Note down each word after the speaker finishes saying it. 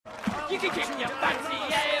You can kick your fancy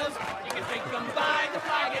ales, you can drink them by the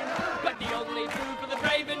flagon, but the only food for the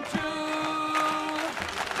brave and true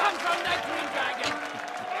comes from the Green Dragon.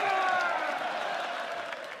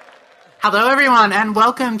 Hello everyone and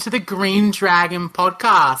welcome to the Green Dragon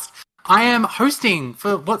podcast. I am hosting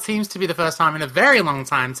for what seems to be the first time in a very long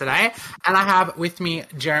time today, and I have with me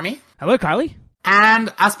Jeremy. Hello, Kylie.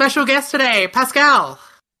 And our special guest today, Pascal.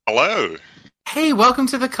 Hello. Hey, welcome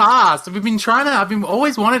to the cast. I've been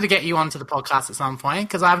always wanted to get you onto the podcast at some point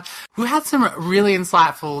because we had some really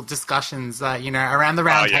insightful discussions, around the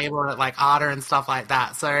round table at like ARDA and stuff like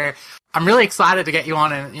that. So I'm really excited to get you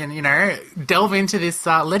on and delve into this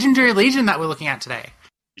legendary legion that we're looking at today.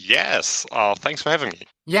 Yes, thanks for having me.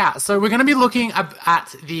 Yeah, so we're going to be looking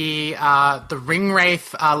at the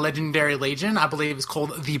Ringwraith Legendary Legion. I believe it's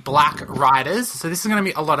called the Black Riders. So this is going to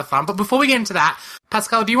be a lot of fun. But before we get into that,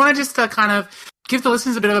 Pascal, do you want to just kind of give the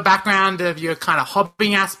listeners a bit of a background of your kind of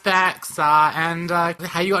hobbying aspects and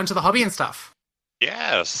how you got into the hobby and stuff?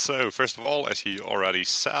 Yes, so first of all, as you already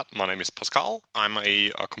said, my name is Pascal. I'm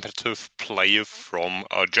a competitive player from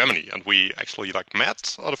Germany, and we actually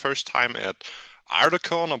met the first time at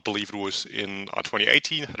ArdaCon, I believe it was in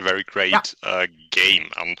 2018, had a very great game.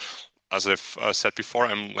 And as I've said before,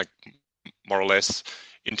 I'm more or less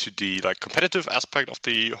into the competitive aspect of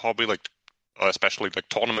the hobby, especially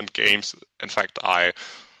tournament games. In fact, I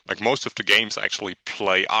most of the games I actually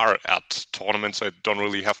play are at tournaments. I don't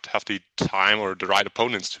really have to have the time or the right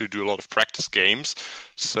opponents to do a lot of practice games.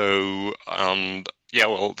 So,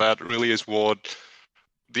 that really is what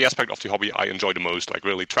the aspect of the hobby I enjoy the most,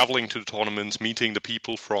 really traveling to the tournaments, meeting the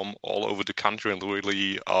people from all over the country, and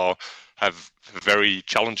really have very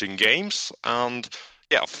challenging games. And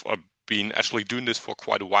I've been actually doing this for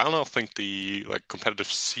quite a while now. I think the competitive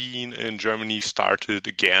scene in Germany started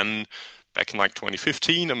again back in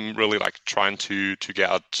 2015. I'm really trying to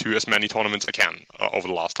get to as many tournaments I can over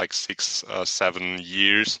the last 6-7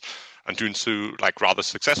 years, and doing so rather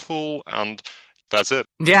successful. And that's it.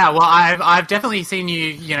 Yeah, well, I've definitely seen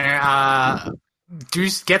you, do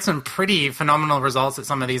get some pretty phenomenal results at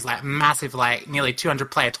some of these massive, nearly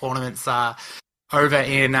 200 player tournaments over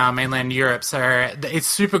in mainland Europe. So it's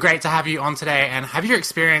super great to have you on today and have your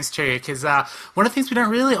experience too, because one of the things we don't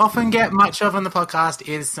really often get much of on the podcast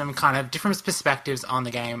is some kind of different perspectives on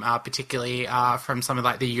the game, particularly from some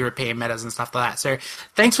of the European metas and stuff like that. So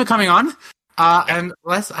thanks for coming on. And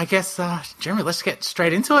Jeremy, let's get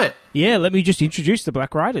straight into it. Yeah, let me just introduce the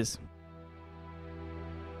Black Riders.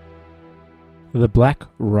 The Black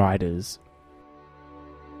Riders.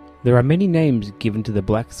 There are many names given to the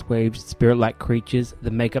black-swathed, spirit-like creatures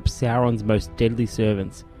that make up Sauron's most deadly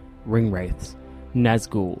servants: Ringwraiths,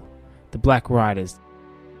 Nazgul, the Black Riders,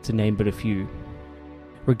 to name but a few.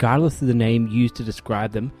 Regardless of the name used to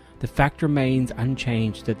describe them, the fact remains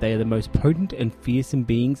unchanged that they are the most potent and fearsome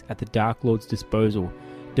beings at the Dark Lord's disposal,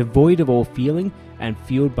 devoid of all feeling and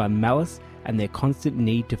fueled by malice and their constant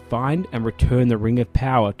need to find and return the Ring of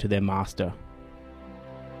Power to their master.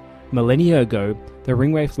 Millennia ago, the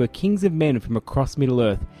Ringwraiths were kings of men from across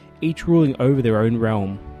Middle-earth, each ruling over their own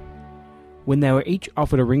realm. When they were each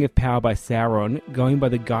offered a Ring of Power by Sauron, going by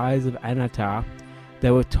the guise of Anatar,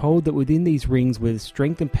 they were told that within these rings were the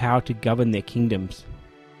strength and power to govern their kingdoms.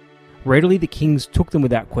 Readily the kings took them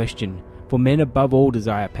without question, for men above all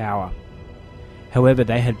desire power. However,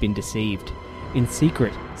 they had been deceived. In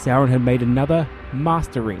secret, Sauron had made another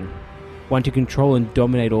Master Ring, one to control and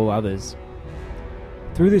dominate all others.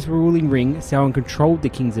 Through this ruling ring, Sauron controlled the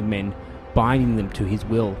kings of men, binding them to his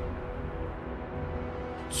will.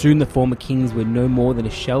 Soon the former kings were no more than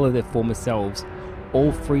a shell of their former selves,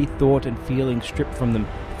 all free thought and feeling stripped from them,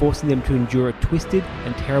 forcing them to endure a twisted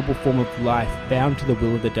and terrible form of life bound to the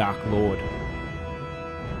will of the Dark Lord.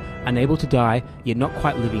 Unable to die, yet not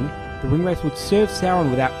quite living, the Ringwraiths would serve Sauron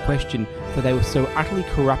without question, for they were so utterly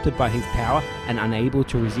corrupted by his power and unable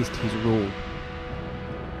to resist his rule.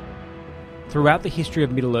 Throughout the history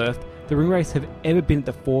of Middle-earth, the Ringwraiths have ever been at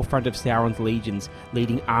the forefront of Sauron's legions,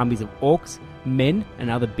 leading armies of orcs, men, and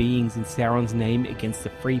other beings in Sauron's name against the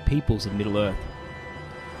free peoples of Middle-earth.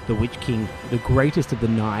 The Witch King, the greatest of the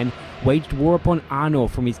nine, waged war upon Arnor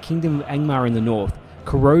from his kingdom of Angmar in the north,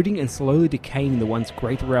 corroding and slowly decaying the once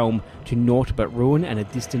great realm to naught but ruin and a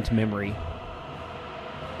distant memory.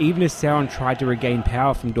 Even as Sauron tried to regain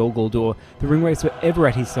power from Dol Guldur, the Ringwraiths were ever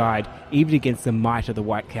at his side, even against the might of the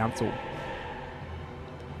White Council.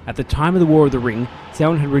 At the time of the War of the Ring,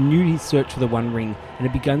 Sauron had renewed his search for the One Ring and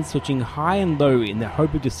had begun searching high and low in the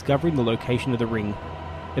hope of discovering the location of the ring.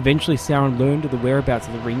 Eventually Sauron learned of the whereabouts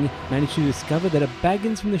of the ring, managed to discover that a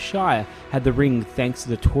Baggins from the Shire had the ring thanks to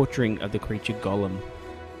the torturing of the creature Gollum.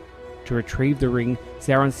 To retrieve the ring,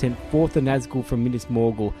 Sauron sent forth the Nazgul from Minas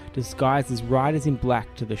Morgul, disguised as riders in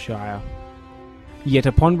black, to the Shire. Yet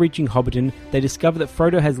upon reaching Hobbiton, they discover that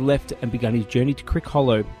Frodo has left and begun his journey to Crick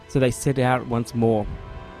Hollow, so they set out once more.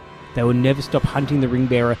 They will never stop hunting the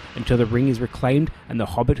ring-bearer until the ring is reclaimed and the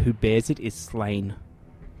hobbit who bears it is slain.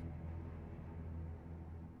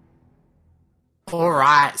 All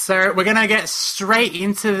right, so we're going to get straight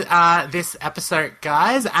into this episode,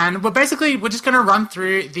 guys, and we're just going to run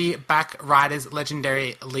through the Back Riders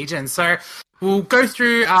Legendary Legion. So we'll go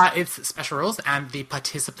through its special rules and the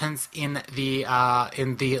participants in the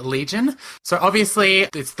Legion. So obviously,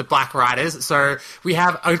 it's the Black Riders. So we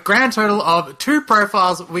have a grand total of 2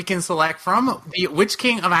 profiles we can select from: the Witch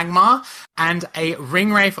King of Angmar and a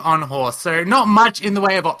Ringwraith on horse. So not much in the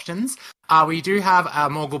way of options. We do have a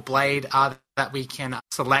Morgul Blade that we can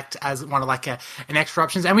select as one of an extra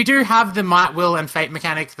options. And we do have the Might, Will, and Fate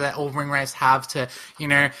mechanic that all Ringwraiths have to,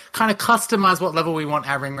 kind of customize what level we want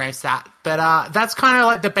our Ringwraiths at. But that's kind of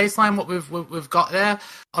like the baseline, what we've got there.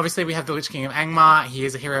 Obviously, we have the Lich King of Angmar. He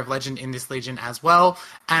is a hero of legend in this Legion as well.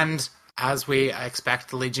 And as we expect,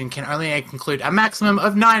 the Legion can only include a maximum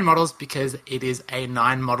of 9 models because it is a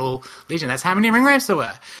 9-model Legion. That's how many Ringwraiths there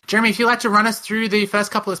were. Jeremy, if you'd like to run us through the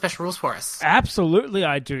first couple of special rules for us. Absolutely,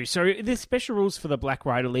 I do. So the special rules for the Black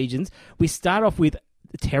Rider Legions, we start off with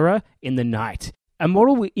Terror in the Night. A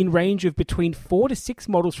model in range of between 4 to 6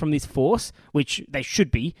 models from this force, which they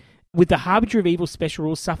should be, with the Harbinger of Evil special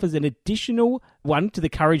rule suffers an additional 1 to the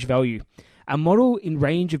courage value. A model in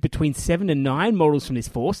range of between 7 and 9 models from this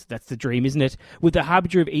force, that's the dream, isn't it, with the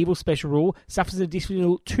Harbinger of Evil special rule, suffers an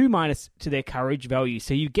additional 2- to their courage value.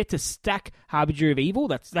 So you get to stack Harbinger of Evil.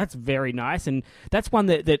 That's very nice, and that's one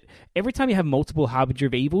that every time you have multiple Harbinger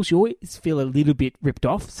of Evils, you always feel a little bit ripped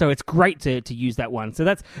off. So it's great to use that one. So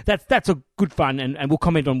that's a good fun, and we'll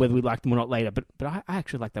comment on whether we like them or not later, but I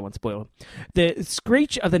actually like that one, spoiler. The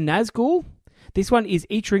Screech of the Nazgul. This one is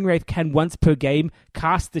each Ringwraith can once per game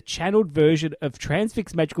cast the channeled version of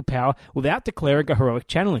Transfix magical power without declaring a heroic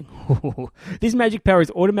channeling. This magic power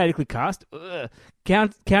is automatically cast,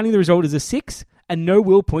 counting the result as a 6, and no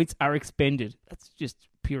will points are expended. That's just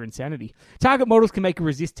pure insanity. Target models can make a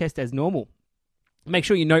resist test as normal. Make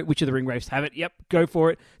sure you note which of the Ringwraiths have it. Yep, go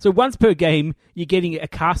for it. So once per game, you're getting a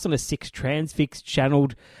cast on a 6 transfixed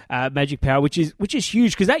channeled magic power, which is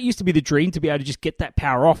huge, because that used to be the dream, to be able to just get that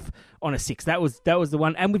power off on a 6. That was the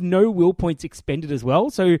one, and with no will points expended as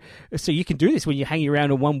well. So you can do this when you're hanging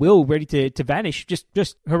around on 1 will ready to vanish.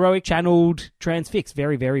 Just heroic channeled transfix.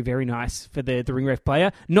 Very, very, very nice for the Ringwraith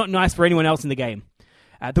player. Not nice for anyone else in the game.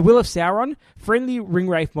 The Will of Sauron. Friendly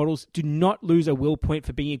Ringwraith models do not lose a will point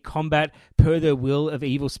for being in combat per the Will of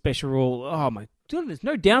Evil special rule. Oh my goodness,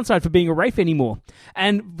 no downside for being a Wraith anymore.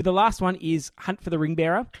 And the last one is Hunt for the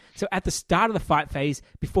Ringbearer. So at the start of the fight phase,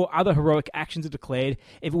 before other heroic actions are declared,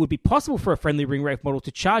 if it would be possible for a friendly Ringwraith model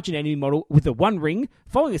to charge an enemy model with the 1 ring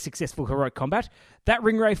following a successful heroic combat, that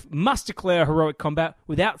Ringwraith must declare heroic combat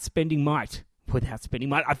without spending might.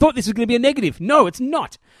 I thought this was going to be a negative. No, it's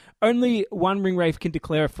not. Only 1 Ringwraith can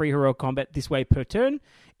declare a free heroic combat this way per turn.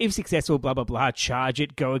 If successful, blah, blah, blah, charge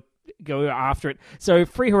it, go after it. So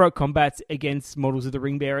free heroic combats against models of the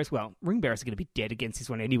Ringbearers. Well, Ringbearers are going to be dead against this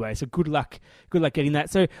one anyway, so good luck getting that.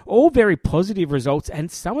 So all very positive results, and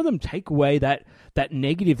some of them take away that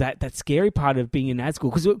negative, that scary part of being a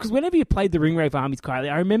Nazgul. Because whenever you played the Ringwraith armies,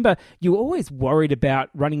 Kylie, I remember you were always worried about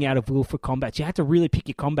running out of will for combats. You had to really pick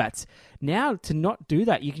your combats. Now, to not do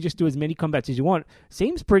that, you can just do as many combats as you want.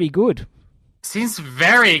 Seems pretty good. Seems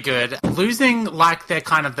very good. Losing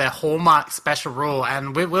their hallmark special rule,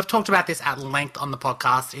 and we've talked about this at length on the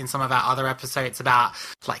podcast in some of our other episodes about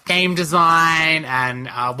game design and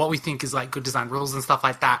what we think is good design rules and stuff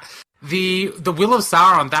like that. The Will of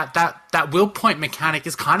Sauron, that will point mechanic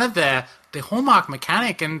is kind of the hallmark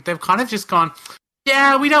mechanic, and they've kind of just gone,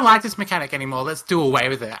 yeah, we don't like this mechanic anymore. Let's do away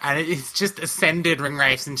with it. And it's just ascended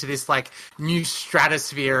Ringwraiths into this new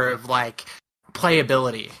stratosphere of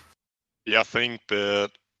playability. Yeah, I think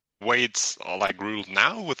that way it's ruled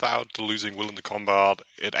now without losing will in the combat,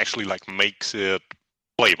 it actually makes it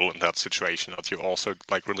playable in that situation. That you also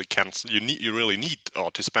really can't. You really need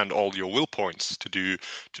to spend all your will points to do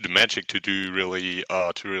magic, to really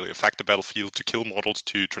affect the battlefield, to kill models,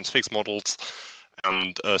 to transfix models,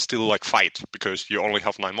 and still fight, because you only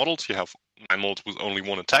have 9 models. You have 9 models with only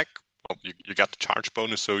 1 attack. Well, you got the charge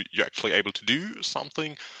bonus, so you're actually able to do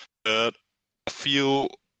something. But I feel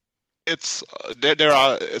it's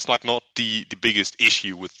it's not the biggest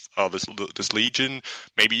issue with this Legion.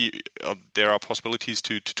 Maybe there are possibilities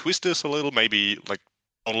to twist this a little. Maybe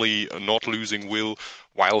only not losing will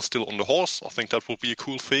while still on the horse. I think that would be a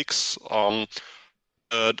cool fix.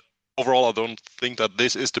 But overall, I don't think that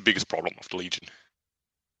this is the biggest problem of the Legion.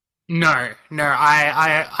 No,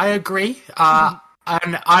 I agree.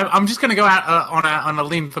 And I'm just going to go out on a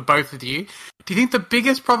limb for both of you. Do you think the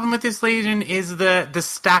biggest problem with this Legion is the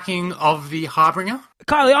stacking of the Harbinger?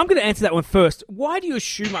 Kylie, I'm going to answer that one first. Why do you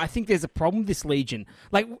assume I think there's a problem with this Legion?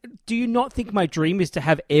 Like, do you not think my dream is to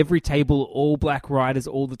have every table all Black Riders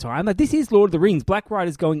all the time? Like, this is Lord of the Rings. Black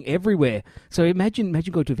Riders going everywhere. So imagine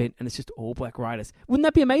going to an event and it's just all Black Riders. Wouldn't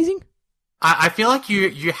that be amazing? I feel like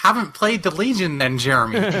you haven't played the Legion then,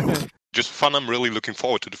 Jeremy. Just fun. I'm really looking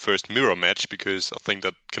forward to the first mirror match because I think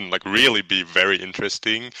that can like really be very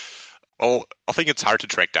interesting. Well, I think it's hard to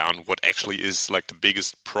track down what actually is like the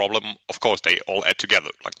biggest problem. Of course, they all add together.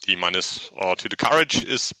 Like the minus to the courage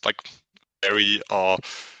is like very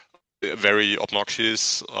very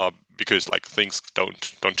obnoxious because like things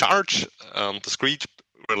don't charge. The screech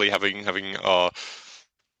really having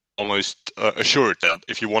almost assured that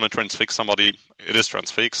if you want to transfix somebody, it is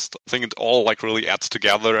transfixed. I think it all like really adds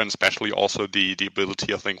together, and especially also the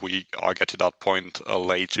ability. I think we get to that point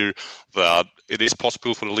later that it is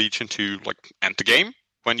possible for the Legion to like end the game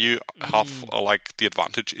when you have like the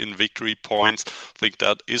advantage in victory points. I think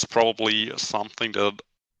that is probably something that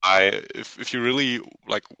if you really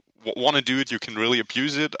like want to do it, you can really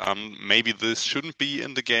abuse it. Maybe this shouldn't be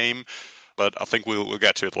in the game. But I think we'll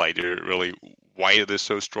get to it later, really, why it is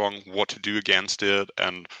so strong, what to do against it,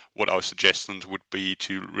 and what our suggestions would be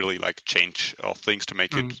to really like change things to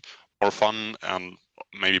make it more fun and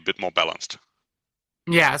maybe a bit more balanced.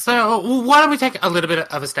 Yeah, so why don't we take a little bit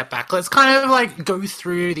of a step back? Let's kind of like go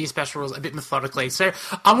through these special rules a bit methodically. So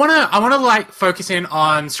I wanna like focus in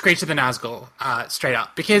on Screech of the Nazgul straight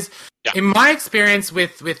up, because in my experience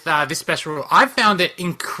with this special rule, I've found it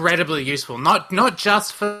incredibly useful. Not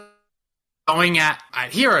just for going at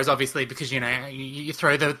heroes, obviously, because, you know, you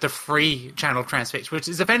throw the free channel transfix, which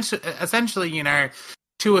is essentially, you know,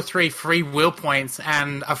 2 or 3 free will points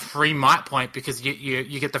and a free might point because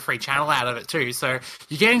you get the free channel out of it too. So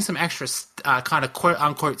you're getting some extra kind of quote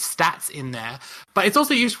unquote stats in there. But it's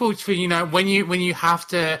also useful for, you know, when you have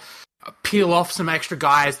to peel off some extra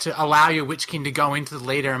guys to allow your Witch King to go into the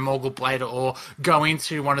leader and Morgul Blader, or go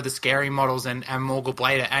into one of the scary models and Morgul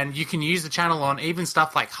Blader. And you can use the channel on even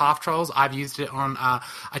stuff like half trolls. I've used it on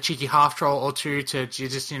a cheeky half troll or two to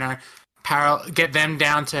just, you know, get them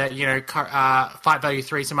down to, you know, fight value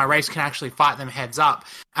 3, so my race can actually fight them heads up.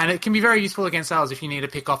 And it can be very useful against elves if you need to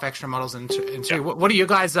pick off extra models and two. What are your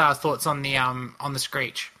guys' thoughts on the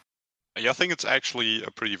Screech? Yeah, I think it's actually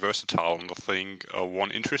a pretty versatile, and I think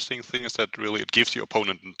one interesting thing is that really it gives your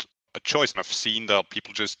opponent a choice. And I've seen that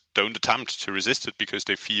people just don't attempt to resist it because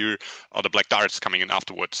they fear the black darts coming in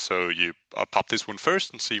afterwards. So you pop this one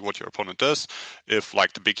first and see what your opponent does. If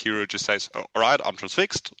like the big hero just says, "All right, I'm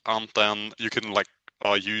transfixed," then you can like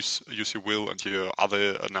use your will and your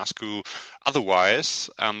other Nazgul otherwise.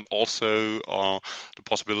 And also the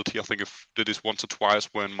possibility, I think, if did this once or twice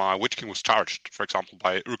when my Witch King was charged, for example,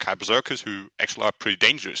 by Urkai Berserkers, who actually are pretty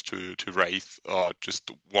dangerous to Wraith, just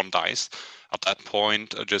 1 dice at that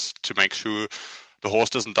point, just to make sure the horse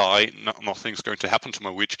doesn't die, nothing's going to happen to my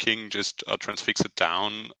Witch King, just transfix it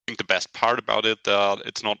down. I think the best part about it, that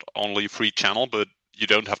it's not only free channel, but you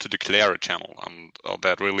don't have to declare a channel, and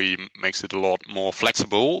that really makes it a lot more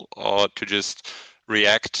flexible to just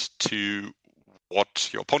react to what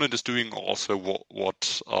your opponent is doing, also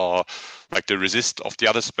what like the resist of the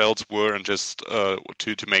other spells were, and just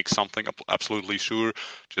to make something absolutely sure,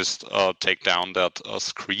 just take down that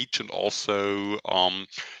Screech, and also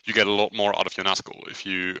you get a lot more out of your Nazgul if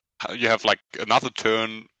you have like another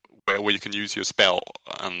turn where you can use your spell,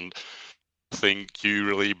 and I think you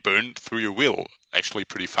really burn through your will actually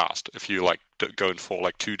pretty fast if you like going for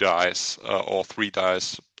like 2 dice or 3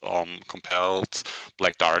 dice compelled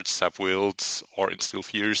black darts, have wills, or instill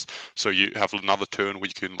fears. So you have another turn where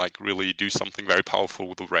you can like really do something very powerful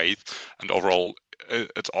with the Wraith, and overall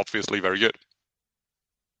it's obviously very good.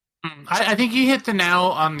 I think you hit the nail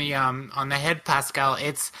on the head, Pascal.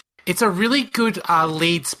 It's a really good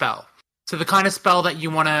lead spell. So the kind of spell that you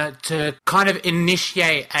want to kind of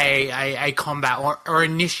initiate a combat or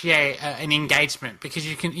initiate an engagement, because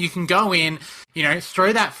you can go in, you know,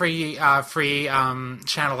 throw that free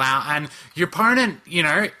channel out, and your opponent, you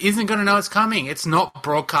know, isn't going to know it's coming. It's not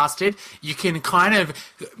broadcasted. You can kind of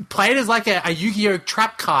play it as like a Yu-Gi-Oh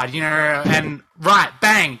trap card, you know, and right,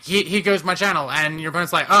 bang, here goes my channel, and your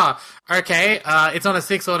opponent's like, oh, okay, it's on a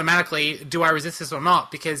 6 automatically. Do I resist this or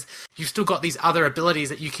not? Because you've still got these other abilities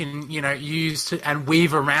that you can, you know, use to and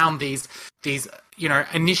weave around these you know,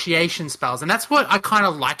 initiation spells, and that's what I kind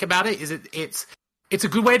of like about it. Is it's it's a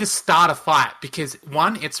good way to start a fight because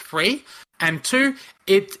one, it's free, and two,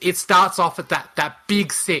 it starts off at that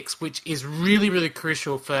big 6, which is really, really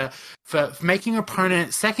crucial for making an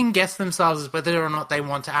opponent second guess themselves as whether or not they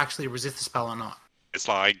want to actually resist the spell or not. It's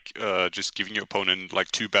like just giving your opponent like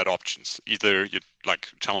 2 bad options. Either you like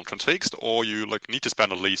channel transfixed, or you like need to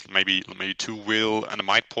spend at least maybe 2 will and a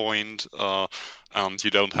might point, and you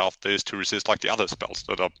don't have this to resist like the other spells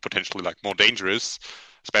that are potentially like more dangerous,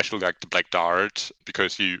 especially like the Black Dart,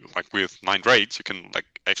 because you like with 9 raids you can like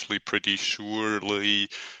actually pretty surely,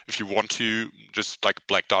 if you want to, just like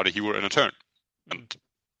Black Dart a hero in a turn, and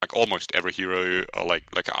like almost every hero, like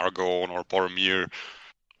Aragorn or Boromir.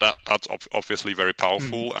 That's obviously very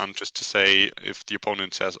powerful, and just to say, if the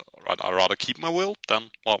opponent says, I'd rather keep my will, then,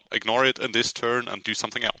 well, ignore it in this turn and do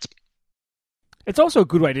something else. It's also a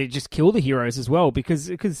good way to just kill the heroes as well, because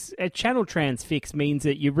a channel transfix means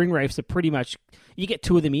that your ring wraiths are pretty much, you get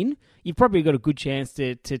 2 of them in, you've probably got a good chance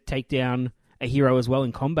to take down a hero as well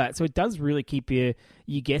in combat. So it does really keep you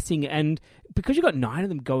guessing, and because you've got 9 of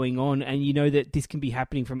them going on, and you know that this can be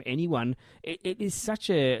happening from anyone, it is such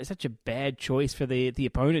a bad choice for the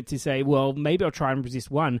opponent to say, well, maybe I'll try and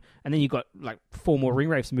resist 1, and then you've got like 4 more ring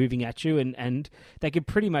wraiths moving at you, and they could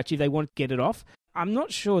pretty much, if they want to get it off. I'm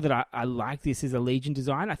not sure that I like this as a Legion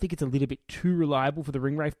design. I think it's a little bit too reliable for the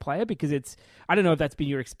Ring Wraith player, because I don't know if that's been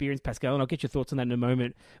your experience, Pascal, and I'll get your thoughts on that in a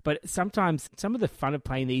moment, but sometimes some of the fun of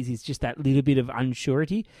playing these is just that little bit of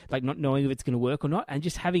unsurety, like not knowing if it's going to work or not, and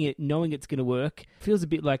just having it, knowing it's going to work, feels a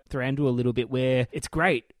bit like Thranduil a little bit, where it's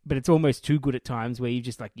great, but it's almost too good at times, where you're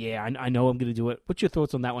just like, yeah, I know I'm going to do it. What's your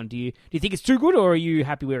thoughts on that one? Do you think it's too good, or are you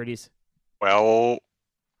happy where it is? Well,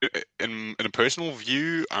 in a personal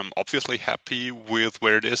view, I'm obviously happy with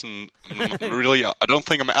where it is, and really, I don't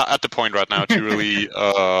think I'm at the point right now to really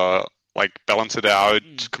like balance it out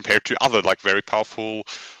compared to other like very powerful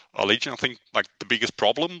Legion. I think like the biggest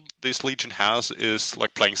problem this Legion has is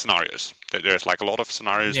like playing scenarios. There's like a lot of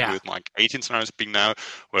scenarios with like 18 scenarios being now,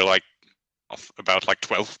 where like about like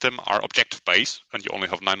 12 of them are objective based, and you only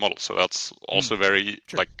have 9 models. So that's also very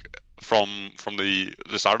like. From the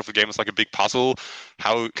start of the game, it's like a big puzzle.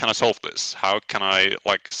 How can I solve this? How can I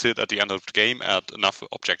like sit at the end of the game at enough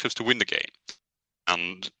objectives to win the game?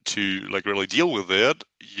 And to like really deal with it,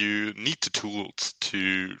 you need the tools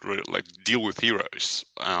to really, like deal with heroes.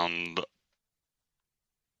 And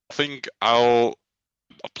I think I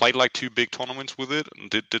played like 2 big tournaments with it and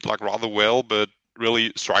did like rather well, but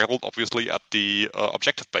really struggled obviously at the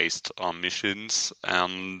objective based missions,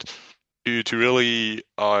 and to really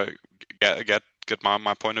get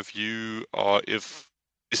my point of view, if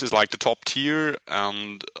this is like the top tier,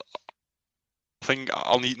 and I think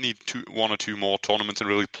I'll need 1 or 2 more tournaments and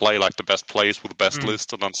really play like the best players with the best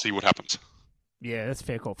list, and then see what happens. Yeah, that's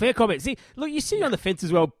fair call. Fair comment. See, look, you're sitting on the fence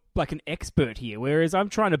as well, like an expert here, whereas I'm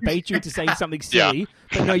trying to bait you into saying something silly,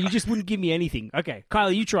 but no, you just wouldn't give me anything. Okay,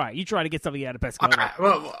 Kylie, you try to get something out of Pascal. Okay,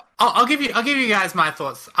 well, I'll give you guys my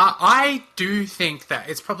thoughts. I do think that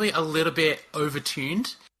it's probably a little bit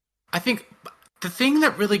overtuned. I think the thing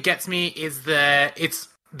that really gets me is that it's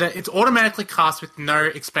automatically cast with no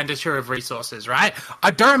expenditure of resources, right?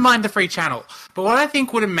 I don't mind the free channel, but what I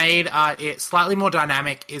think would have made it slightly more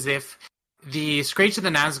dynamic is if the Screech of the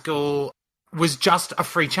Nazgul was just a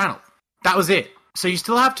free channel. That was it. So you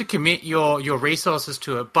still have to commit your resources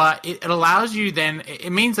to it, but it allows you then,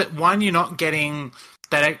 it means that one, you're not getting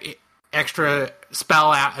that extra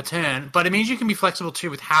spell out a turn, but it means you can be flexible too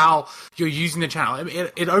with how you're using the channel.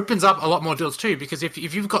 It opens up a lot more deals too, because if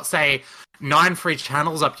you've got, say, 9 free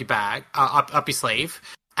channels up your bag, up your sleeve,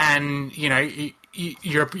 and you know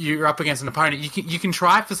you're up against an opponent, you can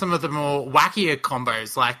try for some of the more wackier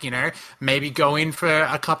combos, like, you know, maybe go in for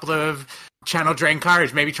a couple of channel drain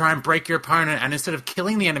courage, maybe try and break your opponent, and instead of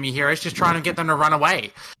killing the enemy heroes, just trying to get them to run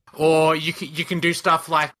away. Or you can do stuff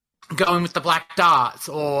like going with the black darts,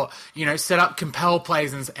 or, you know, set up compel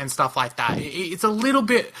plays and stuff like that. It's a little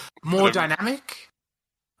bit more dynamic.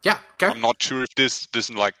 Yeah, go. I'm not sure if this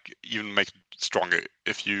doesn't like even make it stronger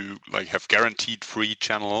if you like have guaranteed free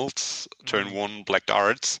channels, turn 1 black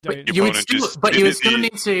darts. You would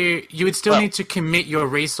still need to commit your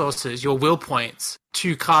resources, your will points,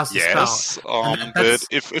 to cast a spell. But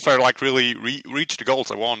if I like really reach the goals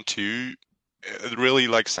I want to, it really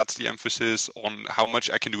like sets the emphasis on how much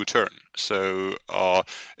I can do a turn. So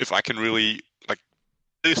if I can really like,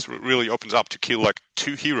 this really opens up to kill like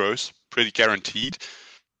 2 heroes, pretty guaranteed,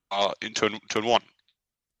 in turn 1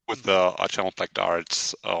 with the channel black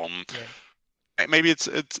darts. Maybe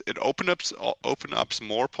it opens up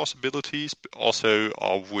more possibilities. But also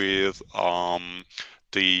with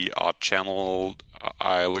the channel,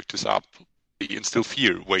 I looked this up, the Instill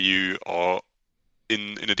Fear, where you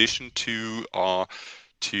in addition to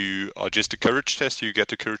just the courage test, you get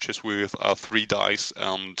the courage test with 3 dice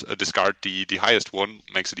and discard the highest one.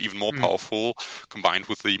 Makes it even more powerful. Combined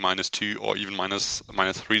with the -2 or even minus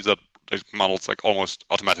 3, that models like almost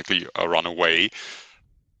automatically run away.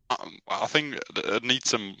 I think it needs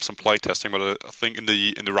some play testing, but I think in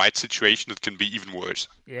the right situation it can be even worse.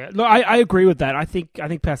 Yeah, look, I agree with that. I think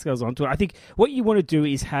Pascal's onto it. I think what you want to do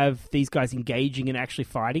is have these guys engaging and actually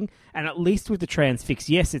fighting, and at least with the transfix,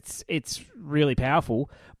 yes, it's really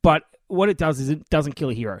powerful, but what it does is it doesn't kill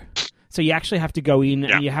a hero. So you actually have to go in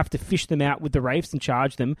and you have to fish them out with the Wraiths and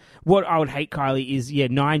charge them. What I would hate, Kylie, is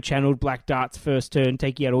 9 channeled black darts first turn,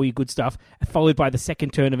 taking out all your good stuff, followed by the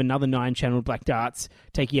second turn of another 9 channeled black darts,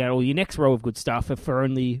 taking out all your next row of good stuff for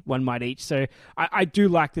only 1 might each. So I do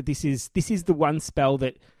like that this is the one spell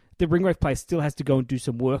that the Ringwraith player still has to go and do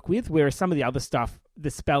some work with, whereas some of the other stuff,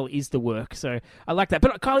 the spell is the work. So I like that.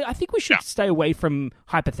 But Kylie, I think we should stay away from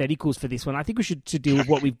hypotheticals for this one. I think we should deal with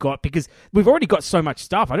what we've got, because we've already got so much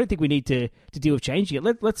stuff. I don't think we need to deal with changing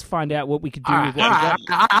it. Let's find out what we could do with what we've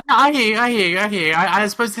got. I hear you. I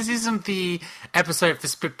suppose this isn't the episode for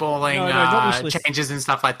spitballing changes and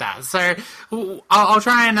stuff like that. So I'll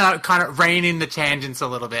try and kind of rein in the tangents a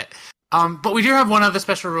little bit. But we do have one other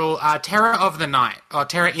special rule, Terror of the Night, or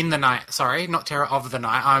Terror in the Night, sorry, not Terror of the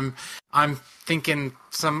Night. I'm thinking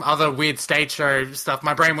some other weird stage show stuff.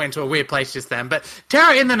 My brain went to a weird place just then. But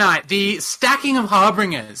Terror in the Night, the stacking of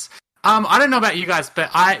Harbingers. I don't know about you guys,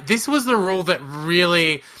 but this was the rule that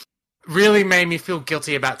really, really made me feel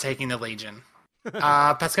guilty about taking the Legion.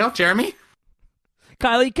 Pascal, Jeremy?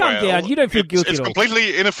 Kylie, calm down. You don't feel guilty it's at all.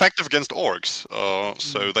 Completely ineffective against orcs.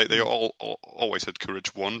 So they all always had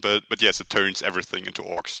courage 1, but yes, it turns everything into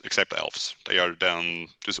orcs except elves. They are then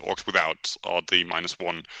just orcs without the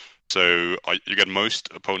 -1. So you get most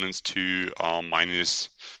opponents to minus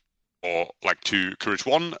or like to courage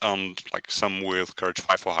 1, and like some with courage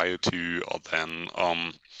 5 or higher to then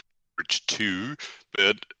courage 2,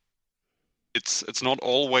 but it's not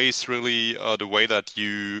always really the way that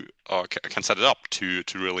you can set it up to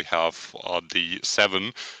really have the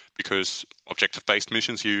 7, because objective-based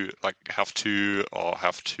missions you like have to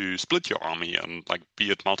split your army and like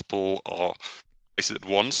be at multiple places at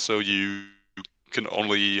once. So you can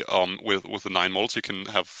only with the 9 models you can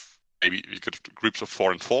have maybe you could groups of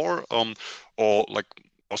 4 and 4, or like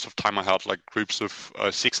most of the time I had like groups of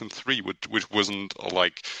 6 and 3, which wasn't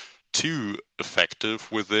like too effective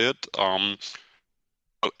with it.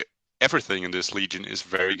 Everything in this Legion is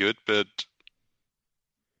very good, but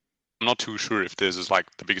I'm not too sure if this is like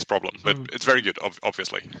the biggest problem. But it's very good,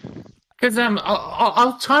 obviously. Because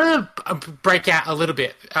I'll try to break out a little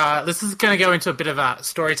bit. This is going to go into a bit of a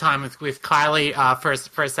story time with Kylie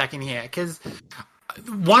for a second here. Because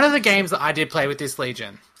one of the games that I did play with this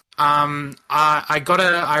Legion, we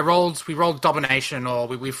rolled domination, or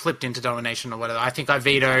we flipped into domination or whatever. I think I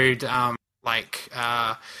vetoed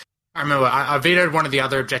I remember I vetoed one of the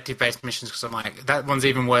other objective-based missions because I'm like, that one's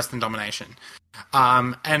even worse than domination.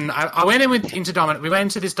 And I went we went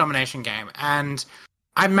into this domination game, and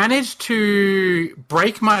I managed to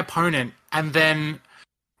break my opponent and then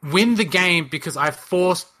win the game because I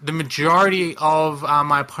forced the majority of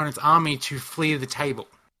my opponent's army to flee the table.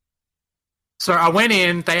 So I went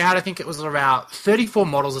in, they had, I think it was about 34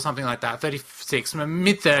 models or something like that, 36,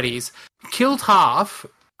 mid-30s, killed half,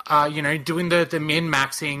 doing the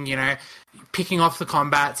min-maxing, picking off the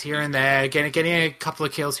combats here and there, getting a couple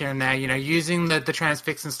of kills here and there, using the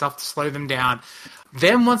transfix and stuff to slow them down.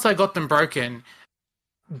 Then once I got them broken,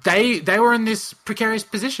 they were in this precarious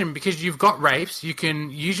position because you've got Wraiths, you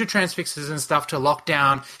can use your transfixes and stuff to lock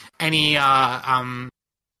down any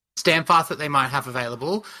stand fast that they might have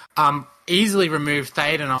available, easily remove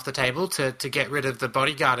Théoden off the table to get rid of the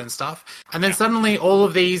bodyguard and stuff. And then suddenly all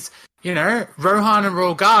of these, Rohan and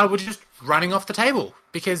Royal Guard were just running off the table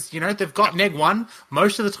because, they've got neg 1.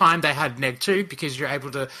 Most of the time they had neg 2 because you're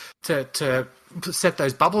able to set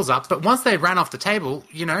those bubbles up. But once they ran off the table,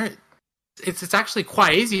 it's actually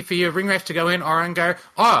quite easy for your Ringwraith to go in and go,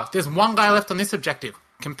 oh, there's one guy left on this objective.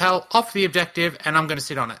 Compel off the objective and I'm going to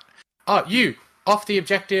sit on it. Oh, you off the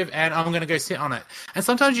objective and I'm going to go sit on it. And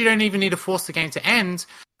sometimes you don't even need to force the game to end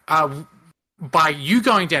by you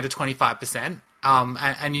going down to 25%.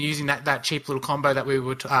 And using that cheap little combo that we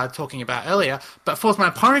were talking about earlier, but force my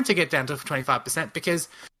opponent to get down to 25% because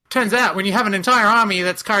turns out when you have an entire army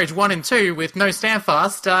that's courage 1 and 2 with no stand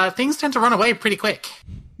fast, things tend to run away pretty quick.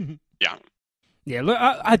 Yeah. Yeah, look,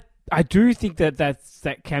 I do think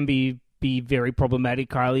that can be be very problematic,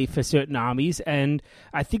 Kylie, for certain armies, and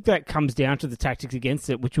I think that comes down to the tactics against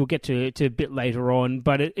it, which we'll get to a bit later on.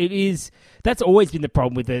 But it is that's always been the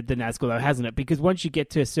problem with the Nazgul, though, hasn't it? Because once you get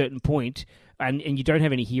to a certain point, and you don't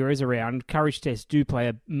have any heroes around, courage tests do play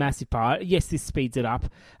a massive part. Yes, this speeds it up.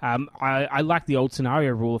 I like the old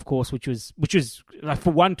scenario rule, of course, which was like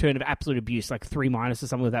for one turn of absolute abuse, like 3- or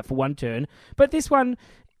something like that for one turn. But this one,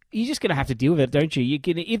 you're just going to have to deal with it, don't you?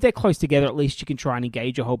 If they're close together, at least you can try and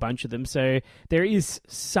engage a whole bunch of them. So there is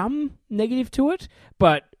some negative to it,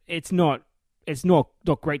 but it's not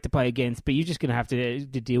great to play against. But you're just going to have to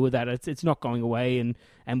deal with that. It's not going away, and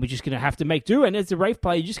we're just going to have to make do. And as a Wraith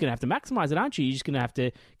player, you're just going to have to maximize it, aren't you? You're just going to have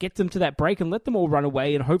to get them to that break and let them all run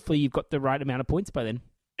away, and hopefully you've got the right amount of points by then.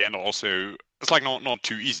 Yeah, and also it's like not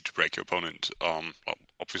too easy to break your opponent.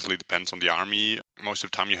 Obviously, it depends on the army. Most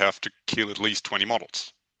of the time, you have to kill at least 20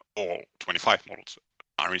 models. Or 25 models.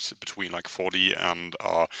 Armies between like 40 and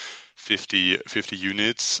 50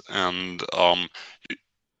 units, and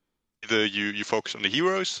either you focus on the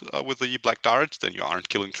heroes with the black darts, then you aren't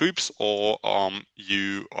killing troops, or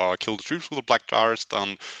you kill the troops with the black darts,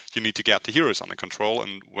 then you need to get the heroes under control.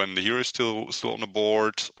 And when the heroes still on the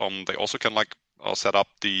board, they also can like set up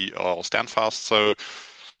the standfast. So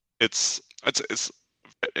it's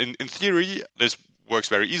in theory this works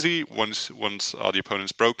very easy. Once the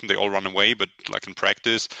opponent's broken, they all run away. But like in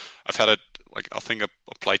practice, I've had it like I think I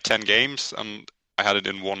played 10 games, and I had it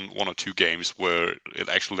in one or two games where it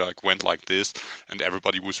actually like went like this, and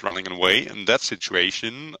everybody was running away. In that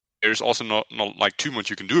situation, there's also not like too much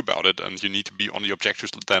you can do about it, and you need to be on the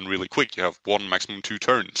objectives then really quick. You have 1 maximum 2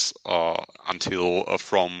 turns until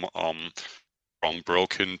from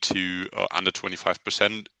broken to under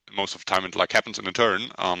 25%. Most of the time, it like happens in a turn,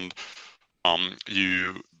 and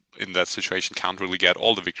you in that situation can't really get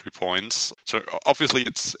all the victory points. So obviously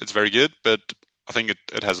it's very good, but I think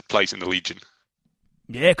it has a place in the Legion.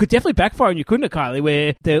 Yeah, it could definitely backfire on you, couldn't it, Kylie?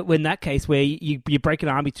 Where in that case where you break an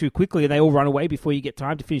army too quickly and they all run away before you get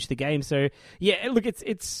time to finish the game. So yeah, look,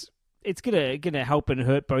 it's gonna help and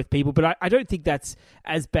hurt both people, but I don't think that's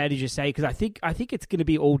as bad as you say, because I think it's gonna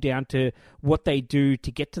be all down to what they do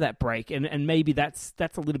to get to that break, and maybe that's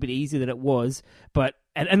a little bit easier than it was. But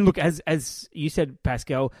and look, as you said,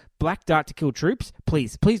 Pascal, black dart to kill troops.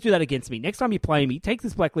 Please do that against me. Next time you play me, take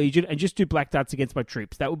this Black Legion and just do black darts against my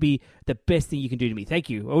troops. That would be the best thing you can do to me. Thank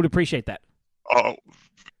you. I would appreciate that. Oh,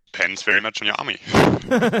 depends very much on your army.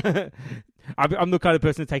 I'm the kind of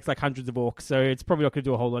person that takes like hundreds of orcs, so it's probably not going to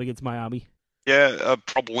do a whole lot against my army. Yeah,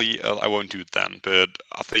 probably I won't do it then, but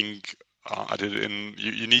I think I did it in...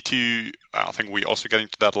 You need to... I think we also get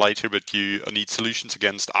into that later, but you need solutions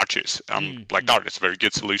against archers. And Black Dart is a very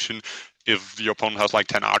good solution. If your opponent has like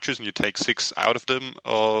 10 archers and you take 6 out of them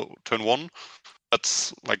turn 1,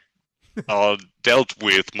 that's like dealt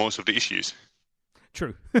with most of the issues.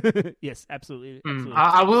 True. Yes, absolutely.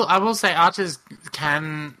 I will say archers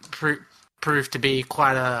can prove to be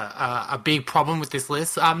quite a big problem with this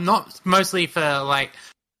list. Not mostly for like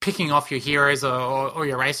picking off your heroes or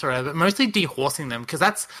your race or whatever, but mostly dehorsing them, because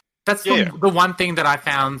that's the one thing that I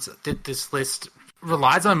found that this list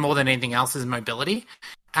relies on more than anything else is mobility.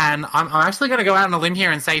 And I'm actually going to go out on a limb here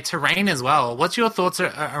and say terrain as well. What's your thoughts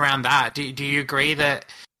around that? Do you agree that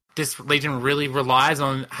this Legion really relies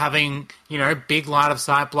on having, big line of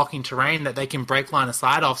sight blocking terrain that they can break line of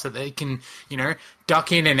sight off, so that they can,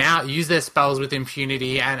 duck in and out, use their spells with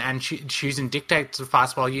impunity, and choose and dictate to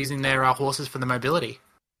fast while using their horses for the mobility?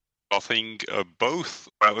 I think both.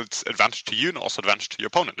 Well, it's advantage to you and also advantage to your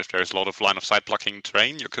opponent. If there's a lot of line of sight blocking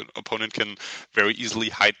terrain, your opponent can very easily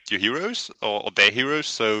hide your heroes or their heroes.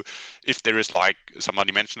 So if there is, like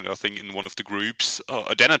somebody mentioned, I think in one of the groups,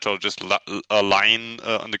 a Denethor just a line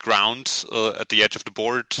on the ground at the edge of the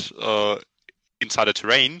board inside the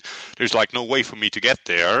terrain, there's like no way for me to get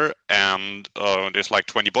there, and there's like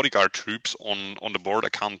 20 bodyguard troops on the board. I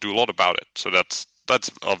can't do a lot about it. So that's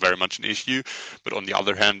very much an issue. But on the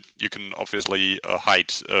other hand, you can obviously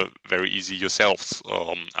hide very easy yourselves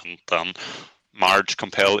and then march,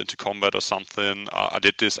 compel into combat or something. I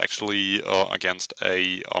did this actually against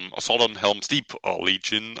a Assault on Helm's Deep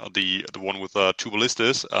Legion, the one with 2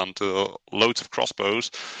 ballistas and loads of crossbows.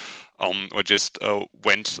 I just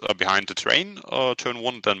went behind the terrain, turn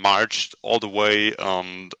 1, then marched all the way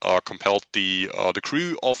and compelled the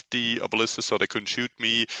crew of the ballista so they couldn't shoot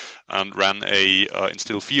me, and ran a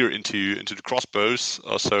instill fear into the crossbows.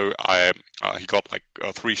 So he got like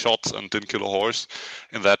 3 shots and didn't kill a horse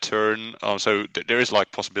in that turn. So there is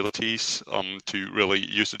like possibilities to really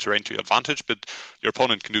use the terrain to your advantage, but your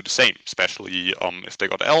opponent can do the same, especially if they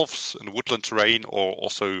got elves in the woodland terrain, or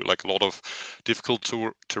also like a lot of difficult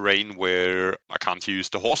terrain position where I can't use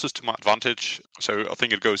the horses to my advantage. So I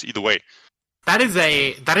think it goes either way. That is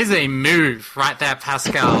a move right there,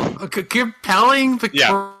 Pascal. Compelling the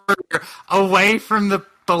crew away from the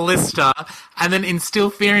ballista and then instill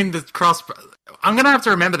fear in the crossbow. I'm gonna have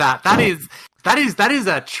to remember that. That is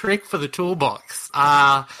a trick for the toolbox.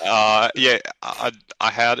 Yeah, I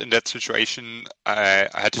had in that situation, I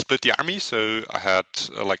had to split the army, so I had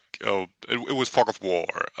it was fog of war,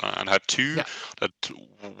 and I had two that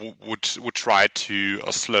would try to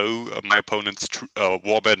slow my opponent's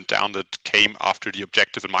warband down that came after the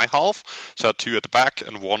objective in my half. So I had two at the back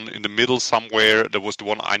and one in the middle somewhere. That was the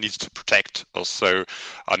one I needed to protect. So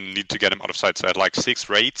I need to get him out of sight. So I had like 6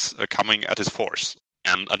 raids coming at his force.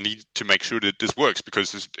 And I need to make sure that this works,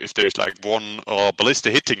 because if there's like one ballista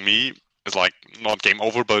hitting me, it's like not game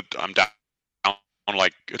over, but I'm down on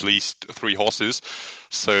like at least 3 horses.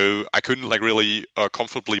 So I couldn't like really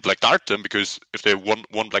comfortably black dart them, because if they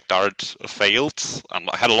one black dart failed, and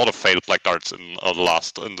I had a lot of failed black darts in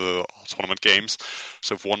the tournament games.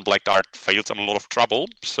 So if one black dart fails, I'm in a lot of trouble.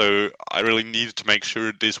 So I really needed to make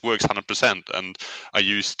sure this works 100%. And I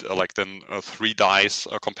used 3 dice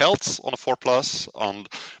compels on a 4+, and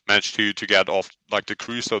managed to get off like the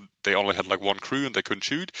crew. So they only had like 1 crew and they couldn't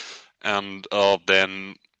shoot. And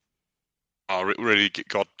then really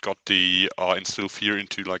got the instill fear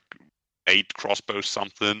into like 8 crossbows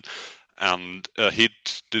something, and hit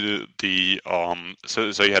the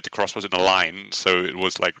so you had the crossbows in a line, so it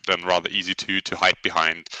was like then rather easy to hide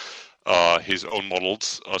behind his own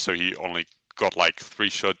models. So he only got like 3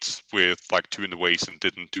 shots with like 2 in the waist and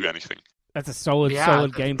didn't do anything. That's a solid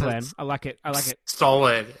game plan. I like it.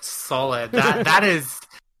 Solid. That is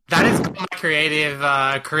my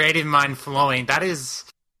creative mind flowing. That is.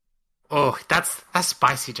 Oh, that's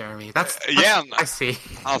spicy, Jeremy. That's spicy.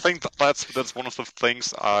 I think that's one of the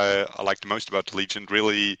things I like the most about the Legion. It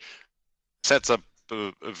really sets up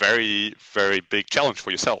a very, very big challenge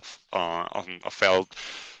for yourself. I felt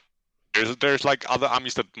there's like other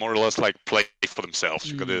armies that more or less like play for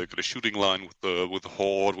themselves. You got a shooting line with the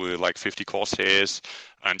horde with like 50 Corsairs,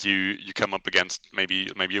 and you come up against maybe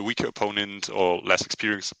a weaker opponent or less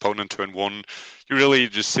experienced opponent turn 1. You really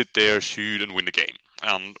just sit there, shoot, and win the game.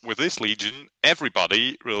 And with this Legion,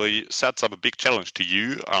 everybody really sets up a big challenge to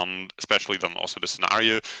you, and especially then also the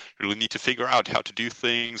scenario. You really need to figure out how to do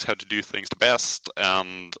things the best,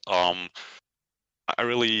 and I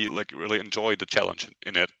really enjoy the challenge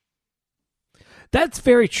in it. That's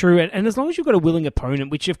very true, and as long as you've got a willing opponent,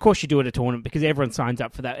 which of course you do at a tournament, because everyone signs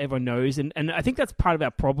up for that, everyone knows, and I think that's part of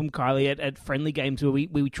our problem, Kylie, at friendly games where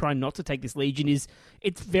we try not to take this Legion, is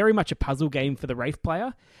it's very much a puzzle game for the Wraith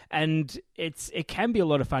player, and it can be a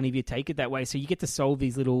lot of fun if you take it that way, so you get to solve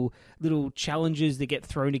these little challenges that get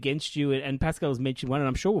thrown against you, and Pascal has mentioned one, and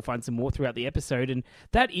I'm sure we'll find some more throughout the episode, and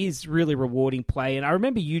that is really rewarding play, and I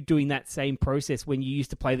remember you doing that same process when you used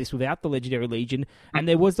to play this without the Legendary Legion, and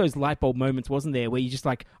there was those light bulb moments, wasn't there, where you're just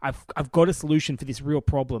like, I've got a solution for this real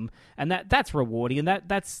problem, and that's rewarding, and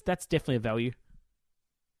that's definitely a value.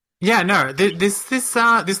 Yeah, no, this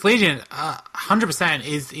Legion,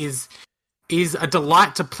 100% is a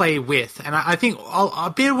delight to play with, and I think a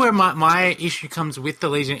bit where my issue comes with the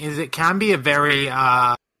Legion is it can be a very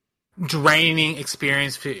draining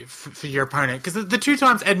experience for your opponent, because the 2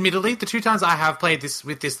 times, admittedly, the 2 times I have played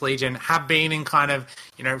with this Legion have been in kind of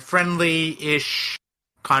friendly-ish.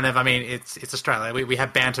 Kind of, I mean, it's Australia. We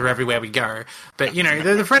have banter everywhere we go. But,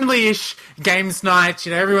 the friendly-ish games night,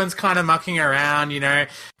 everyone's kind of mucking around,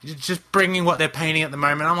 just bringing what they're painting at the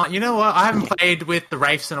moment. I'm like, you know what? I haven't played with the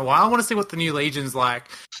Wraiths in a while. I want to see what the new Legion's like.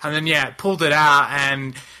 And then, pulled it out,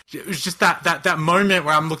 and it was just that moment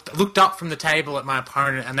where I'm looked up from the table at my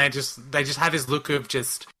opponent, and they just had this look of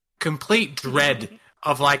just complete dread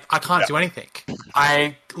of like, I can't do anything.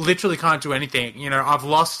 I literally can't do anything. I've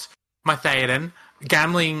lost my Theoden.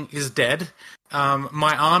 Gambling is dead.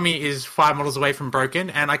 My army is 5 models away from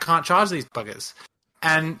broken, and I can't charge these buggers.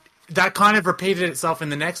 And that kind of repeated itself in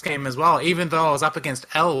the next game as well, even though I was up against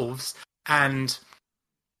elves, and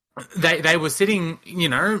they were sitting,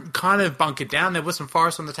 kind of bunkered down. There was some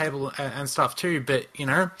forest on the table and stuff too, but,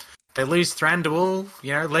 they lose Thranduil,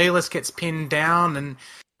 Legolas gets pinned down, and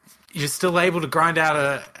you're still able to grind out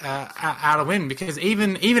a win, because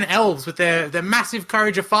even elves with their massive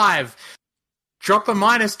courage of 5 drop a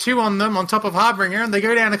 -2 on them on top of Harbinger, and they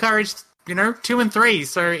go down to courage, 2 and 3.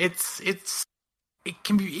 So it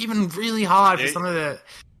can be even really hard for some of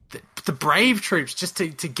the brave troops just to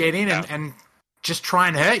get in and just try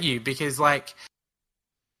and hurt you, because like,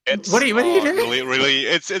 what do you do? Really,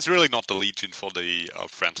 it's really not the Legion for the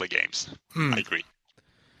friendly games. I agree.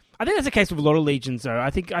 I think that's the case with a lot of Legions, though.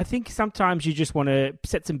 I think sometimes you just want to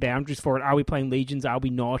set some boundaries for it. Are we playing Legions? Are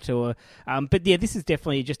we not? Or, but yeah, this is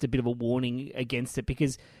definitely just a bit of a warning against it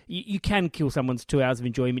because you can kill someone's 2 hours of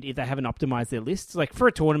enjoyment if they haven't optimized their lists. Like for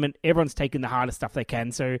a tournament, everyone's taking the hardest stuff they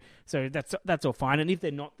can, so that's all fine. And if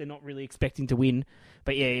they're not really expecting to win.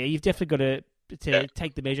 But yeah, you've definitely got to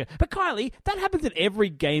take the measure. But Kylie, that happens at every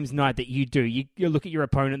games night that you do. You look at your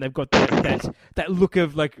opponent, they've got that look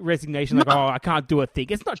of like resignation, like, oh, I can't do a thing.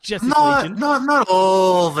 It's not just this Legion. Not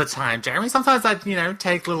all the time, Jeremy. Sometimes I,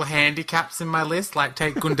 take little handicaps in my list, like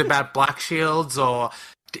take Gundabad Black Shields or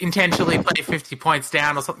intentionally play 50 points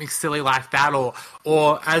down or something silly like that,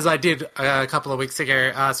 or as I did a couple of weeks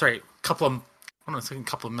ago, a couple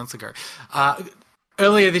of months ago,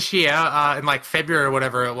 earlier this year, in like February or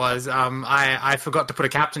whatever it was, I forgot to put a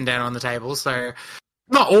captain down on the table, so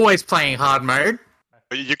not always playing hard mode.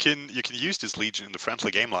 You can use this Legion in the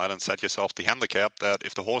friendly game line and set yourself the handicap that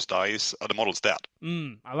if the horse dies, the model's dead.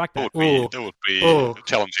 I like that. That would be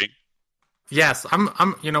challenging. Yes,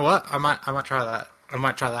 I'm. You know what? I might try that.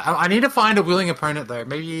 I need to find a willing opponent though.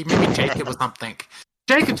 Maybe Jacob or something.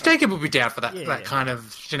 Jacob would be down for that kind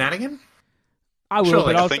of shenanigan. I will,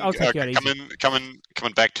 Surely. but I'll take you out easy.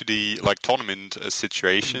 Coming back to the tournament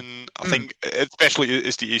situation, I think especially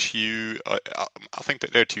is the issue. I think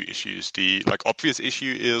that there are two issues. The obvious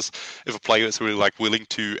issue is if a player is really willing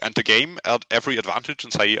to enter game at every advantage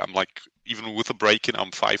and say I'm even with a break in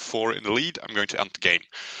I'm 5-4 in the lead, I'm going to end the game.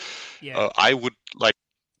 Yeah. I would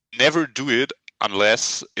never do it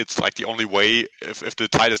unless it's the only way. If the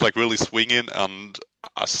tide is really swinging and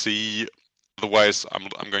I see. Otherwise,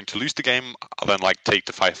 I'm going to lose the game. I'll then take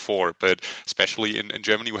the 5-4. But especially in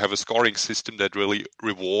Germany, we have a scoring system that really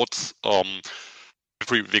rewards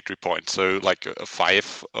every victory point. So a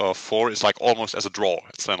 5-4 is almost as a draw.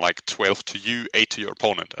 It's then 12 to you, 8 to your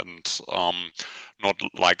opponent, and not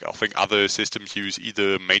I think other systems use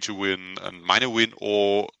either major win and minor win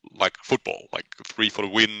or football, 3 for the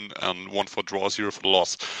win and 1 for draw, 0 for the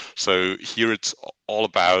loss. So here it's all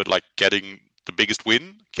about getting the biggest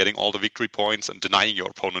win, getting all the victory points and denying your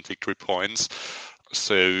opponent victory points.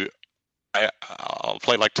 So I'll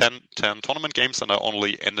play 10 tournament games, and I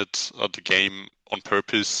only ended the game on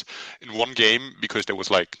purpose in one game because there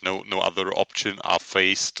was no other option. I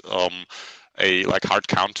faced a hard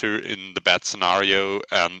counter in the bad scenario,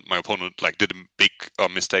 and my opponent did a big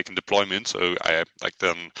mistake in deployment, so I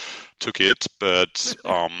then took it. But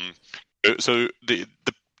so the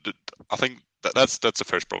I think. That's the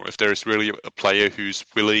first problem. If there's really a player who's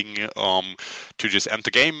willing to just end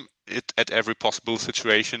the game at every possible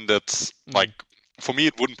situation, that's for me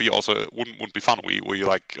it wouldn't be fun. We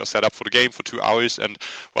set up for the game for 2 hours and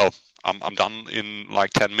I'm done in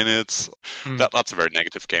 10 minutes. That's a very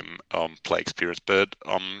negative game play experience. But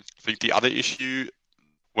I think the other issue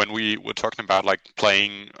when we were talking about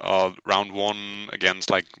playing round one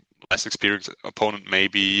against less experienced opponent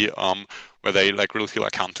maybe where they really feel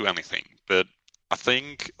I can't do anything. But I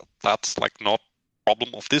think that's not a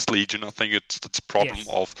problem of this Legion. I think it's a problem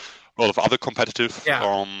of a lot of other competitive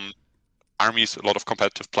armies, a lot of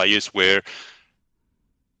competitive players where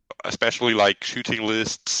especially shooting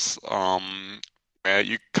lists where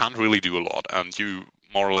you can't really do a lot and you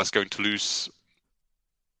more or less going to lose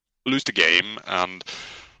the game, and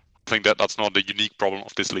I think that's not a unique problem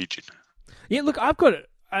of this Legion. Yeah, look, I've got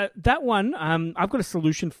that one. I've got a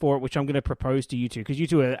solution for it, which I'm going to propose to you two, because you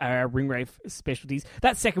two are ring wraith specialties.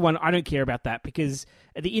 That second one, I don't care about that, because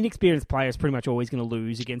the inexperienced player is pretty much always going to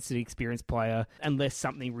lose against an experienced player unless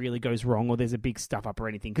something really goes wrong or there's a big stuff up or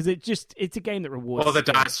anything, because it's a game that rewards. Or the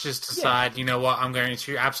dice just decide, you know what, I'm going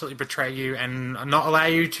to absolutely betray you and not allow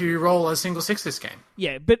you to roll a single six this game.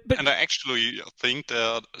 Yeah, but and I actually think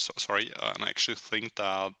that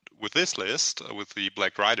with this list, with the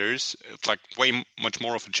Black Riders, it's way much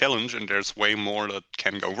more of a challenge, and there's way more that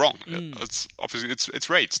can go wrong. It's obviously it's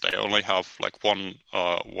raids. They only have one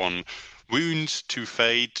wound to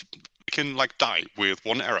fade. They can die with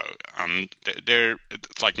one arrow, and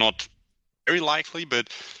it's not very likely. But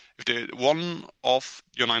if one of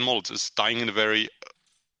your 9 models is dying in a very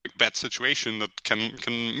bad situation, that can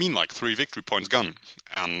mean 3 victory points gone,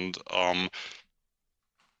 and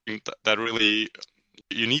that really.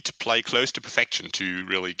 You need to play close to perfection to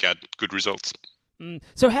really get good results.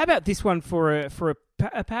 So how about this one for a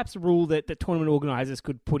perhaps a rule that tournament organisers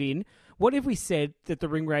could put in? What if we said that the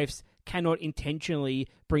ring wraiths cannot intentionally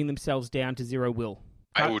bring themselves down to 0 will?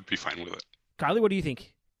 I would be fine with it. Kylie, what do you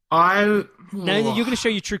think? Now you're going to show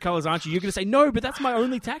your true colours, aren't you? You're going to say, no, but that's my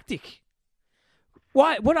only tactic.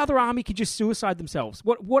 Why? What other army could just suicide themselves?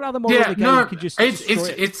 What other model of the game could just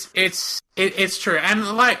destroy it? It's true, and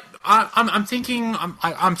I'm thinking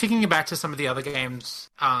back to some of the other games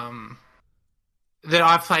that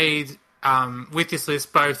I've played with this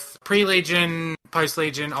list, both pre-Legion,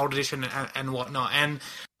 post-Legion, Old Edition, and whatnot. And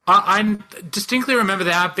I distinctly remember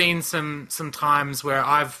there have been some times where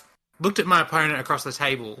I've looked at my opponent across the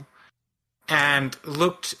table and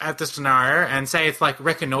looked at the scenario and say it's like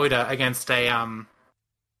Reconnoiter against a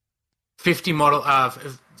 50 model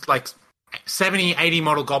like 70, 80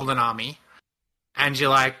 model Goblin army, and you're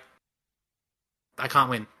like, I can't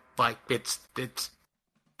win. Like it's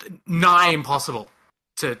nigh impossible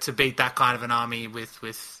to beat that kind of an army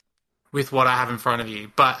with what I have in front of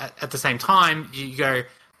you. But at the same time, you go,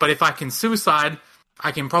 but if I can suicide,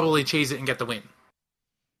 I can probably cheese it and get the win.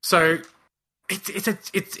 So it's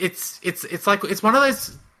one of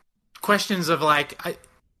those questions of like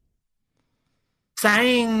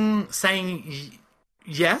saying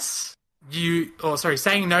yes,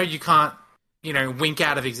 saying no, you can't, wink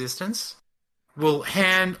out of existence will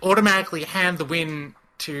automatically hand the win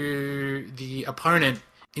to the opponent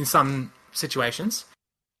in some situations.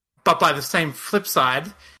 But by the same flip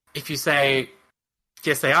side, if you say,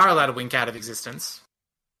 yes, they are allowed to wink out of existence,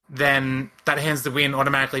 then that hands the win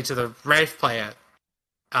automatically to the Wraith player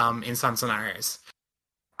in some scenarios.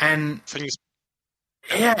 And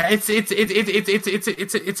yeah, it's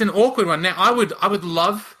an awkward one. Now, I would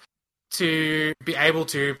love to be able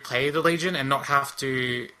to play the Legion and not have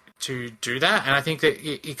to do that, and I think that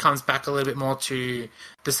it comes back a little bit more to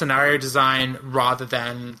the scenario design rather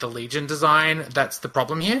than the Legion design. That's the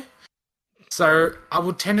problem here. So I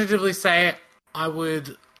would tentatively say I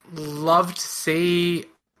would love to see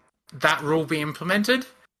that rule be implemented,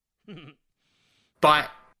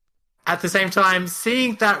 but at the same time,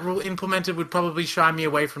 seeing that rule implemented would probably shy me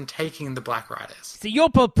away from taking the Black Riders. See, you're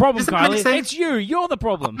the problem, Kylie. It's you. You're the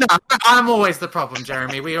problem. No, I'm always the problem,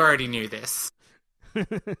 Jeremy. We already knew this.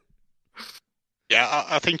 Yeah,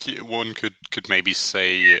 I think one could maybe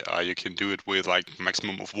say you can do it with like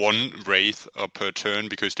maximum of one wraith per turn,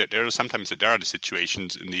 because there are the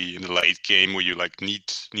situations in the late game where you like need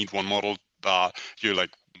one model. You're like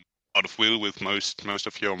out of will with most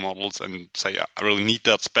of your models, and say I really need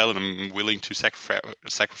that spell, and I'm willing to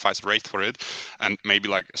sacrifice a wraith for it. And maybe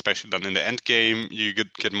like especially then in the end game, you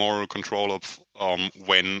get more control of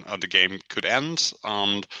when the game could end.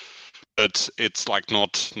 But it's like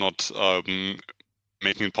not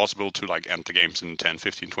making it possible to like end the games in 10,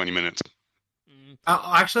 15, 20 minutes.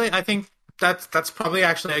 Actually, I think that's probably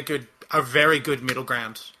actually a very good middle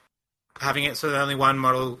ground. Having it so that only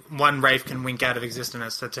one Wraith can wink out of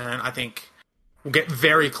existence a turn, I think we'll get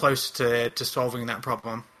very close to solving that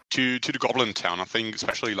problem. To the Goblin Town, I think,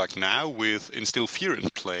 especially like now with Instill Fear in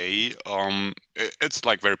play, it's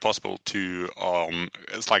like very possible to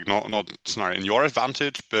it's like not scenario in your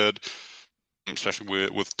advantage, but especially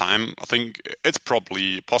with time, I think it's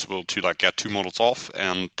probably possible to like get two models off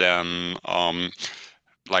and then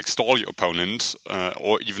like stall your opponent,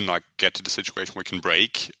 or even like get to the situation where you can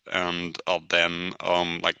break and then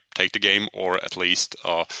like take the game, or at least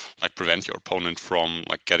like prevent your opponent from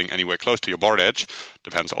like getting anywhere close to your board edge.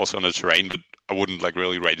 Depends also on the terrain, but I wouldn't like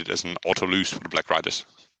really rate it as an auto lose for the Black Riders.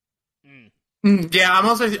 Yeah,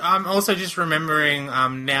 I'm also just remembering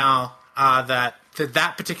now that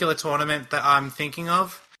particular tournament that I'm thinking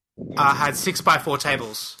of had 6x4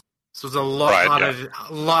 tables, so it was a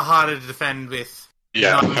lot harder to defend with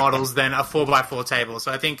models than a 4x4 table.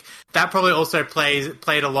 So I think that probably also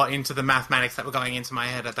played a lot into the mathematics that were going into my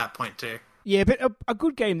head at that point too. Yeah, but a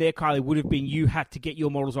good game there, Kylie, would have been you had to get your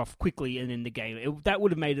models off quickly and in the game. That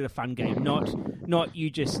would have made it a fun game, not you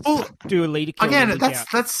just do a leader kill. Again,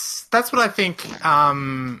 that's what I think.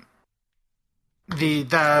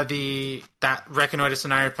 That Reconnoiter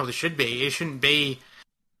scenario probably should be. It shouldn't be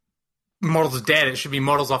models dead. It should be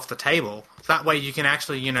models off the table. That way you can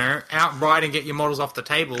actually, outright and get your models off the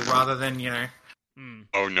table rather than,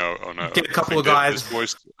 Oh no! get a couple of guys.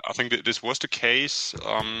 I think this was the case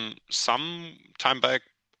some time back,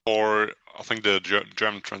 or I think the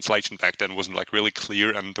German translation back then wasn't like really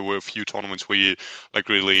clear, and there were a few tournaments where you like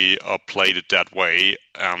really played it that way,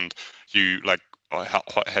 and you like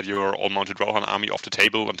had your all-mounted Rohan army off the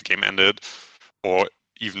table and the game ended, or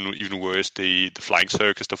even worse, the flying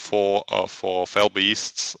circus, the four fell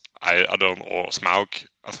beasts. I don't, or Smaug.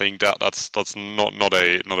 I think that's not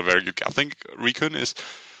a very good. I think Recon is.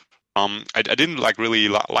 I didn't like really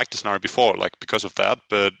like the scenario before, like because of that,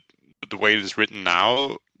 but the way it is written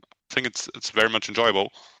now, I think it's very much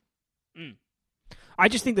enjoyable. I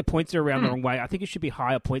just think the points are around the wrong way. I think it should be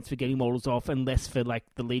higher points for getting models off and less for like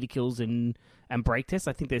the leader kills and break tests.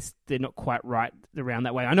 I think they're not quite right around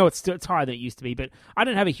that way. I know it's higher than it used to be, but I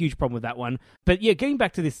don't have a huge problem with that one. But yeah, getting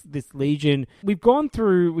back to this Legion, we've gone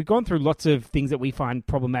through lots of things that we find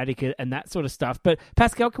problematic and that sort of stuff. But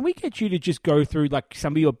Pascal, can we get you to just go through like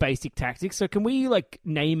some of your basic tactics? So can we like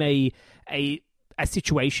name a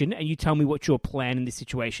situation and you tell me what your plan in this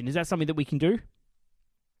situation? Is that something that we can do?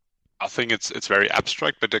 I think it's very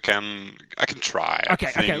abstract, but I can try.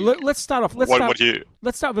 Okay. Let's start off. Let's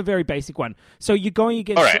start with a very basic one. So you're going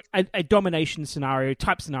against a domination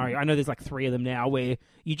type scenario. I know there's like 3 of them now where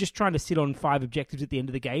you're just trying to sit on 5 objectives at the end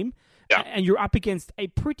of the game, and you're up against a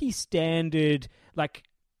pretty standard like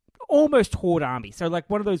almost horde army. So like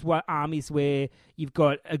one of those armies where you've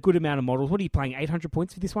got a good amount of models. What are you playing? 800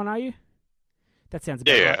 points for this one? Are you? That sounds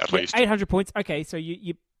about right. At least 800 points. Okay, so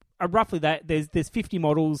you roughly that. There's 50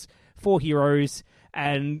 models, 4 heroes,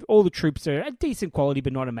 and all the troops are at decent quality,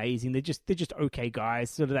 but not amazing. They're just okay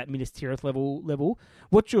guys, sort of that Ministerial level.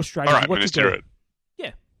 What's your strategy? All right, Ministerial.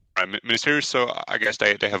 Yeah. All right, Ministerial. So I guess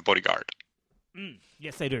they have bodyguard.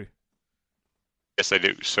 Yes, they do. Yes, they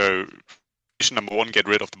do. So mission number 1, get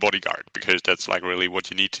rid of the bodyguard, because that's like really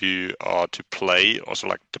what you need to play. Also,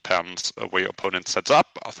 like depends where your opponent sets up.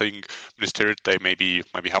 I think Ministerial, they maybe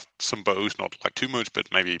have some bows, not like too much, but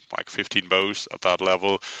maybe like 15 bows at that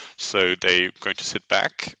level. So they're going to sit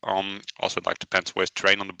back. Also, like depends where's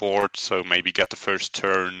terrain on the board. So maybe get the first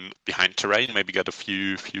turn behind terrain. Maybe get a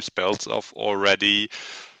few spells off already.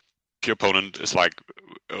 If your opponent is like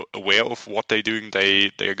aware of what they're doing,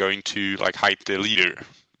 they are going to like hide their leader.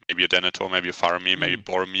 Maybe a Denethor, maybe a Faramir, maybe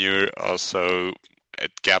Boromir. So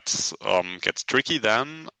it gets tricky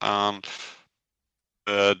then. But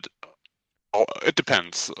it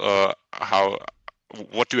depends.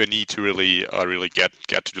 What do I need to really get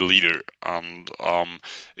to the leader? And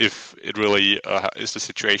if it really is the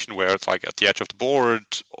situation where it's like at the edge of the board,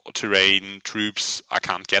 terrain, troops, I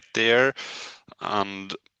can't get there,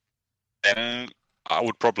 and then I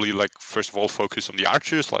would probably like first of all focus on the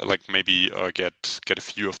archers, like maybe get a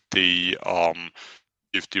few of the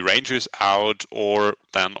if the rangers out, or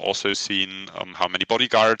then also seeing how many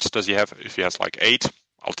bodyguards does he have. If he has like 8,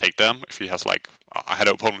 I'll take them. If he has like, I had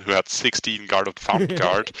an opponent who had 16 guard of the fountain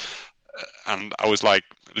guard, and I was like,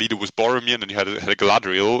 leader was Boromir, and then you had a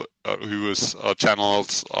Galadriel who was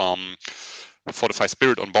channeled Fortify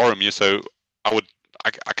Spirit on Boromir. So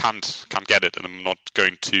I can't get it, and I'm not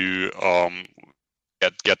going to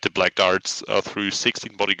get the black darts through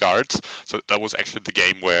 16 bodyguards. So that was actually the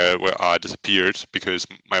game where I disappeared, because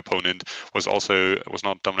my opponent was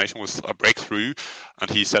not domination, was a breakthrough, and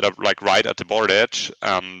he set up like right at the board edge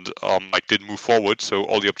and like didn't move forward. So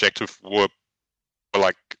all the objectives were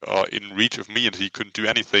like in reach of me, and he couldn't do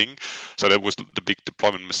anything. So that was the big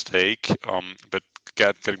deployment mistake. But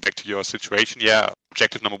getting back to your situation,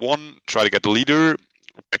 objective number 1, try to get the leader.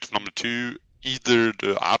 Objective number 2, either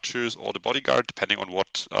the archers or the bodyguard, depending on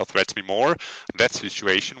what threats me more. That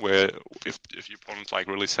situation where if your opponent like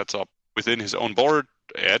really sets up within his own board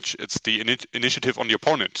edge, it's the initiative on the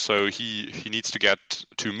opponent. So he needs to get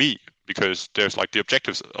to me, because there's like the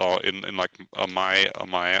objectives in like my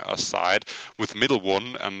side with the middle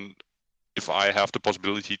one, and if I have the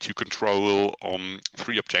possibility to control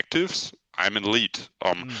 3 objectives, I'm in the lead.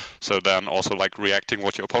 So then also like reacting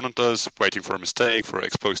what your opponent does, waiting for a mistake, for an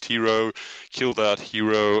exposed hero, kill that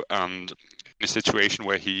hero, and in a situation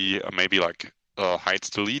where he maybe like hides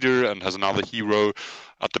the leader and has another hero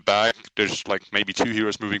at the back, there's like maybe 2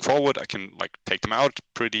 heroes moving forward, I can like take them out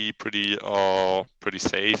pretty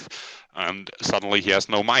safe, and suddenly he has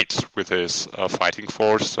no might with his fighting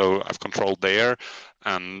force, so I've controlled there.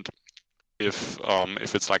 And if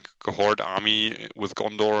it's like a horde army with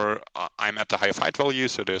Gondor, I'm at the high fight value,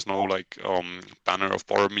 so there's no like banner of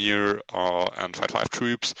Boromir and fight 5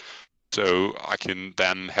 troops, so I can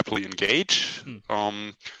then happily engage.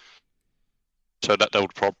 So that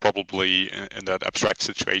would probably, in that abstract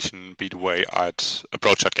situation, be the way I'd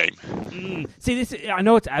approach that game. See, I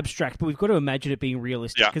know it's abstract, but we've got to imagine it being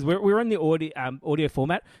realistic, because we're in the audio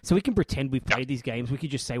format, so we can pretend we've played these games. We could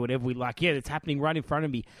just say whatever we like. Yeah, it's happening right in front of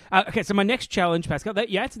me. Okay, so my next challenge, Pascal,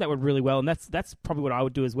 you answered that one really well, and that's probably what I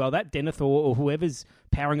would do as well. That Denethor or whoever's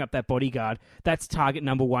powering up that bodyguard, that's target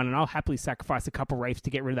number 1, and I'll happily sacrifice a couple wraiths to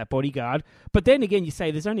get rid of that bodyguard. But then again, you say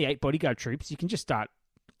there's only 8 bodyguard troops. You can just start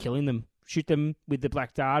killing them. Shoot them with the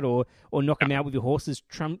black dart, or knock them out with your horses,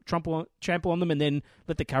 trample on them, and then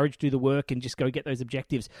let the courage do the work and just go get those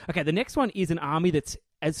objectives. Okay, the next one is an army that's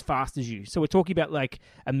as fast as you. So we're talking about like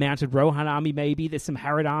a mounted Rohan army, maybe. There's some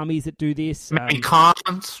Harad armies that do this. Maybe Khans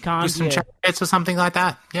with some yeah. chariots or something like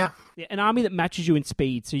that. Yeah. Yeah, an army that matches you in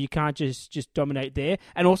speed, so you can't just dominate there,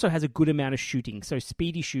 and also has a good amount of shooting, so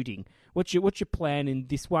speedy shooting. What's your plan in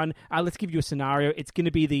this one? Let's give you a scenario. It's going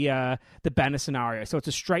to be the banner scenario. So it's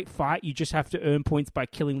a straight fight. You just have to earn points by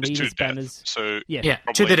killing leaders' banners. So yeah,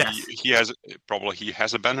 to the death. He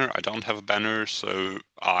has a banner. I don't have a banner, so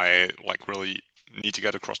I like really need to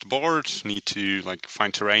get across the board. Need to like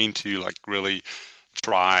find terrain to like really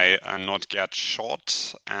try and not get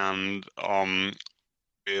shot. And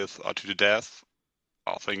with to the death,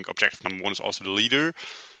 I think objective number 1 is also the leader.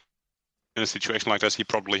 In a situation like this, he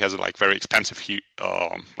probably has a like very expensive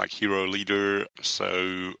hero leader,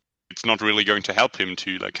 so it's not really going to help him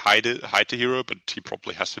to like hide the hero, but he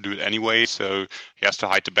probably has to do it anyway. So he has to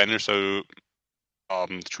hide the banner. So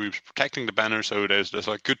the troops protecting the banner. So there's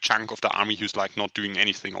a good chunk of the army who's like not doing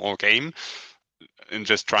anything all game and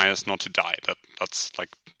just tries not to die. That's like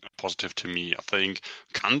positive to me. I think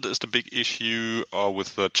Kant is the big issue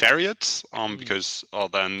with the chariots because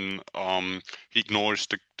then he ignores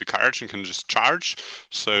the carriage and can just charge.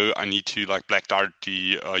 So I need to like black dart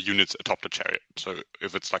the units atop the chariot. So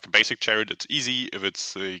if it's like a basic chariot, it's easy. If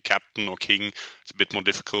it's a captain or king, it's a bit more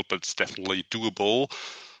difficult, but it's definitely doable.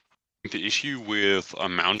 The issue with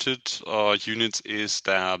mounted units is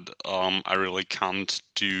that I really can't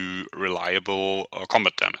do reliable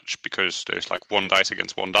combat damage because there's like 1 dice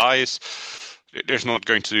against 1 dice. There's not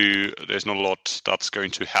a lot that's going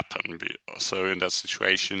to happen. So in that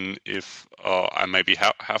situation, if I maybe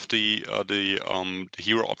have the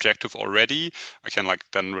hero objective already, I can like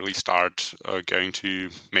then really start going to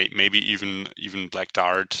maybe even black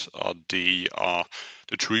dart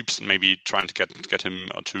the troops and maybe trying to get him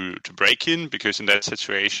to break in, because in that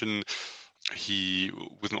situation he,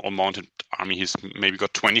 with an all-mounted army, he's maybe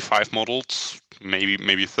got 25 models,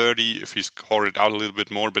 maybe 30 if he's hoarded out a little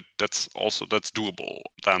bit more, but that's doable.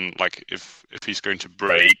 Then like if he's going to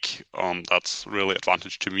break, that's really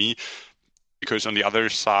advantage to me. Because on the other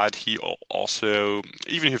side, he also,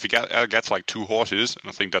 even if he gets like 2 horses, and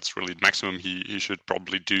I think that's really the maximum he should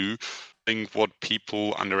probably do, I think what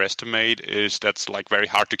people underestimate is that's like very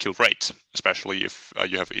hard to kill raids, especially if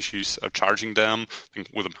you have issues charging them. I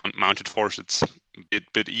think with a mounted force, it's a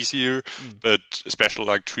bit easier, but especially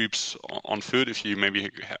like troops on foot, if you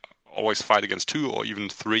maybe always fight against 2 or even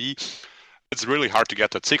 3, it's really hard to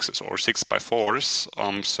get that 6s or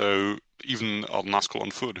 6x4s. So even Nazgul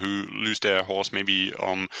on foot who lose their horse maybe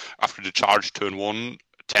after the charge turn 1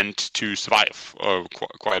 tend to survive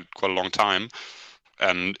quite a long time.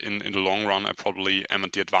 And in the long run, I probably am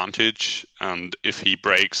at the advantage. And if he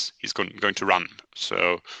breaks, he's going to run.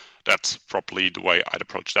 So that's probably the way I'd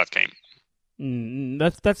approach that game.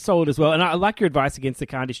 That's solid as well, and I like your advice against the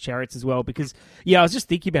Khandish chariots as well, because I was just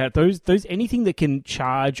thinking about it. Those anything that can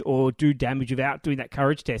charge or do damage without doing that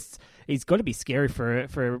courage test is got to be scary for a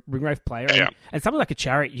Ringwraith player. Yeah. And something like a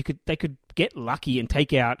chariot, they could get lucky and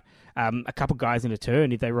take out a couple guys in a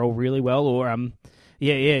turn if they roll really well, or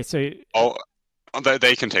So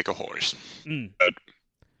they can take a horse,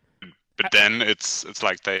 but then it's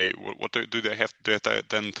like do they have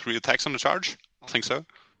then 3 attacks on the charge? I think so.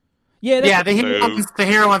 Yeah, the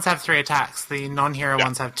hero ones have 3 attacks. The non-hero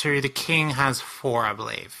ones have 2. The king has 4, I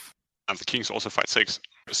believe. And the king's also fight 6.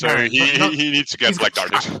 So he needs to get black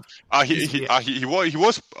darted. He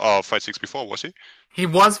was fight 6 before, was he? He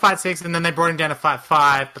was fight 6, and then they brought him down to fight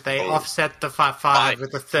 5, but they offset the fight 5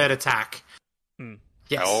 with the 3rd attack.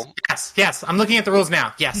 Yes. Yes. I'm looking at the rules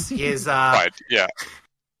now. Yes, he is. Right. Yeah.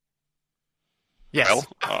 Yes.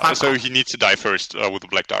 Well, so he needs to die first with the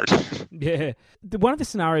black dart. Yeah. One of the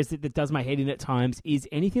scenarios that does my head in at times is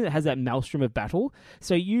anything that has that maelstrom of battle.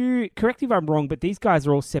 So you, correct me if I'm wrong, but these guys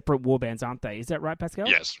are all separate warbands, aren't they? Is that right, Pascal?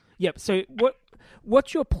 Yes. Yep. So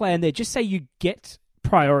what's your plan there? Just say you get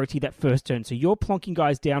priority that first turn. So you're plonking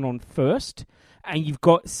guys down on first, and you've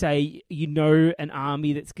got, say, an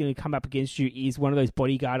army that's going to come up against you is one of those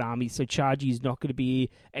bodyguard armies, so charging is not going to be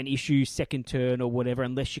an issue second turn or whatever,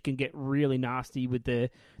 unless you can get really nasty with the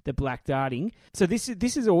black darting. So this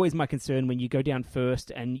is always my concern when you go down first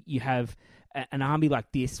and you have an army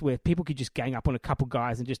like this where people could just gang up on a couple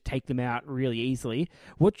guys and just take them out really easily.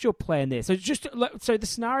 What's your plan there? So so the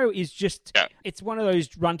scenario is just it's one of those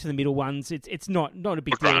run to the middle ones. It's not a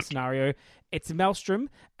big deal scenario. It's a maelstrom,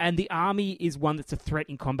 and the army is one that's a threat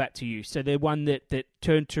in combat to you. So they're one that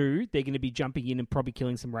turn 2, they're going to be jumping in and probably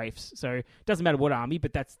killing some wraiths. So it doesn't matter what army,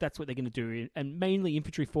 but that's what they're going to do. And mainly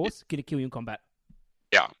infantry force, going to kill you in combat.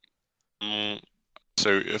 Yeah.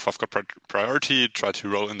 So if I've got priority, try to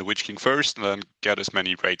roll in the Witch King first, and then get as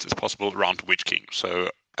many raids as possible around the Witch King. So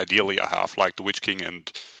ideally, I have like the Witch King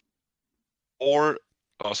and or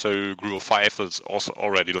also Group of 5 is also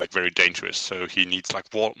already like very dangerous. So he needs like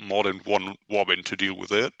more than one Warbin to deal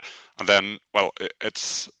with it. And then, well,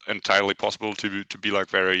 it's entirely possible to be like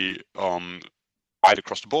very wide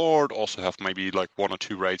across the board. Also have maybe like 1 or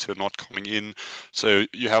 2 raids who are not coming in. So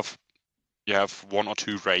you have 1 or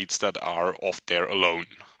 2 raids that are off there alone.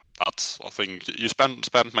 That's, I think, you spend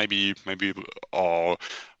maybe 1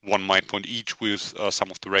 might point each with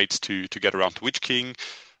some of the raids to get around the Witch King.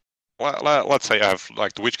 Let's say I have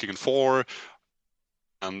like the Witch King in 4,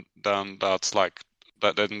 and then that's like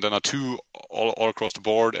that. Then are 2 all across the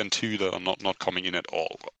board, and 2 that are not coming in at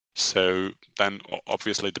all. So then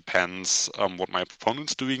obviously it depends what my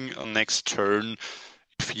opponent's doing next turn.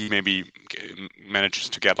 If he maybe manages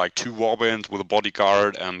to get like 2 Warband with a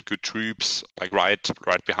bodyguard and good troops, like right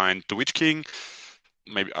behind the Witch King,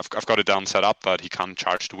 maybe I've got it down set up that he can't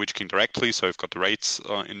charge the Witch King directly, so I've got the raids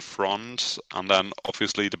in front, and then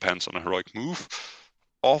obviously depends on a heroic move.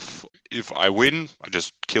 If I win, I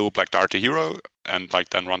just kill Black Dart the hero and like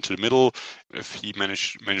then run to the middle. If he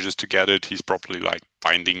manages to get it, he's probably like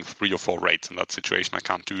binding 3 or 4 raids in that situation. I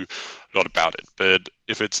can't do a lot about it. But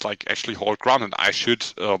if it's like actually hold ground, and I should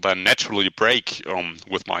then naturally break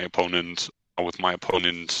with my opponent,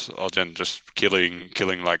 then just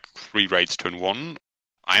killing like 3 raids turn 1.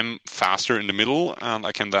 I'm faster in the middle, and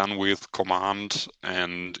I can then with command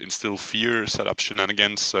and instill fear set up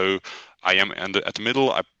shenanigans. So I am at the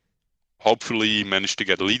middle. I hopefully manage to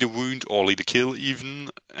get a leader wound or leader kill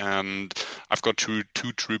even, and I've got two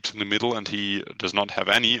troops in the middle, and he does not have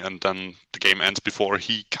any, and then the game ends before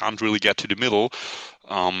he can't really get to the middle.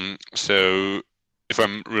 So if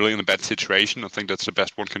I'm really in a bad situation, I think that's the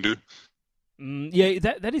best one can do. Yeah,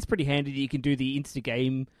 that is pretty handy that you can do the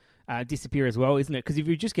insta-game disappear as well, isn't it? Because if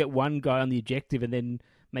you just get one guy on the objective and then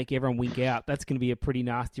make everyone wink out, that's going to be a pretty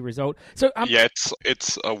nasty result. So yeah,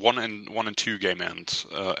 it's a 1 and 2 game end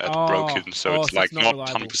at broken, so it's like not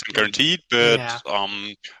 100% guaranteed. But Yeah.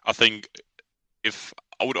 I think if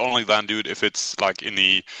I would only then do it if it's like in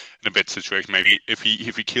a bad situation. Maybe if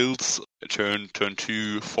he kills turn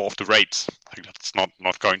 2 4 of the raids, I think that's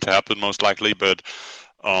not going to happen most likely. But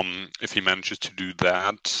if he manages to do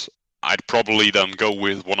that, I'd probably then go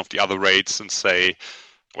with one of the other raids and say,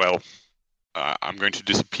 well, I'm going to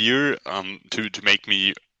disappear to make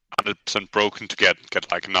me 100% broken to get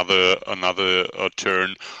like another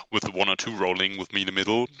turn with 1 or 2 rolling with me in the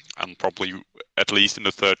middle, and probably at least in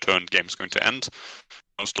the 3rd turn the game's going to end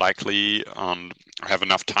most likely. I have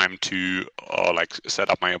enough time to like set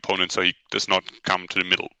up my opponent so he does not come to the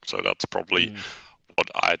middle. So that's probably what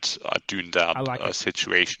I'd do in that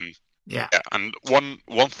situation. Yeah, and one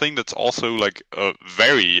thing that's also like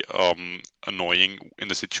very annoying in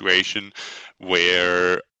the situation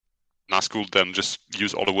where Nazgul then just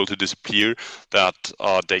use Auto Will to disappear, that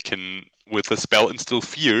they can, with the spell Instill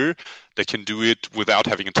Fear, they can do it without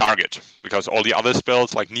having a target, because all the other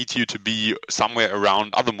spells like need you to be somewhere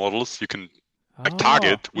around other models you can like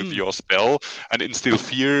target with your spell, and Instill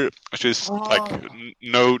Fear just like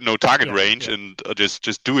no target range, and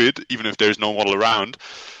just do it even if there's no model around.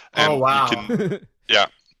 And wow. You can, yeah.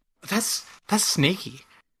 That's sneaky.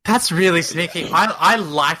 That's really sneaky. I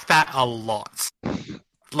like that a lot.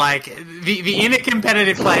 Like, the inner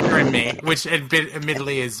competitive player in me, which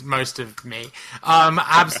admittedly is most of me,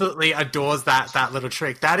 absolutely adores that little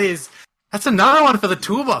trick. That's another one for the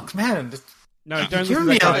toolbox, man. No, don't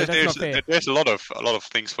listen to that. That's not fair. There's a lot of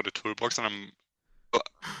things for the toolbox, and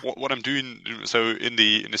what I'm doing. So in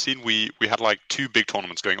the scene, we had like 2 big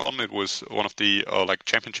tournaments going on. It was one of the like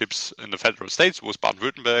championships in the Federal States. It was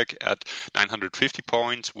Baden-Württemberg at 950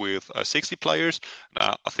 points with 60 players.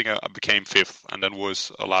 I think I became 5th, and then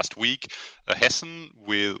was last week Hessen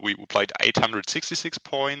with we played 866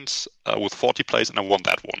 points with 40 players, and I won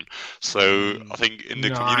that one. So I think in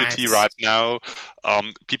the community right now,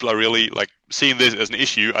 people are really like seeing this as an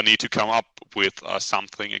issue. I need to come up with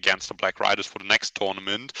something against the Black Riders for the next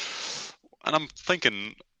tournament, and I'm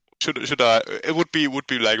thinking, should I? It would be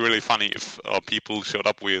like really funny if people showed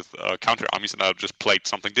up with counter armies and I just played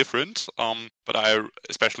something different. But I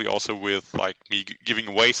especially also with like me giving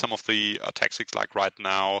away some of the tactics like right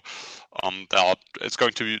now, that it's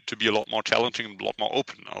going to be a lot more challenging and a lot more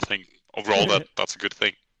open. I think overall that's a good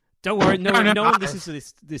thing. Don't worry, no one listens to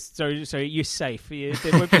this. So you're safe. There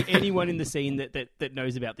won't be anyone in the scene that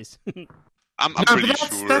knows about this. I'm pretty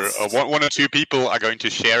sure one or 2 people are going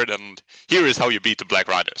to share it, and here is how you beat the Black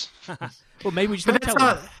Riders. Well, maybe we just don't tell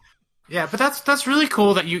them. Yeah, but that's really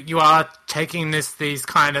cool that you are taking this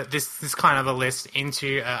kind of a list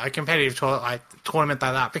into a competitive tournament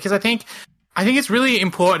like that, because I think it's really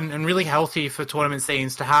important and really healthy for tournament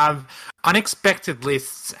scenes to have unexpected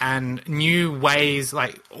lists and new ways,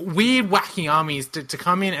 like weird wacky armies to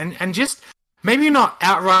come in and just maybe not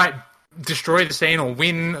outright destroy the scene or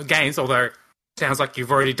win games, although sounds like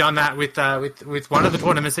you've already done that with one of the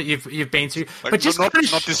tournaments that you've been to, like, but just not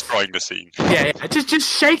destroying the scene. Yeah, just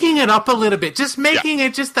shaking it up a little bit, just making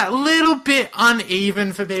it just that little bit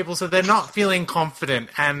uneven for people, so they're not feeling confident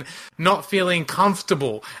and not feeling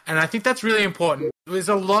comfortable. And I think that's really important. There's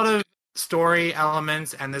a lot of story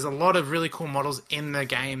elements and there's a lot of really cool models in the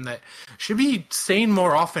game that should be seen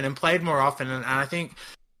more often and played more often. And I think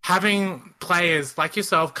having players like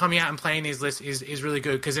yourself coming out and playing these lists is really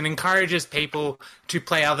good, because it encourages people to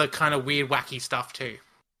play other kind of weird, wacky stuff too.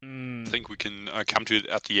 I think we can come to it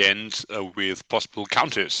at the end with possible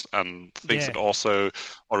counters and things that also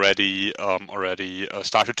already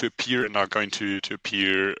started to appear and are going to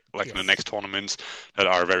appear in the next tournaments that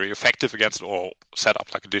are very effective against or set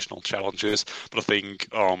up like additional challenges. But I think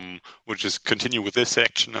we'll just continue with this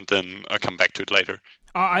section and then come back to it later.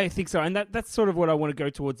 I think so, and that's sort of what I want to go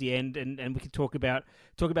towards the end, and we can talk about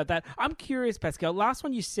that. I'm curious, Pascal. Last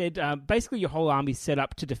one you said basically your whole army is set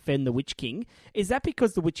up to defend the Witch King. Is that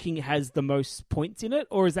because the Witch King has the most points in it,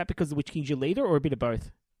 or is that because the Witch King's your leader, or a bit of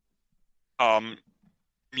both?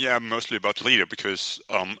 Yeah, mostly about the leader, because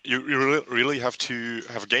you really have to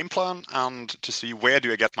have a game plan and to see where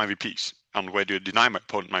do I get my VPs and where do I deny my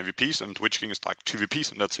opponent my VPs, and Witch King is like 2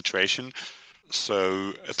 VPs in that situation.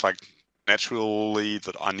 So it's like naturally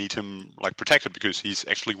that I need him like protected because he's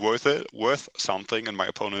actually worth something, and my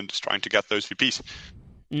opponent is trying to get those VPs.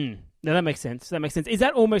 No, that makes sense. Is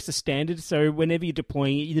that almost a standard? So whenever you're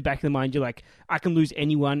deploying it, in the back of the mind, you're like, I can lose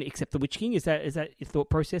anyone except the Witch King. Is that your thought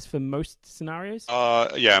process for most scenarios?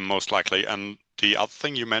 Yeah, most likely. And the other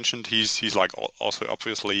thing you mentioned, he's like also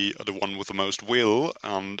obviously the one with the most will,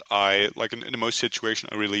 and I like in the most situation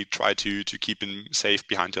I really try to keep him safe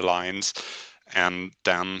behind the lines, and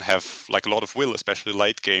then have like a lot of will, especially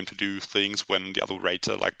late game, to do things when the other raids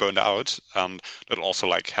are like burned out, and that also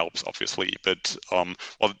like helps obviously. But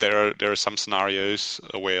there are some scenarios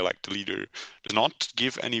where like the leader does not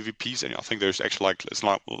give any VPs, and I think there's actually like it's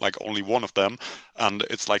not like only one of them, and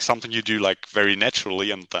it's like something you do like very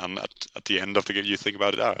naturally, and then at the end of the game you think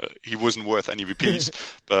about it, he wasn't worth any VPs,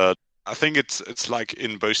 but I think it's like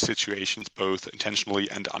in both situations, both intentionally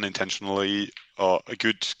and unintentionally, a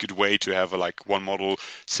good way to have like one model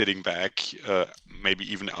sitting back,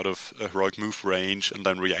 maybe even out of a heroic move range, and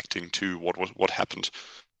then reacting to what happened.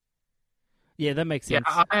 Yeah, that makes sense.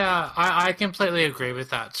 Yeah, I completely agree with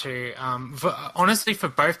that too. Honestly, for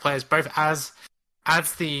both players, both as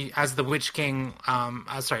the Witch King,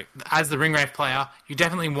 as the Ring Wraith player, you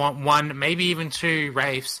definitely want one, maybe even 2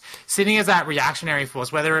 Wraiths sitting as that reactionary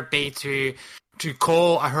force, whether it be to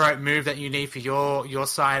call a heroic move that you need for your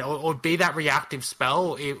side, or be that reactive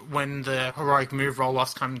spell when the heroic move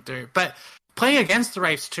roll-offs come through. But playing against the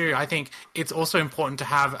Wraiths too, I think it's also important to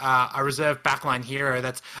have a reserve backline hero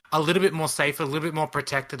that's a little bit more safer, a little bit more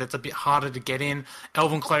protected, that's a bit harder to get in.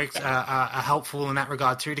 Elven Cloaks are helpful in that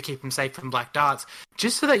regard too, to keep them safe from Black Darts,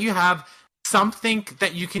 just so that you have something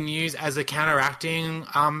that you can use as a counteracting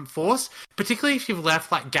force, particularly if you've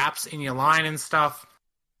left like gaps in your line and stuff,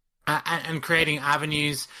 and creating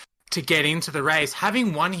avenues to get into the race.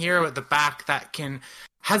 Having one hero at the back that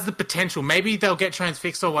has the potential, maybe they'll get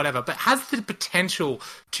transfixed or whatever, but has the potential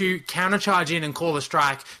to countercharge in and call a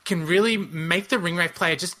strike, can really make the Ring Wraith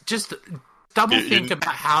player just double think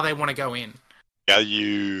about how they want to go in. Yeah,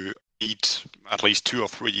 you need at least 2 or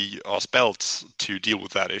 3 spells to deal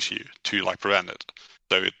with that issue, to like prevent it.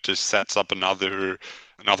 So it just sets up another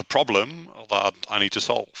problem that I need to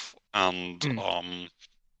solve. And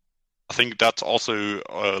I think that's also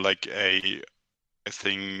like a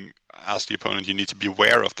thing as the opponent you need to be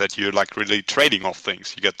aware of, that you're like really trading off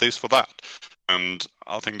things. You get this for that. And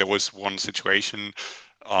I think there was one situation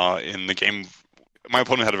in the game. My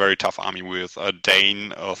opponent had a very tough army with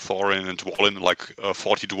Dane, Thorin, and Dwalin, like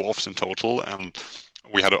 40 dwarfs in total, and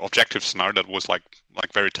we had an objective scenario that was like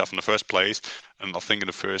very tough in the first place. And I think in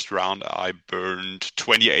the first round I burned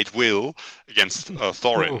 28 will against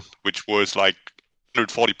Thorin, which was like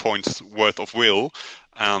 140 points worth of will,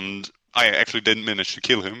 and I actually didn't manage to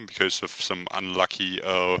kill him because of some unlucky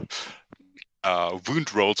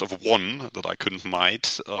wound rolls of 1 that I couldn't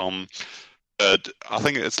might. But I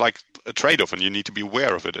think it's like a trade-off, and you need to be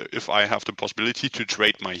aware of it. If I have the possibility to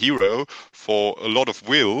trade my hero for a lot of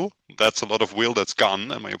will, that's a lot of will that's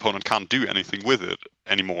gone, and my opponent can't do anything with it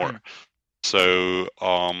anymore. So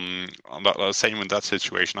same in that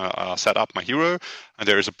situation. I set up my hero, and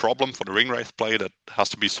there is a problem for the ring wraith play that has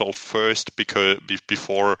to be solved first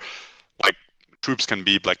before like troops can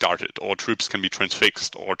be black darted, or troops can be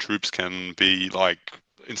transfixed, or troops can be like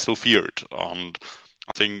instill feared. And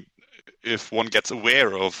I think if one gets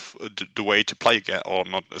aware of the way to play against, or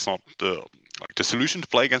not, it's not the solution to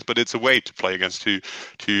play against, but it's a way to play against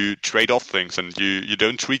to trade off things, and you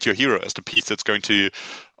don't treat your hero as the piece that's going to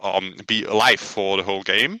be alive for the whole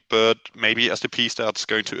game, but maybe as the piece that's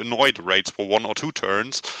going to annoy the raids for 1 or 2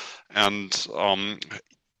 turns, and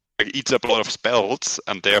eats up a lot of spells,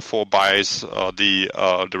 and therefore buys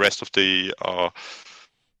the rest of the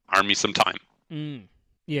army some time.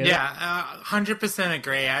 Yeah, 100%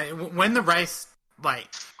 agree. When the race,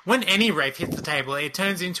 when any Wraith hits the table, it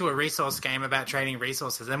turns into a resource game about trading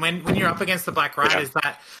resources. And when you're up against the Black Riders,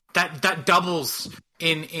 that doubles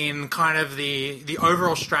in kind of the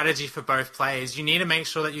overall strategy for both players. You need to make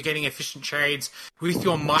sure that you're getting efficient trades with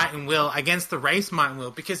your might and will against the Wraith might and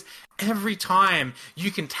will, because every time you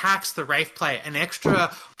can tax the Wraith player an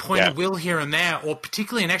extra point of will here and there, or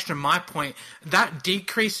particularly an extra might point, that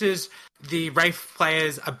decreases the Wraith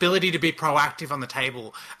player's ability to be proactive on the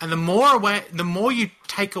table. And the more you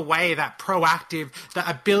take away that proactive, that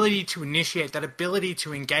ability to initiate, that ability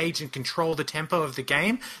to engage and control the tempo of the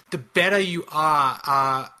game, the better you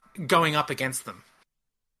are going up against them.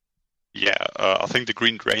 Yeah, I think the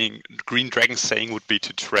Green Dragon saying would be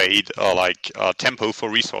to trade tempo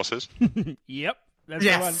for resources. Yep, that's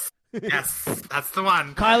the one. Yes, that's the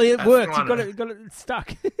one. Kylie, it worked. You got it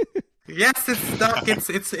stuck. Yes, it's stuck.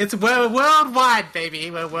 We're worldwide,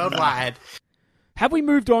 baby. We're worldwide. Have we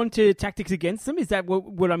moved on to tactics against them? Is that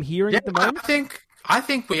what I'm hearing at the moment? I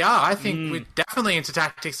think we are. I think we're definitely into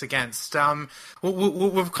tactics against.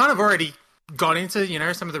 We've kind of already got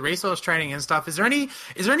into some of the resource training and stuff. Is there any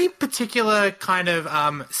particular kind of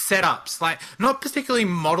setups, like not particularly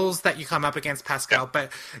models that you come up against, Pascal,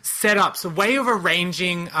 but setups, a way of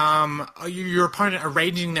arranging your opponent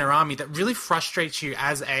arranging their army that really frustrates you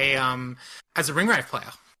as a ring wraith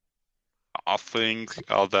player? I think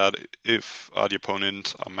that if the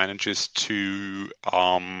opponent manages to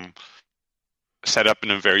set up in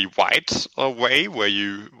a very wide way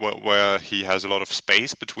where he has a lot of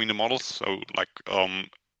space between the models, so like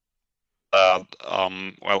a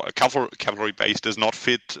cavalry base does not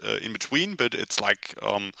fit in between, but it's like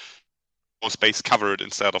more space covered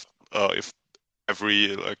instead of if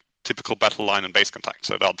every typical battle line and base contact.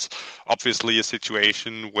 So that's obviously a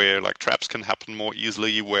situation where like traps can happen more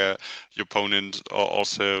easily, where your opponent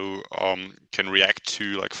also can react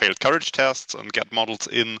to like failed courage tests and get models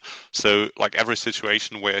in. So like every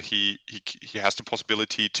situation where he has the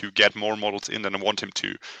possibility to get more models in than I want him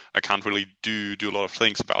to, I can't really do a lot of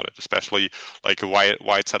things about it, especially like a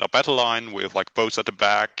wide setup battle line with like bows at the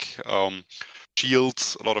back,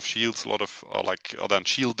 shields, a lot of then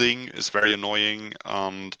shielding is very annoying,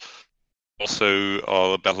 and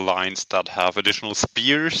also battle lines that have additional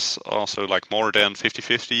spears, so like more than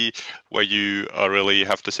 50-50, where you really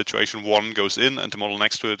have the situation one goes in and the model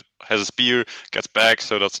next to it has a spear, gets back,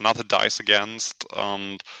 so that's another dice against,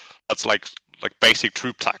 and that's like basic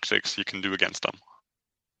troop tactics you can do against them.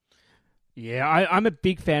 Yeah, I'm a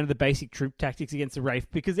big fan of the basic troop tactics against the Wraith,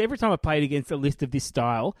 because every time I played against a list of this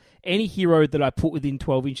style, any hero that I put within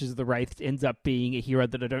 12 inches of the Wraith ends up being a hero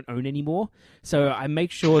that I don't own anymore. So I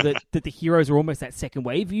make sure that the heroes are almost that second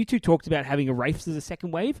wave. You two talked about having a Wraiths as a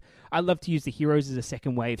second wave. I love to use the heroes as a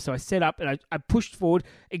second wave. So I set up and I pushed forward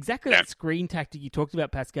exactly that screen tactic you talked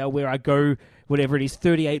about, Pascal, where I go, whatever it is,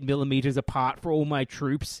 38 millimeters apart for all my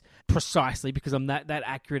troops, precisely because I'm that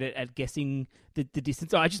accurate at guessing the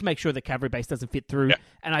distance. So I just make sure the cavalry base doesn't fit through,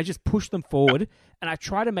 and I just push them forward, and I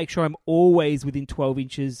try to make sure I'm always within 12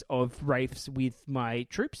 inches of Wraiths with my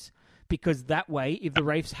troops, because that way, if the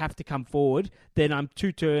Wraiths have to come forward, then I'm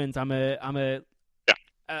 2 turns. I'm a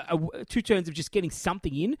 2 turns of just getting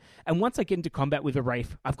something in, and once I get into combat with a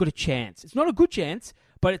Wraith, I've got a chance. It's not a good chance,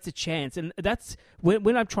 but it's a chance, and that's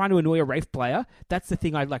when I'm trying to annoy a Wraith player, that's the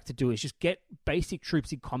thing I'd like to do, is just get basic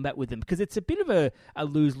troops in combat with them, because it's a bit of a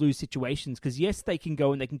lose-lose situations, because yes, they can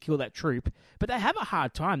go and they can kill that troop, but they have a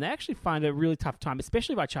hard time. They actually find a really tough time,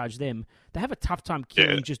 especially if I charge them. They have a tough time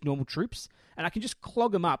killing just normal troops, and I can just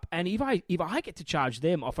clog them up, and if I get to charge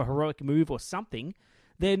them off a heroic move or something,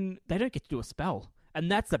 then they don't get to do a spell.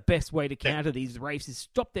 And that's the best way to counter these Wraiths, is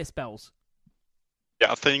stop their spells.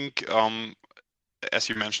 Yeah, I think, as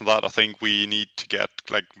you mentioned that, I think we need to get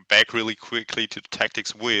back really quickly to the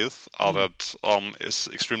tactics with that is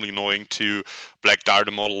extremely annoying to black dart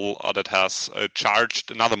a model that has charged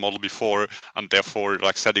another model before, and therefore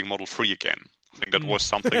setting model free again. I think that was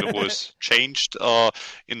something that was changed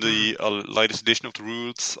in the latest edition of the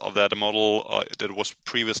rules, that a model that was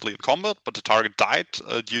previously in combat, but the target died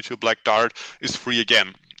due to a black dart, is free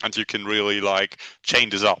again. And you can really chain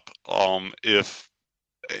this up. If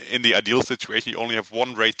in the ideal situation you only have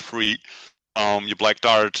one wraith free, you black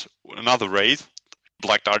dart another wraith,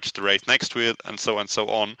 black darts the wraith next to it, and so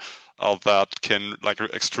on. That can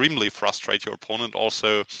extremely frustrate your opponent.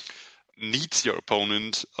 Also needs your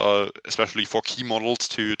opponent, especially for key models,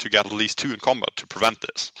 to get at least 2 in combat to prevent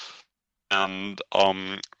this. And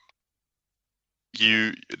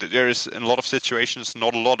there is in a lot of situations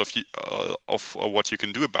not a lot of what you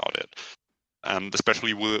can do about it. And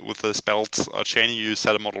especially with the spells chaining, you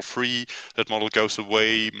set a model free, that model goes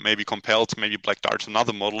away, maybe compelled, maybe black darts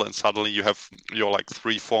another model, and suddenly you have your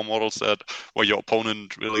 3-4 models where your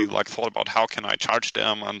opponent really thought about how can I charge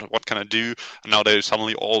them and what can I do, and now they're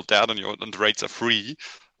suddenly all dead and the rates are free.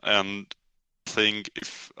 And I think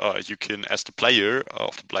if you can, as the player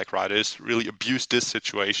of the Black Riders, really abuse this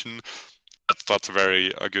situation, that's a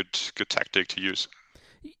very good tactic to use.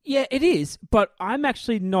 Yeah, it is, but I'm not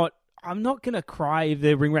going to cry if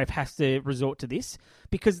the Ringwraith has to resort to this,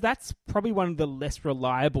 because that's probably one of the less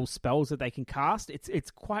reliable spells that they can cast.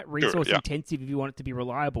 It's quite resource intensive if you want it to be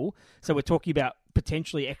reliable. So we're talking about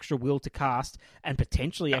potentially extra will to cast and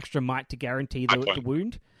potentially extra might to guarantee the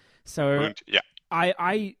wound. So if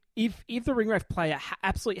the Ringwraith player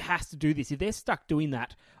absolutely has to do this, if they're stuck doing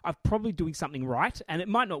that, I'm probably doing something right, and it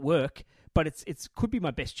might not work, but it could be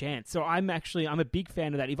my best chance. So I'm a big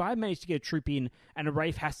fan of that. If I manage to get a troop in and a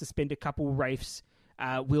Wraith has to spend a couple of Wraiths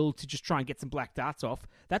will to just try and get some black darts off,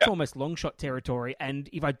 that's almost long shot territory. And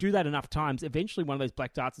if I do that enough times, eventually one of those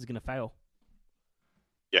black darts is going to fail.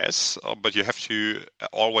 Yes, but you have to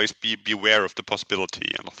always be aware of the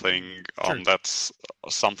possibility. And I think that's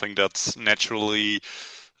something that's naturally...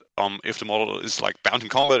 if the model is bound in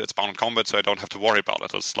combat, it's bound in combat, so I don't have to worry about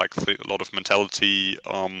it. It's a lot of mentality...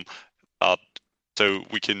 so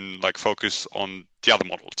we can focus on the other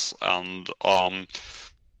models, and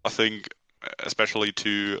I think especially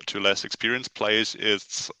to less experienced players,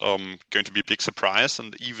 it's going to be a big surprise,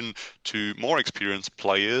 and even to more experienced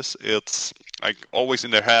players, it's always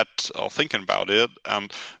in their head thinking about it,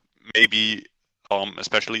 and maybe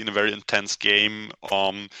especially in a very intense game,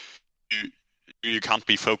 you can't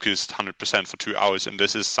be focused 100% for 2 hours, and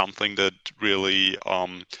this is something that really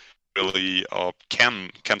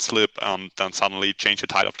can slip and then suddenly change the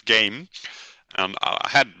tide of the game. And I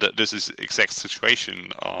had this exact situation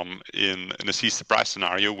in a seized surprise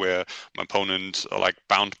scenario where my opponent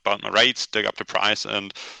bound my rates, dig up the price,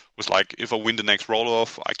 and was if I win the next roll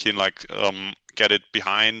off, I can get it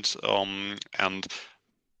behind, and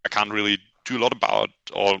I can't really do a lot about,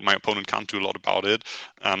 or my opponent can't do a lot about it.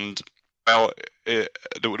 And well,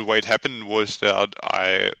 the way it happened was that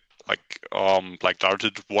I black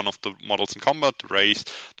darted one of the models in combat, the race,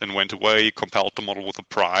 then went away, compelled the model with a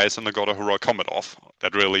prize, and I got a heroic combat off.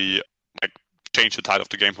 That really changed the tide of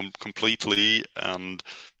the game completely, and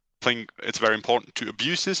I think it's very important to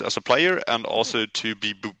abuse this as a player and also to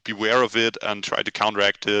be aware of it and try to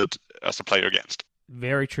counteract it as a player against.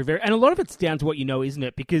 Very true. And a lot of it's down to what you know, isn't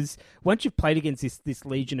it? Because once you've played against this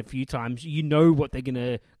Legion a few times, you know what they're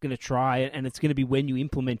gonna try, and it's gonna be when you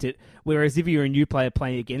implement it. Whereas if you're a new player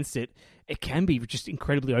playing against it, it can be just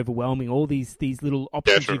incredibly overwhelming. All these little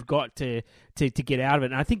options you've got to get out of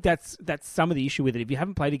it. And I think that's some of the issue with it. If you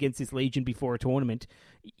haven't played against this Legion before a tournament,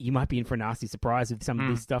 you might be in for a nasty surprise with some of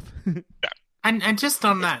this stuff. And just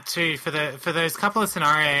on that too, for those couple of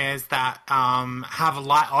scenarios that have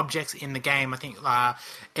light objects in the game, I think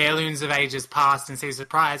Heirlooms of Ages Past and Seas of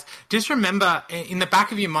Surprise, just remember in the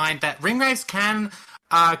back of your mind that Ringwraiths can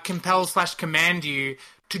compel/command you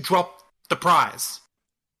to drop the prize.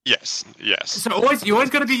 Yes. So you always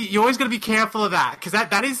got to be careful of that, because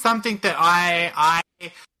that is something that I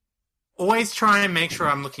always try and make sure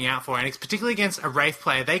I'm looking out for, and it's particularly against a Wraith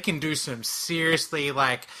player. They can do some seriously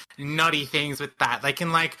nutty things with that. They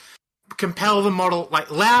can compel the model,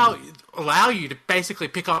 allow you to basically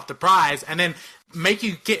pick off the prize, and then make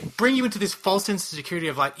you bring you into this false sense of security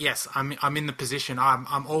of yes, I'm in the position,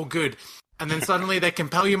 I'm all good. And then suddenly they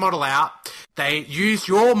compel your model out. They use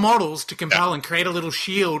your models to compel and create a little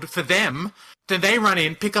shield for them. Then they run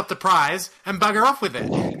in, pick up the prize, and bugger off with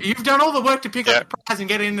it. You've done all the work to pick up the prize and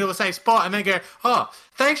get it into a safe spot, and they go, oh,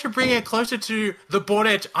 thanks for bringing it closer to the board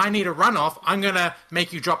edge I need a run off. I'm going to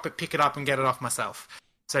make you drop it, pick it up, and get it off myself.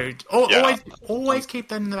 So always keep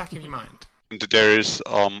that in the back of your mind. There is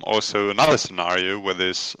also another scenario where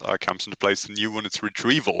this comes into place. The new one is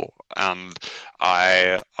retrieval, and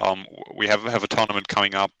we have a tournament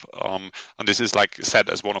coming up, and this is like set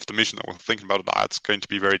as one of the missions. I was thinking about that. It's going to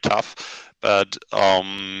be very tough, but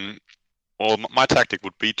well, my tactic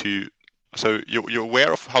would be to. So you're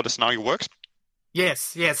aware of how the scenario works?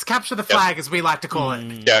 Yes, capture the flag, as we like to call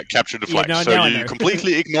it. Yeah, capture the flag. Yeah, so I you know.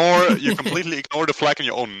 completely ignore the flag in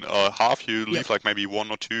your own half. You leave Yep. like maybe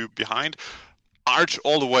one or two behind. March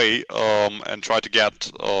all the way and try to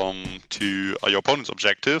get to your opponent's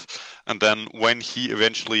objective, and then when he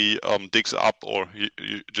eventually digs up or he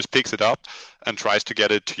just picks it up and tries to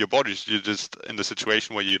get it to your body, you're just in the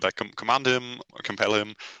situation where you like command him or compel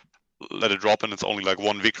him, let it drop, and it's only like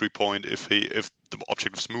one victory point if the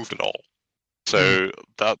object was moved at all. So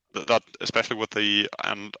that especially with the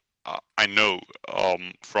I know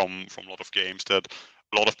from a lot of games that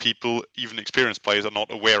a lot of people, even experienced players, are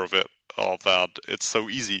not aware of it. That it's so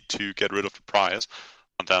easy to get rid of the prize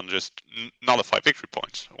and then just nullify victory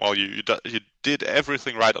points. Well, you did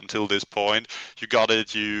everything right until this point. You got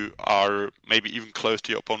it. You are maybe even close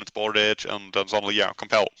to your opponent's board edge, and then suddenly,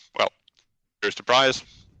 compel. Well, here's the prize.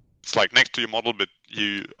 It's like next to your model, but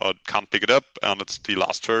you can't pick it up, and it's the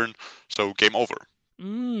last turn, so game over.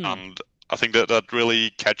 And I think that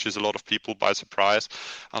really catches a lot of people by surprise,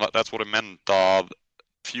 and that's what I meant.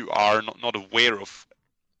 If you are not aware of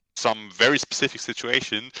some very specific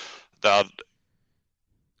situation that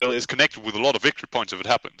is connected with a lot of victory points if it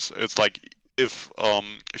happens, it's like if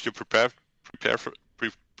you're prepared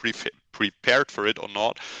for it or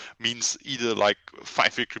not, means either like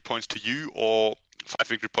 5 victory points to you or 5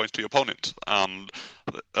 victory points to your opponent. And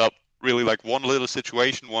really, like one little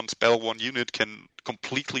situation, one spell, one unit can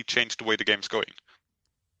completely change the way the game's going.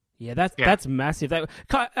 Yeah, that's massive.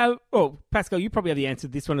 Pascal, you probably have the answer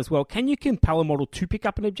to this one as well. Can you compel a model to pick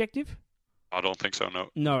up an objective? I don't think so. No.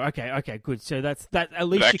 No. Okay. Good. So that's that. At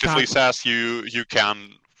least it you actively can't says you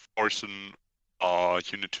can force an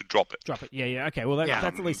unit to drop it. drop it. Yeah. Okay. Well,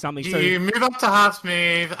 that's at least something. So You move up to half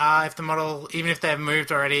move. If the model, even if they've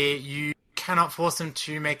moved already, you cannot force them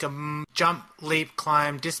to make a jump, leap,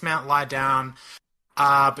 climb, dismount, lie down.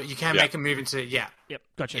 But you can make a move into Yep.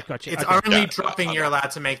 Gotcha. It's Okay. only dropping you're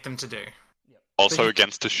allowed to make them to do. Also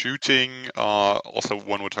against the shooting, also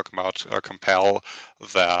when we're talking about compel,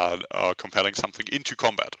 that compelling something into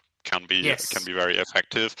combat can be very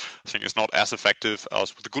effective. I think it's not as effective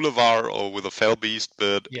as with the Gulliver or with a Fell Beast,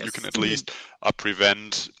 but you can at least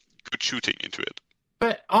prevent good shooting into it.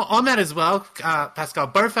 But on that as well, Pascal,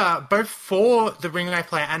 both for the ring eye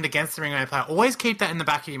player and against the ring eye player, always keep that in the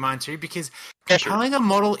back of your mind too, because compelling a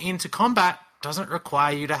model into combat doesn't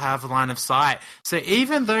require you to have line of sight. So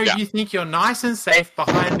even though you think you're nice and safe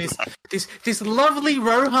behind this lovely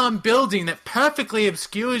Rohan building that perfectly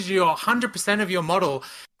obscures you 100% of your model,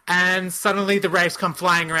 and suddenly the Wraiths come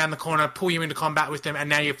flying around the corner, pull you into combat with them, and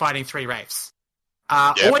now you're fighting 3 Wraiths.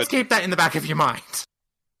 Always keep that in the back of your mind.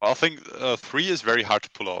 I think 3 is very hard to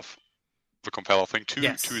pull off. The compel, I think 2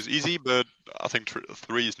 is easy, but I think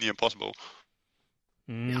 3 is near impossible.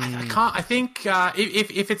 I can't. I think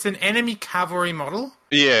if it's an enemy cavalry model,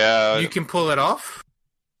 you can pull it off.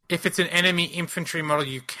 If it's an enemy infantry model,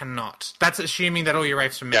 you cannot. That's assuming that all your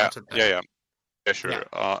Wraiths are mounted. Yeah, sure.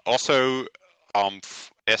 Yeah. Also,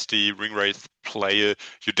 as the ring wraith player,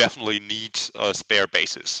 you definitely need spare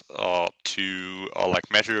bases to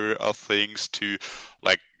like measure things, to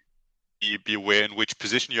like be aware in which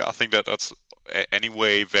position you are. I think that's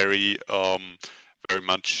anyway very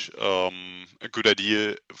much a good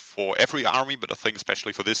idea for every army, but I think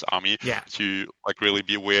especially for this army, to like really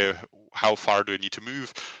be aware, how far do I need to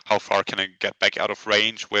move, how far can I get back out of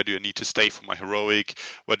range, where do I need to stay for my heroic,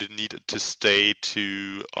 where do I need to stay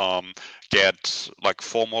to get like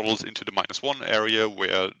 4 models into the -1 area,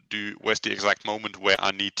 where's the exact moment where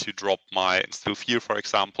I need to drop my Instill Fear, for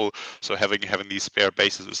example. So having these spare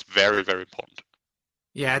bases is very, very important.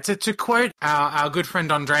 Yeah, to quote our good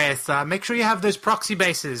friend Andreas, make sure you have those proxy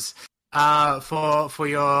bases for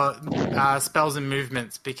your spells and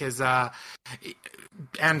movements, because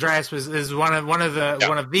Andreas is one of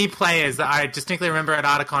the players that I distinctly remember at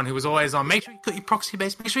Articon who was always on. Make sure you got your proxy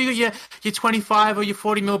base. Make sure you got your 25 or your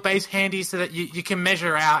 40 mil base handy so that you can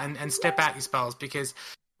measure out and step out your spells, because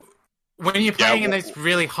when you're playing in these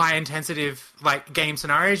really high intensive like game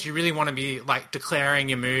scenarios, you really want to be like declaring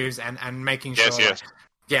your moves and making sure. Yes.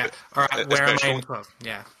 Yeah. All right. Where am I in close?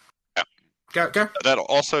 Yeah. Go. That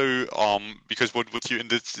also, because what you in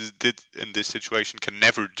this situation can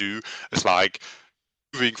never do is like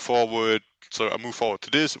moving forward. So I move forward to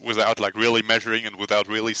this without like really measuring and without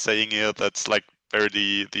really saying it. That's like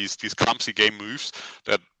these clumsy game moves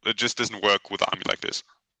that it just doesn't work with an army like this.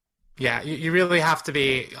 Yeah, you really have to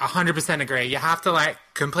be 100% agree. You have to like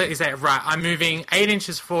completely say, right, I'm moving 8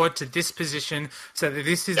 inches forward to this position so that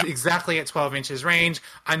this is exactly at 12 inches range.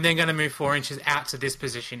 I'm then going to move 4 inches out to this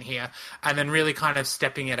position here, and then really kind of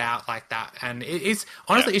stepping it out like that. And it's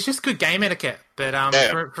honestly, it's just good game etiquette. But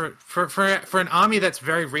for an army that's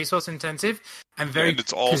very resource intensive and very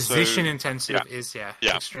position intensive is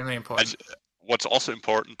extremely important. And what's also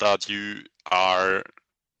important that you are.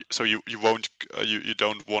 So you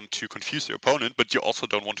don't want to confuse your opponent, but you also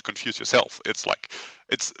don't want to confuse yourself.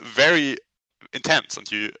 It's very intense,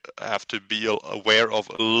 and you have to be aware of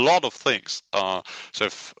a lot of things. So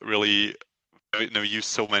if really use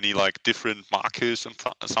so many like different markers and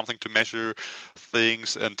something to measure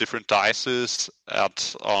things and different dices.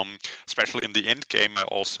 At especially in the end game, I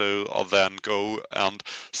also then go and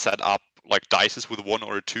set up like dices with 1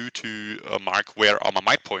 or 2 to mark where are my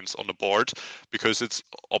might points on the board, because it's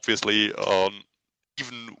obviously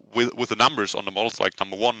even with the numbers on the models, like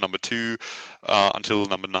number 1, number 2 until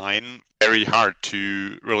number 9, very hard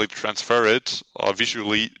to really transfer it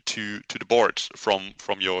visually to the board from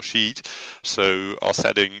your sheet. So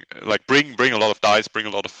setting like bring a lot of dice, bring a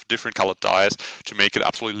lot of different colored dice to make it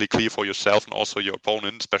absolutely clear for yourself and also your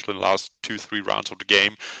opponent, especially in the last 2-3 rounds of the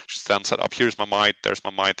game. Just then set up, here's my might, there's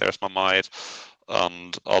my might, there's my might,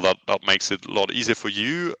 and that makes it a lot easier for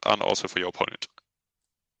you and also for your opponent.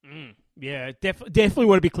 Yeah, definitely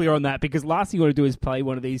want to be clear on that, because last thing you want to do is play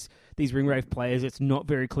one of these Ringwraith players that's not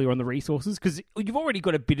very clear on the resources, because you've already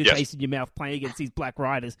got a bitter taste in your mouth playing against these Black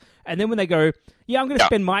Riders, and then when they go, I'm going to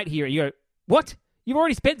spend might here, and you go, what? You've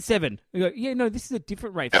already spent 7. You go, yeah, no, this is a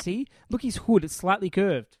different Wraith. See? Look, his hood, it's slightly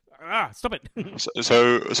curved. Stop it.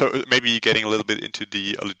 so maybe getting a little bit into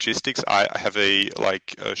the logistics, I have a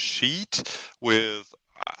sheet with,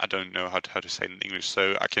 I don't know how to say it in English,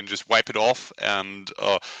 so I can just wipe it off and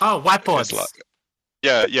whiteboards.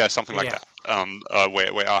 Something like that.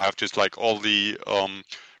 Where I have just like all the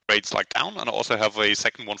rates like down, and I also have a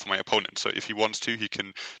second one for my opponent. So if he wants to, he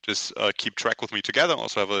can just keep track with me together. I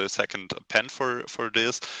also have a second pen for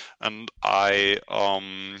this, and I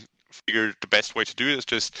figured the best way to do it is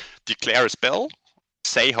just declare a spell.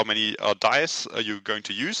 Say how many dice you're going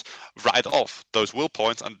to use, write off those will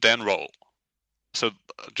points, and then roll. So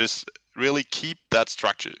just really keep that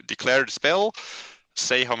structure. Declare the spell,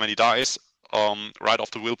 say how many dice, write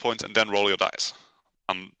off the will points, and then roll your dice.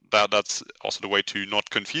 That's also the way to not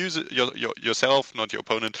confuse yourself, not your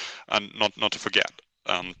opponent, and not to forget.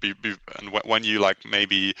 And when you like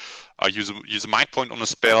maybe use a might point on a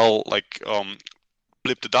spell, like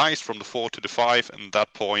flip the dice from the 4 to the 5, and at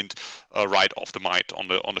that point write off the might on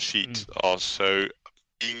the sheet. So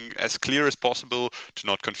being as clear as possible to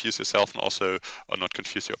not confuse yourself and also not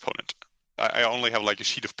confuse your opponent. I only have like a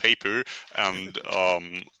sheet of paper, and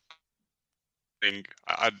I think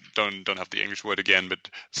I don't have the English word again, but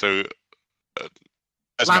so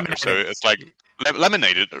doesn't matter. So it's like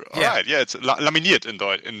laminated. All right, it's laminiert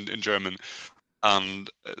in German, and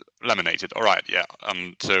laminated. All right,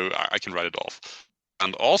 so I can write it off.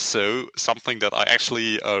 And also something that I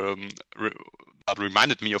actually that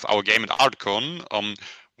reminded me of our game at Artcon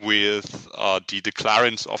with the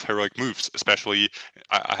declarants of heroic moves. Especially,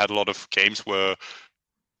 I had a lot of games where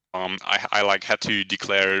I like had to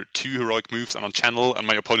declare 2 heroic moves and on channel, and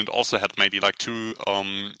my opponent also had maybe like two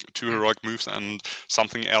heroic moves and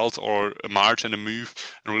something else, or a march and a move,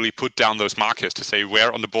 and really put down those markers to say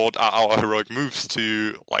where on the board are our heroic moves,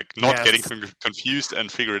 to like not getting confused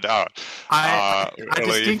and figure it out. I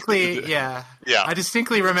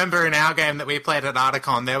distinctly remember in our game that we played at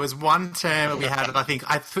Articon, there was one turn that we had, and I think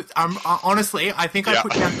honestly I put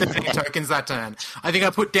down 13 tokens that turn. I think I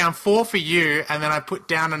put down 4 for you, and then I put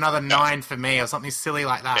down another 9 for me, or something silly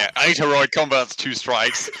like that. 8 heroic combats, 2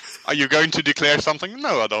 strikes. Are you going to declare something?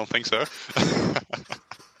 No, I don't think so.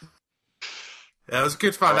 That was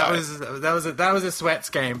good fun. Right. That was a sweats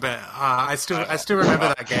game, but I still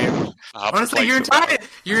remember that game. Honestly, your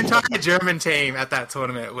entire German team at that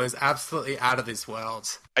tournament was absolutely out of this world.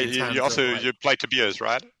 You played Tobias,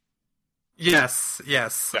 right? Yes. Yeah.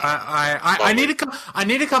 I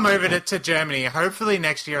need to come over to Germany, hopefully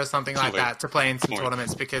next year or something like that, to play in some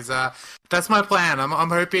tournaments, because that's my plan. I'm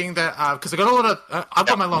hoping that because I've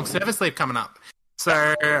got my long service leave coming up,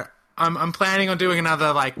 so I'm planning on doing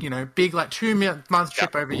another big 2-month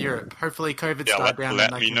trip over Europe. Hopefully COVID's died down.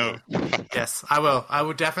 Let me know. Yes, I will. I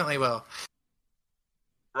will definitely will.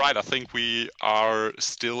 Right, I think we are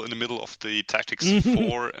still in the middle of the Tactics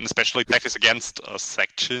 4, and especially Tactics Against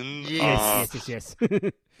section. Yes.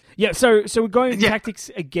 Yeah, so we're going Tactics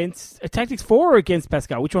against Tactics 4 or against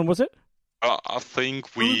Pascal? Which one was it? I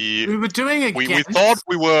think we were doing we against. thought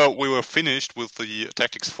we were finished with the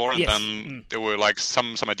Tactics 4, and Yes. then there were like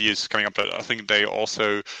some ideas coming up that I think they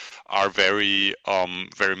also are very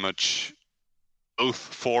much both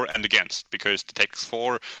for and against, because the Tactics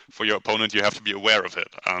 4 for your opponent, you have to be aware of it,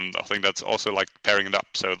 and I think that's also like pairing it up.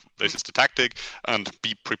 So this is the tactic, and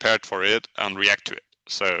be prepared for it and react to it.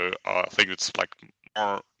 So I think it's like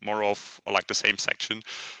more of like the same section,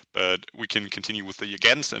 but we can continue with the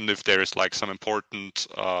against, and if there is like some important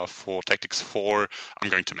for Tactics 4, I'm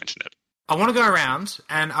going to mention it. I want to go around,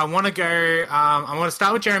 and I want to go. I want to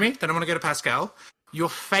start with Jeremy, then I want to go to Pascal. Your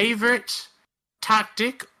favorite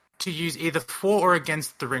tactic to use either for or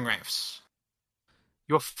against the ring wraiths?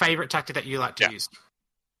 Your favorite tactic that you like to use?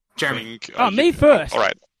 Jeremy. Me first. All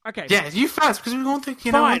right. Okay. Yeah, you first, because we want the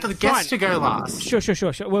guests to go last. Sure.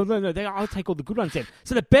 Well, no, I'll take all the good ones then.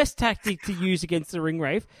 So the best tactic to use against the ring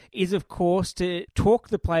wraith is, of course, to talk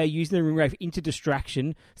the player using the ring wraith into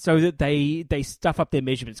distraction so that they stuff up their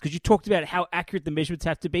measurements. Because you talked about how accurate the measurements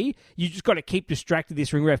have to be. You just got to keep distracting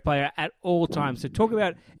this ring wraith player at all times. So talk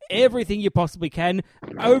about everything you possibly can,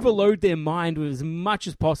 overload their mind with as much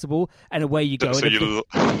as possible, and away you go. So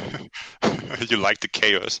you like the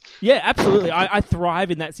chaos. Yeah, absolutely. I thrive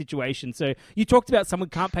in that situation. So you talked about someone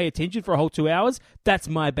can't pay attention for a whole 2 hours. That's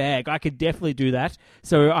my bag. I could definitely do that.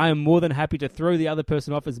 So I am more than happy to throw the other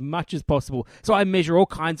person off as much as possible. So I measure all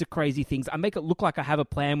kinds of crazy things. I make it look like I have a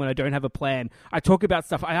plan when I don't have a plan. I talk about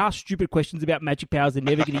stuff. I ask stupid questions about magic powers they're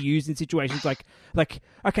never going to use in situations like,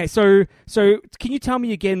 okay, so can you tell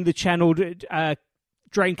me again the channeled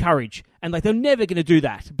drain courage? And like, they're never going to do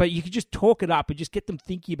that, but you can just talk it up and just get them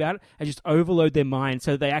thinking about it and just overload their mind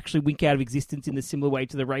so they actually wink out of existence in a similar way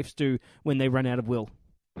to the wraiths do when they run out of will.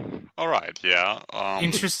 All right, yeah.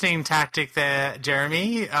 Interesting tactic there,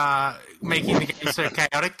 Jeremy. Making the game so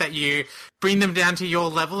chaotic that you bring them down to your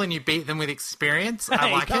level and you beat them with experience.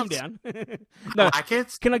 I like calm it. down. No, I like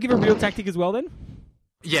it. Can I give a real tactic as well then?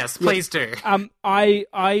 Yes, please do.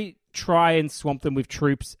 I try and swamp them with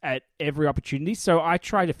troops at every opportunity. So I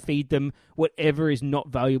try to feed them whatever is not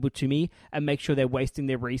valuable to me and make sure they're wasting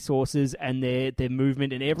their resources and their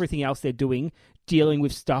movement and everything else they're doing, dealing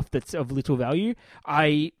with stuff that's of little value.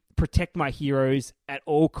 I protect my heroes at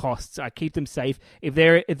all costs. I keep them safe. If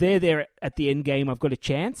they're there at the end game, I've got a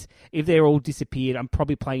chance. If they're all disappeared, I'm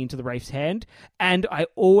probably playing into the Wraith's hand. And I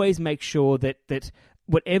always make sure that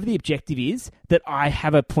whatever the objective is, that I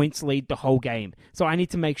have a points lead the whole game. So I need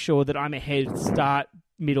to make sure that I'm ahead, start,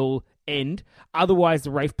 middle, end. Otherwise,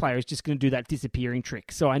 the Wraith player is just going to do that disappearing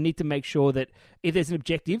trick. So I need to make sure that if there's an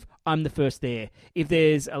objective, I'm the first there. If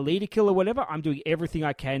there's a leader kill or whatever, I'm doing everything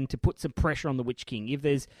I can to put some pressure on the Witch King. If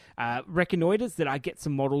there's reconnoiters, that I get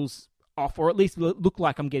some models off, or at least look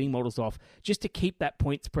like I'm getting models off, just to keep that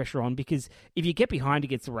points pressure on, because if you get behind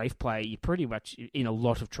against the Wraith player, you're pretty much in a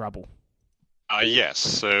lot of trouble. Yes,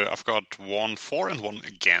 so I've got 1 for and 1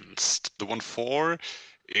 against. The 1 for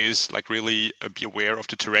is like really be aware of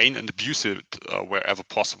the terrain and abuse it wherever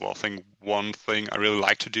possible. I think one thing I really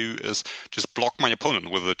like to do is just block my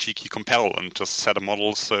opponent with a cheeky compel and just set a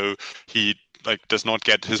model so he does not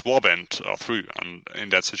get his warband through. And in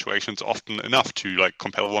that situation, it's often enough to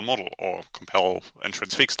compel one model or compel and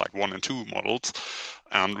transfix 1 and 2 models,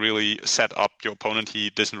 and really set up your opponent. He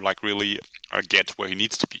doesn't really get where he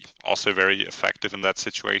needs to be. Also very effective in that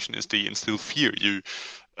situation is the instill fear. You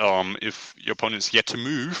if your opponent is yet to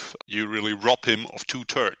move, you really rob him of 2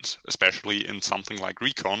 turns, especially in something like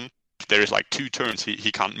Recon. If there is 2 turns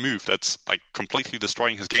he can't move, that's completely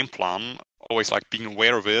destroying his game plan. Always being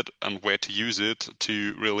aware of it and where to use it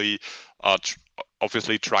to really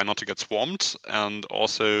obviously try not to get swamped, and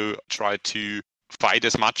also try to fight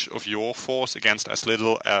as much of your force against as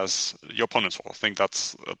little as your opponent's force. I think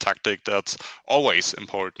that's a tactic that's always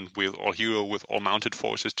important with all hero, with all mounted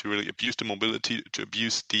forces, to really abuse the mobility, to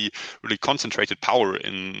abuse the really concentrated power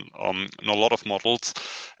in a lot of models,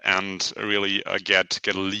 and really get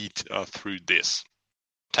a lead through this.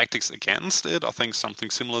 Tactics against it, I think something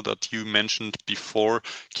similar that you mentioned before,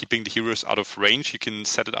 keeping the heroes out of range. You can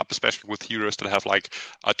set it up especially with heroes that have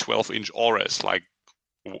a 12-inch auras. I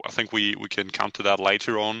think we can counter that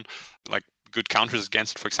later on. Good counters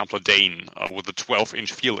against, for example, a Dane with a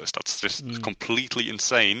 12-inch fearless. That's just completely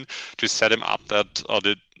insane to set him up that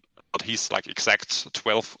he's exact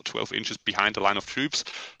 12 inches behind the line of troops.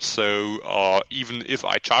 So even if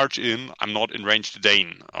I charge in, I'm not in range to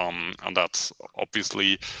Dane. And that's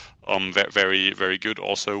obviously very, very good.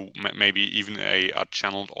 Also, maybe even a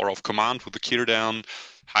channeled Aura of Command with the Kier down,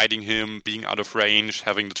 hiding him, being out of range,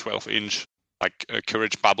 having the 12-inch a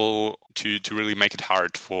courage bubble to really make it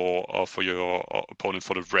hard for your opponent,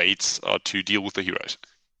 for the raids, to deal with the heroes.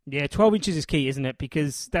 Yeah, 12 inches is key, isn't it?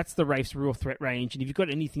 Because that's the Wraith's real threat range, and if you've got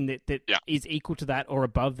anything that Yeah. is equal to that or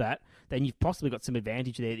above that, then you've possibly got some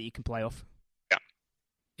advantage there that you can play off.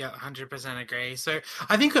 Yeah, 100% agree. So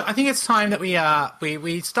I think it's time that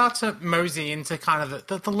we start to mosey into kind of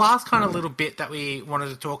the last kind of little bit that we wanted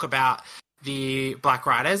to talk about the Black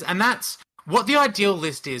Riders, and that's what the ideal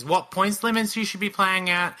list is, what points limits you should be playing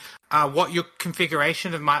at, what your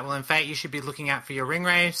configuration of Might, Will, and Fate you should be looking at for your ring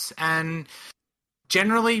race, and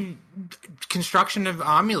generally construction of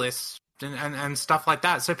army lists and stuff like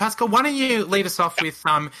that. So Pascal, why don't you lead us off with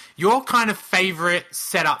your kind of favorite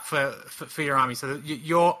setup for your army? So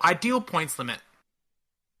your ideal points limit.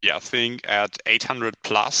 Yeah, I think at 800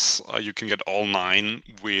 plus, you can get all 9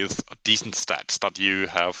 with decent stats that you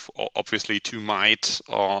have obviously 2 might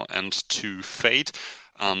and 2 fate.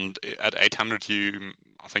 And at 800,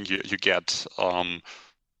 I think you get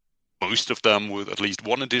most of them with at least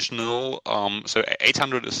 1 additional. So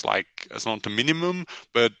 800 is it's not the minimum,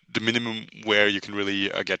 but the minimum where you can really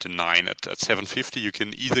get to 9. At 750, you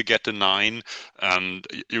can either get the 9, and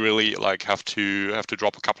you really have to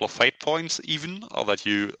drop a couple of fate points even, or that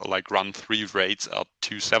you run 3 raids at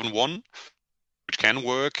 271. Which can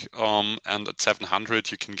work, and at 700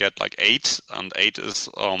 you can get 8, and 8 is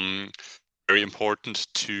very important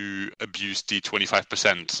to abuse the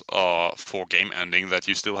 25% for game ending, that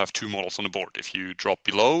you still have 2 models on the board. If you drop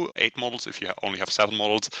below 8 models, if you only have 7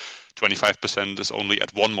 models, 25% is only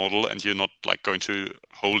at 1 model, and you're not going to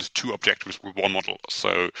hold 2 objectives with 1 model.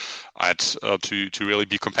 So I'd to really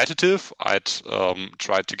be competitive, I'd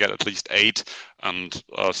try to get at least 8, and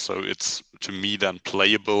so it's to me then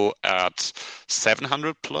playable at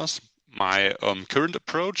 700 plus. My current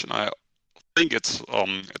approach, and I think it's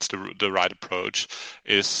the right approach,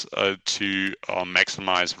 is to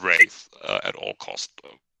maximize Wraith at all costs.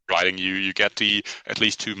 Riding you get the at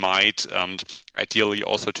least 2 might and ideally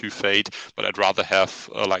also 2 fate, but I'd rather have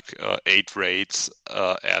 8 raids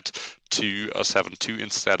at 272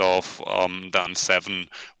 instead of than 7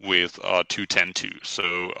 with 210-2.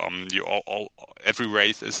 So every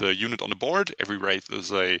wraith is a unit on the board. Every wraith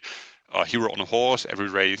is a hero on a horse. Every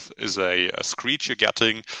wraith is a screech you're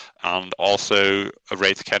getting, and also a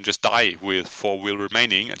wraith can just die with 4 will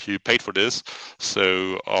remaining, and you paid for this.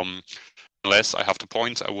 So unless I have the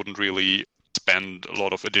points, I wouldn't really spend a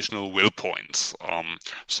lot of additional will points.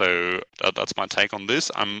 So that's my take on this.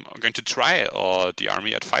 I'm going to try the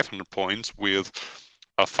army at 500 points with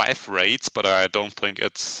 5 raids, but I don't think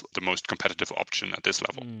it's the most competitive option at this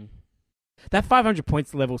level. That 500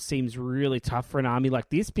 points level seems really tough for an army like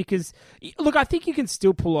this because, look, I think you can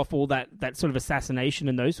still pull off all that sort of assassination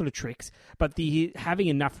and those sort of tricks, but having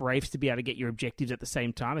enough wraiths to be able to get your objectives at the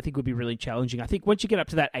same time, I think would be really challenging. I think once you get up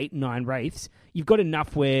to that 8, 9 wraiths, you've got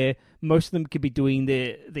enough where most of them could be doing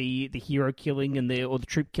the hero killing or the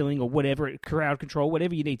troop killing or whatever, crowd control,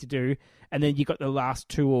 whatever you need to do, and then you got the last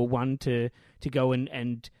 2 or 1 to go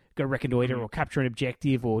and go reconnoiter or capture an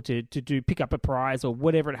objective or to pick up a prize or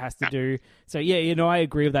whatever it has to do. So yeah, I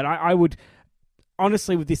agree with that. I would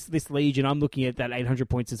honestly, with this Legion, I'm looking at that 800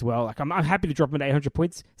 points as well. I'm happy to drop them at 800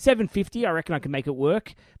 points. 750, I reckon I can make it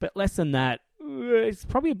work, but less than that, it's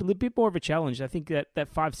probably a bit more of a challenge. I think that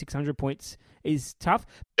 500-600 points is tough.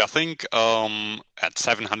 I think at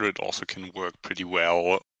 700 also can work pretty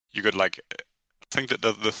well. You could I think that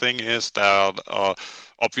the thing is that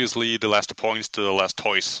obviously the less the points, the less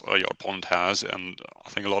toys your opponent has, and I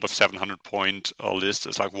think a lot of 700 point lists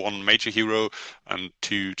is 1 major hero and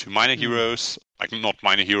 2 minor heroes, not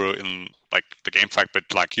minor hero in the game fact, but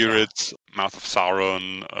Urids, Mouth of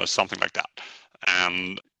Sauron, something like that.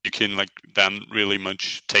 And you can then really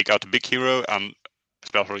much take out the big hero, and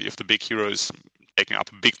especially if the big hero is taking up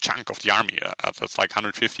a big chunk of the army. That's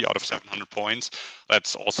 150 out of 700 points.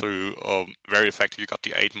 That's also very effective. You got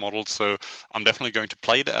the 8 models, so I'm definitely going to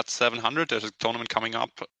play that at 700. There's a tournament coming up,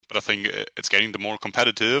 but I think it's getting the more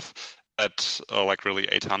competitive at really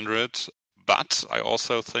 800. But I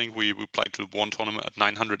also think we played to 1 tournament at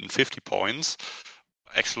 950 points.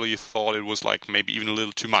 Actually thought it was maybe even a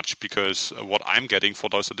little too much, because what I'm getting for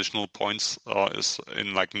those additional points is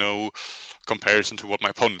in no comparison to what my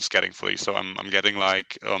opponent's getting for these. So I'm getting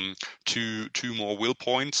two more will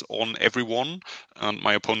points on every one, and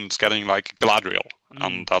my opponent's getting Galadriel.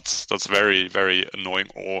 And that's very, very annoying.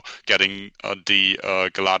 Or getting the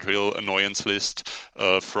Galadriel annoyance list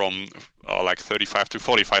from 35 to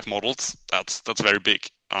 45 models. That's very big.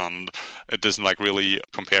 And it doesn't really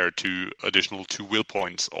compare to additional 2 will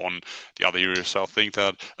points on the other heroes. So I think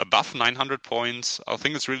that above 900 points, I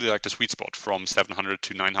think it's really the sweet spot from 700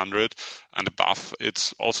 to 900, and above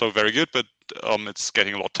it's also very good, but it's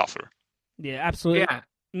getting a lot tougher. Yeah, absolutely.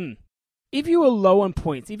 Yeah. If you were low on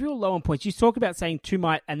points, you talk about saying 2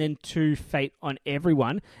 might and then 2 fate on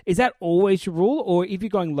everyone. Is that always your rule? Or if you're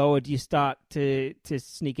going lower, do you start to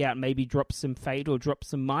sneak out and maybe drop some fate or drop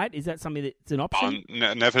some might? Is that something that's an option?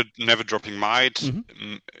 Never dropping might.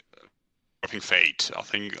 Mm-hmm. Dropping fate. I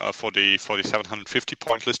think for the 750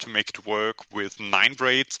 point list to make it work with 9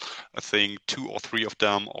 braids, I think 2 or 3 of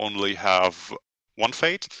them only have 1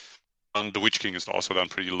 fate. And the Witch King is also then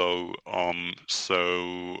pretty low.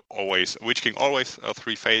 So always Witch King always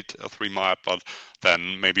 3 fate, 3 might, but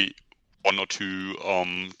then maybe 1 or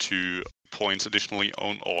 2 points additionally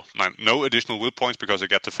on, or no additional will points because you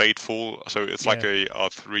get the fate full. So it's like a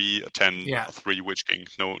 3, 10, 3 Witch King,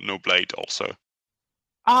 no blade also.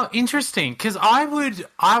 Oh, interesting. Because I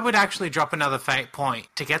would actually drop another fate point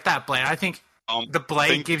to get that blade. I think the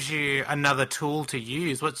blade gives you another tool to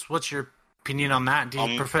use. What's your opinion on that? Do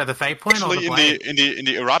you prefer the fate point or the blade? In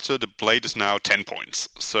the errata, the blade is now 10 points.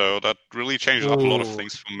 So that really changes up a lot of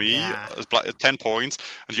things for me. Yeah. It's 10 points,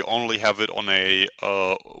 and you only have it on a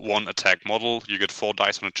 1 attack model. You get 4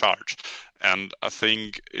 dice on a charge. And I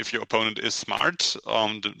think if your opponent is smart,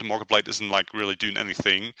 the Morgul Blade isn't like really doing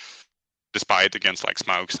anything, despite against like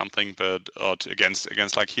Smaug something, but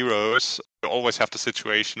against like heroes, you always have the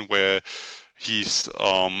situation where he's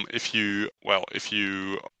if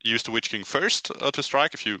you use the Witch King first to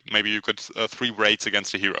strike, maybe you could 3 raids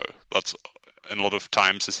against a hero. That's a lot of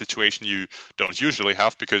times a situation you don't usually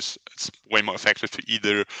have because it's way more effective to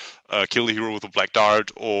either kill the hero with a black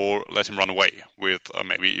dart or let him run away with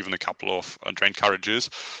maybe even a couple of drained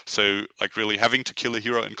courages. So like really having to kill a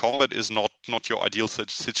hero in combat is not your ideal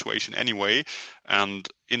situation anyway. And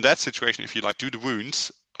in that situation, if you like do the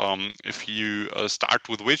wounds, if you start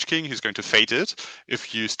with Witch King, he's going to fate it.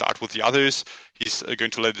 If you start with the others, he's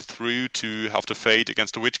going to let it through to have to fate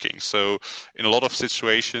against the Witch King. So in a lot of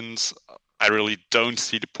situations, I really don't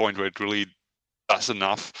see the point where it really does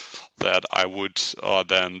enough that I would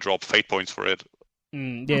then drop fate points for it.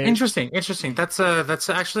 Yeah. Interesting. That's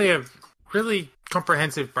actually a really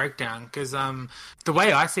comprehensive breakdown because the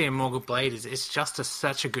way I see a Morgul Blade is it's just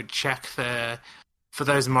such a good check for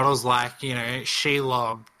those models like,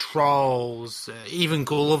 Shelob, Trolls, even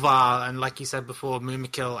Gulliver, and like you said before,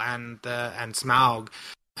 Mumakil and Smaug.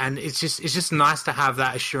 And it's just nice to have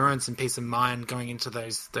that assurance and peace of mind going into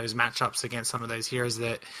those matchups against some of those heroes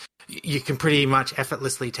that you can pretty much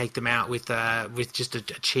effortlessly take them out with just a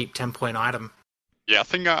cheap 10-point item. Yeah, I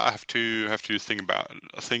think I have to think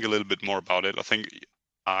a little bit more about it. I think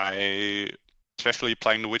especially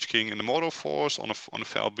playing the Witch King in the Mortal Force on a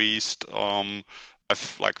Fell Beast,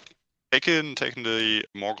 I've like taken the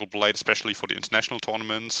Morgul Blade, especially for the international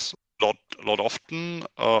tournaments, a lot often,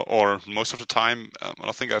 or most of the time. And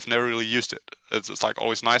I think I've never really used it. It's like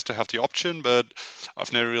always nice to have the option, but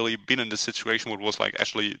I've never really been in this situation where it was like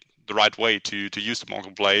actually the right way to use the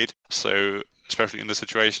Morgul Blade. So especially in this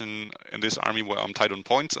situation in this army where I'm tight on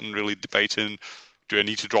points and really debating, do I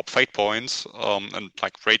need to drop fate points? And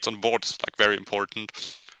like raids on board is like very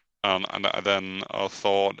important. And I then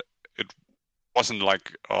thought it wasn't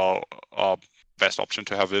like best option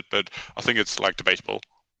to have it, but I think it's like debatable.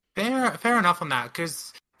 Fair enough on that,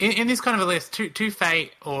 because in this kind of a list, two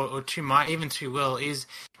fate or 2 might, even 2 will is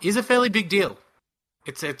a fairly big deal.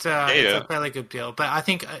 It's a fairly good deal. But I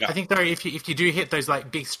think though if you do hit those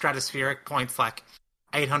like big stratospheric points like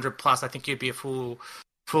 800 plus, I think you'd be a fool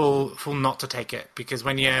not to take it, because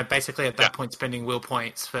when you're basically at that point spending will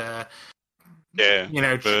points for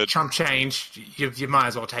chump change, you might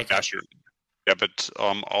as well take it. Sure. Yeah, but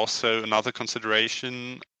also another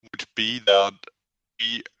consideration would be that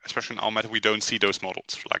especially in our meta, we don't see those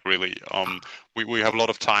models. Like really, we have a lot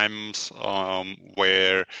of times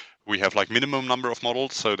where we have like minimum number of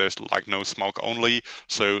models, so there's like no Smaug only,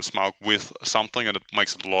 so Smaug with something, and it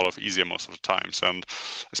makes it a lot easier most of the times. And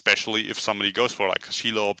especially if somebody goes for like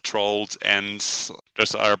Shelob, Trolls, Ents,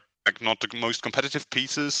 those are like not the most competitive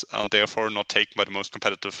pieces, therefore not taken by the most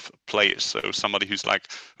competitive players. So somebody who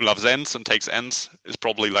loves Ents and takes Ents is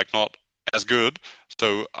probably like not as good,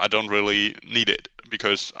 so I don't really need it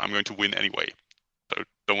because I'm going to win anyway. So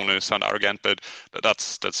don't want to sound arrogant, but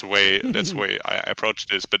that's the way I approach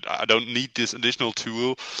this. But I don't need this additional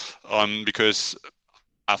tool because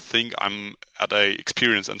I think I'm at a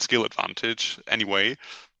experience and skill advantage anyway,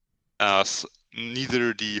 as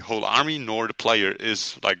neither the whole army nor the player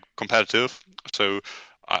is like competitive. So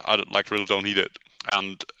I like really don't need it.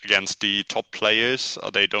 And against the top players,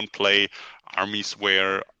 they don't play armies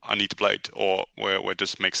where I need to play it or where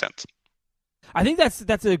this makes sense. I think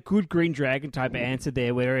that's a good Green Dragon type of answer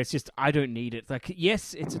there, where it's just I don't need it. Like,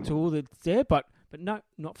 yes, it's a tool that's there, but no,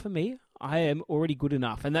 not for me. I am already good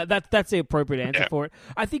enough, and that's the appropriate answer for it.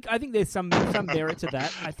 I think there's some merit to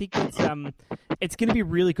that. I think it's going to be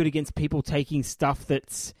really good against people taking stuff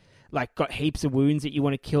that's like got heaps of wounds that you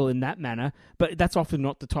want to kill in that manner, but that's often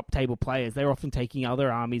not the top table players. They're often taking other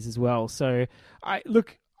armies as well. So I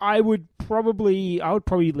would probably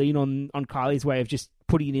lean on Kylie's way of just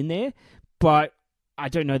putting it in there, but I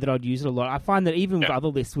don't know that I'd use it a lot. I find that even with other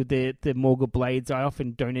lists with the Morgul Blades, I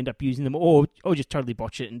often don't end up using them, or just totally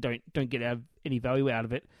botch it and don't get any value out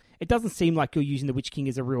of it. It doesn't seem like you're using the Witch King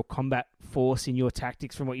as a real combat force in your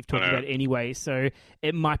tactics from what you've talked about anyway, so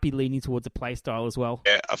it might be leaning towards a playstyle as well.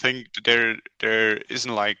 Yeah, I think there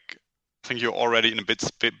isn't like... I think you're already in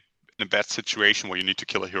a bad situation where you need to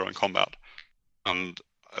kill a hero in combat. And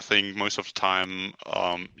I think most of the time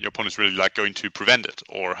your opponent's really like going to prevent it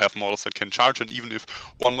or have models that can charge, and even if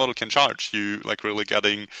one model can charge, you like really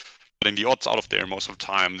getting the odds out of there. Most of the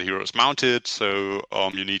time the hero is mounted, so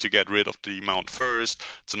you need to get rid of the mount first.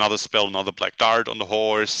 It's another spell, another black dart on the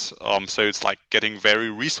horse, so it's like getting very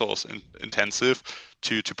resource intensive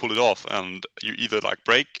to pull it off, and you either like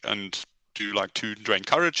break and do like 2 drain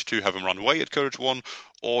courage to have him run away at courage 1,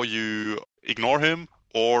 or you ignore him,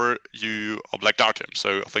 or you black dart him.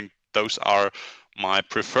 So I think those are my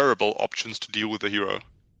preferable options to deal with the hero.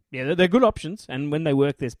 Yeah, they're good options, and when they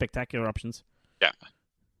work, they're spectacular options. Yeah.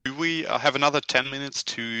 Do we have another 10 minutes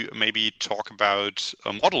to maybe talk about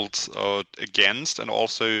models against, and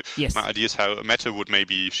also my ideas how a meta would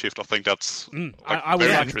maybe shift? I think that's I would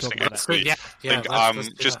very like interesting. To talk about that. I think I'm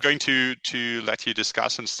just going to let you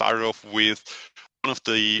discuss and start off with one of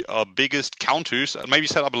the biggest counters, and maybe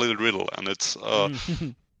set up a little riddle, and it's for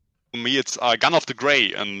me it's Gandalf the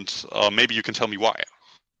Grey, and maybe you can tell me why.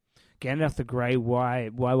 Gandalf the Grey, why?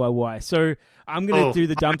 So I'm going to do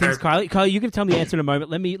the dumb things, Kylie. Kylie, you can tell me the answer in a moment.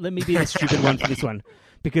 Let me be the stupid one for this one,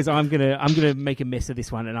 because I'm gonna make a mess of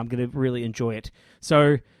this one, and I'm gonna really enjoy it.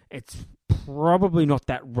 So it's probably not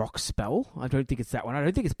that rock spell. I don't think it's that one. I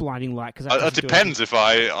don't think it's Blinding Light, because it depends. If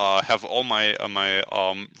I have all my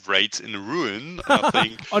raids in ruin, I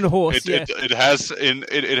think on a horse, it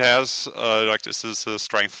has like this is a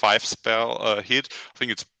strength 5 spell hit. I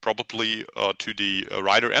think it's probably to the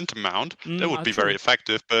rider and the mount. That would be very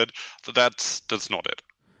effective, but that's not it.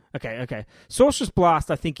 Okay. Sorcerer's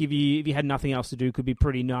Blast, I think if you had nothing else to do, could be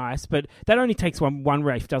pretty nice, but that only takes one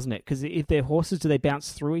Wraith, doesn't it? Because if they're horses, do they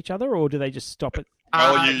bounce through each other, or do they just stop it?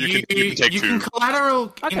 Well, you can take 2. You can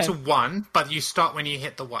collateral into 1, but you stop when you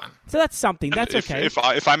hit the 1. So that's something. That's okay.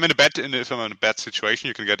 If I'm in a bad situation,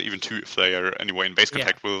 you can get even 2 if they are anyway in base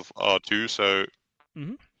contact with 2. So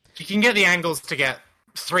you can get the angles to get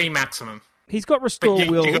 3 maximum. He's got Restore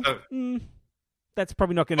Will. That's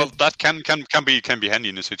probably not going to... Well, that can be handy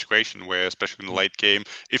in a situation where, especially in the late game,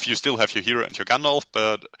 if you still have your hero and your Gandalf,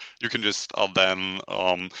 but you can just then,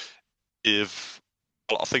 I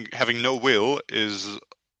think having no will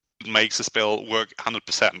makes the spell work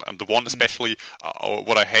 100%, and the one especially,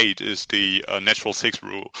 what I hate is the natural 6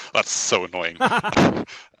 rule. That's so annoying.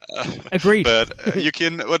 Agreed. But you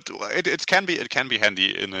can. It can be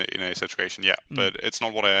handy in a situation, but it's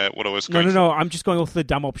not what I was going. No. I'm just going off the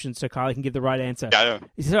dumb options so Kylie can give the right answer. Yeah.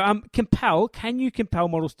 So compel. Can you compel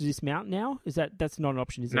models to dismount now? That's not an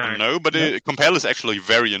option, is it? No, but compel is actually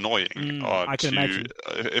very annoying. I can imagine.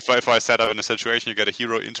 If I set up in a situation, you get a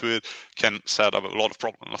hero into it, can set up a lot of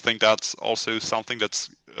problems. I think that's also something that's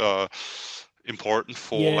important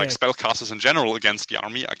for like spellcasters in general against the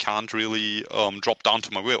army. I can't really drop down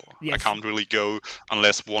to my will. I can't really go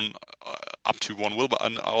unless up to 1 will, but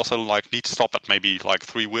I also like need to stop at maybe like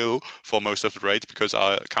 3 will for most of the raids, because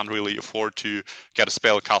I can't really afford to get a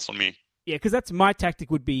spell cast on me. Yeah, because that's my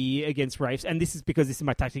tactic would be against Wraiths, and this is because this is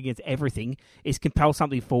my tactic against everything, is compel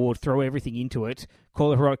something forward, throw everything into it,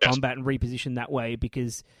 call it heroic combat, and reposition that way,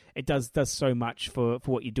 because it does so much for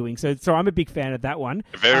what you're doing. So I'm a big fan of that one.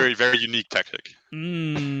 A very, very unique tactic.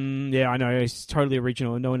 Yeah, I know. It's totally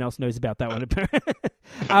original, and no one else knows about that one.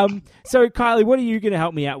 So, Kylie, what are you going to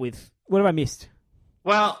help me out with? What have I missed?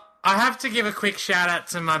 Well, I have to give a quick shout out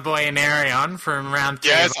to my boy Anarion from round 2.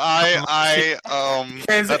 Yes,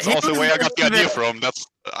 that's also where I got the idea from.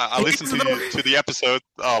 I listened to the episode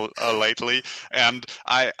lately, and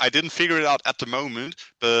I didn't figure it out at the moment,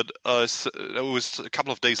 but it was a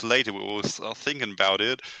couple of days later we was thinking about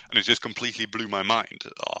it, and it just completely blew my mind.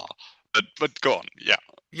 But go on, yeah.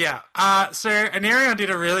 Yeah, so Anarion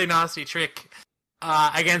did a really nasty trick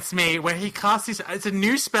against me where he cast this... It's a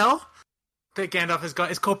new spell that Gandalf has got.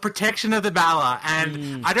 It's called Protection of the Balor,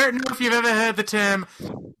 and I don't know if you've ever heard the term,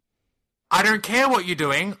 I don't care what you're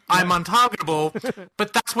doing, I'm untargetable,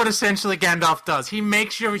 but that's what essentially Gandalf does. He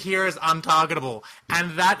makes your heroes untargetable,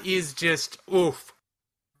 and that is just,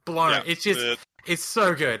 blown. Yeah, It's just, it's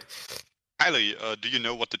so good. Kylie, do you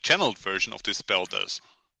know what the channeled version of this spell does?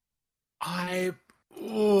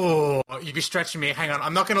 You'd be stretching me. Hang on,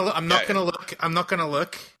 I'm not gonna look. I'm not gonna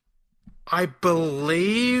look. I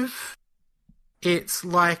believe it's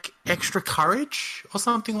like extra courage or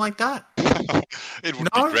something like that. It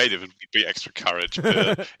would be great if it would be extra courage.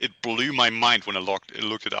 It blew my mind when I looked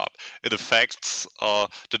it up. It affects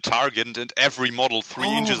the target and every model 3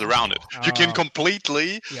 inches around it. You can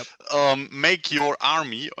completely make your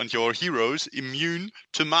army and your heroes immune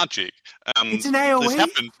to magic. It's an AoE? This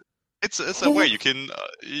happened. It's a way you can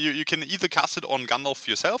you can either cast it on Gandalf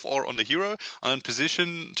yourself or on the hero, and in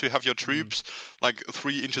position to have your troops like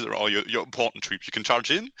 3 inches or your important troops. You can charge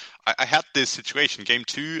in. I had this situation, game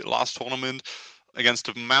 2 last tournament against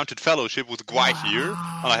the Mounted Fellowship with Gwai here,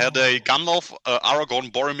 and I had a Gandalf,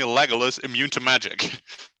 Aragorn, Boromir, Legolas immune to magic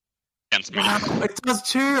against me. Wow, it does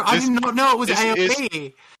too. I did not know it was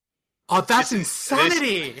AoE. That's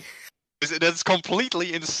insanity. That's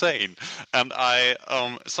completely insane, and a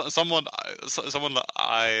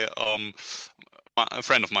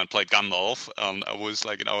friend of mine played Gandalf, and I was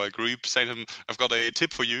like in our group saying to him, "I've got a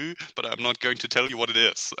tip for you, but I'm not going to tell you what it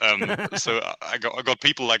is." So I got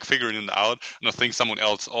people like figuring it out, and I think someone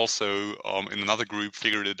else also in another group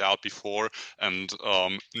figured it out before and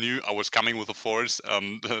knew I was coming with a force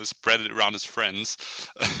and spread it around his friends.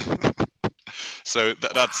 So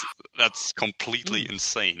that's completely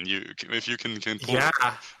insane. If you can pull it,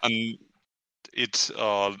 and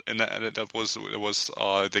that was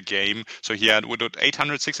the game. So he had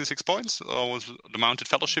 866 points. Was the Mounted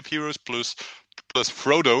Fellowship heroes plus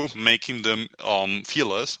Frodo, making them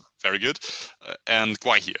fearless, very good, and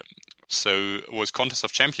Gwai here. So it was Contest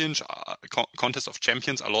of Champions. Contest of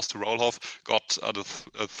Champions. I lost to Rolhoff. Got the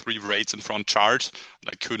 3 raids in front charged. And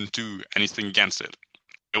I couldn't do anything against it.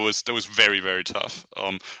 That was very, very tough.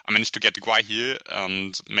 I managed to get the Gwai here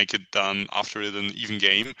and make it done after it an even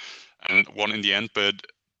game and won in the end, but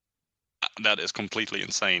that is completely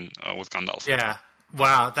insane with Gandalf. Yeah.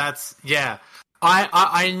 Wow, that's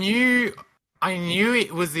I knew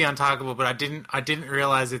it was the untargetable, but I didn't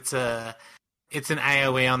realize it's an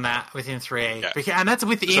AoE on that within 3A. Yeah. And that's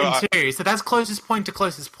within too. So that's closest point to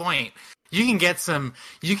closest point. You can get some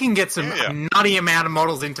nutty amount of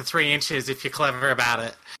models into 3 inches if you're clever about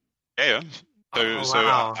it. Yeah. So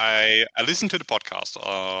I listened to the podcast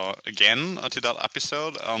again to that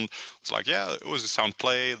episode, and it's like, it was a sound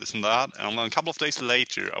play, this and that. And then a couple of days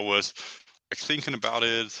later, I was like thinking about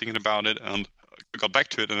it, and I got back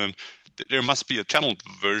to it, and then there must be a channeled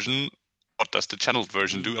version. What does the channeled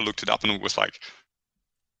version do? I looked it up, and it was like,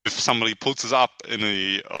 if somebody puts us up in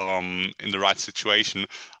the right situation,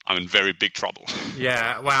 I'm in very big trouble.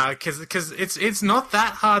 Yeah, wow, because it's not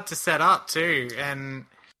that hard to set up too, and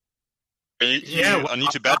I need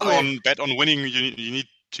to bet on winning. You need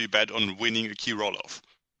to bet on winning a key roll-off.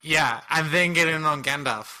 Yeah, and then get in on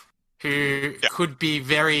Gandalf, who could be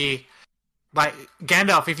very like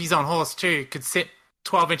Gandalf if he's on horse too, could sit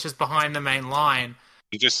 12 inches behind the main line.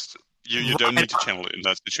 Just you don't need to channel it in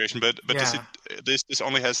that situation, but this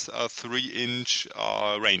only has a 3-inch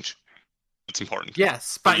range. That's important.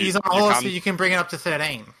 Yes, but he's on a horse, so you can bring it up to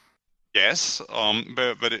 13. Yes,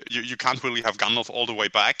 but you can't really have Gandalf all the way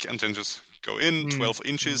back and then just go in 12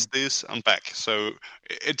 inches this and back. So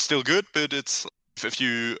it's still good, but it's if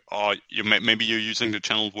you maybe you're using the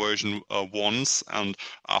channeled version once, and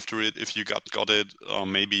after it, if you got it,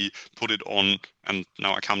 maybe put it on. And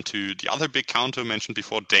now I come to the other big counter mentioned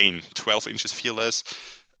before, Dane, 12 inches fearless.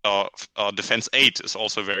 Defense 8 is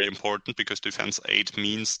also very important, because defense 8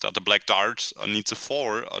 means that the Black Dart needs a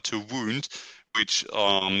 4 to wound, which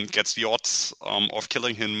gets the odds of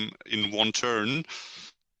killing him in one turn.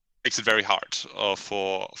 Makes it very hard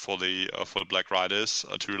for the Black Riders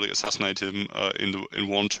to really assassinate him in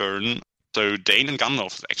one turn. So Dane and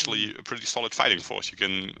Gandalf is actually a pretty solid fighting force. You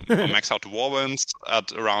can max out the Warbands at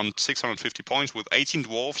around 650 points with 18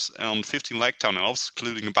 dwarves and 15 Lagtown elves,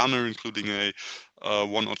 including a banner, including a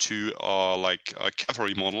 1 or 2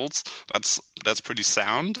 cavalry models. That's pretty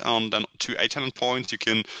sound. And then to 800 points, you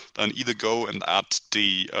can then either go and add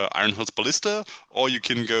the Iron Hills Ballista, or you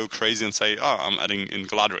can go crazy and say, I'm adding in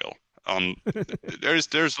Galadriel.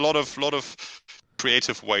 There's a lot of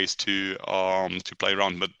creative ways to play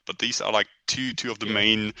around, but these are like two of the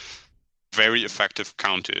main very effective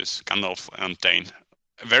counters, Gandalf and Dane.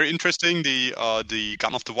 Very interesting. The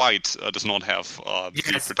Gun of the White does not have the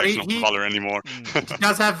protection of the color anymore.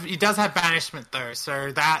 He does have banishment though,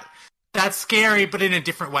 so that's scary, but in a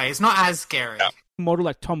different way. It's not as scary. Yeah. A model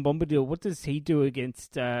like Tom Bombadil, what does he do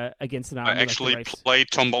against an army? I actually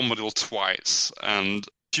played Tom Bombadil twice, and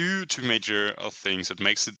two major things.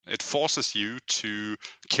 It forces you to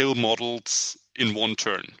kill models in one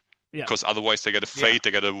turn. Yeah. Because otherwise they get a fate,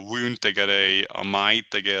 they get a wound, they get a might,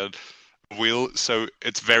 they get will. So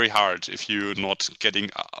it's very hard if you're not getting.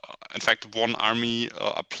 In fact, one army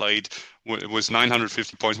I played, it was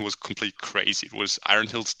 950 points, and was complete crazy. It was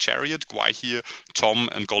Ironhill's Chariot, Gwaihir, Tom,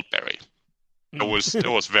 and Goldberry. It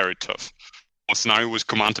was very tough. The scenario was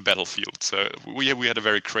Command the Battlefield. So we had a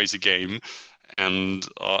very crazy game, and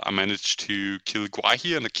I managed to kill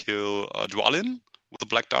Gwaihir and kill Dwalin with the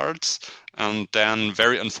black darts, and then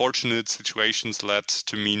very unfortunate situations led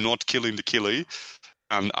to me not killing the Killy,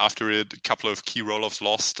 and after it, a couple of key roll-offs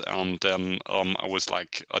lost, and then I was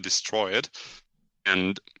like destroyed.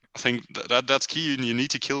 And I think that's key. You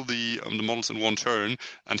need to kill the models in one turn,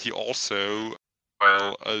 and he also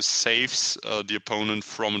saves the opponent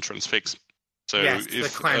from a transfix. So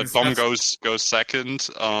if Tom goes second,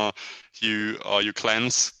 you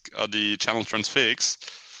cleanse the channel transfix.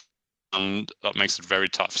 And that makes it very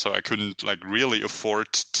tough. So I couldn't really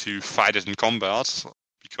afford to fight it in combat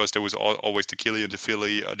because there was always the Killy and the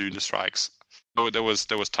Philly doing the strikes. So that was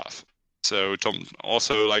tough. So Tom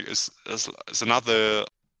also is another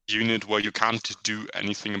unit where you can't do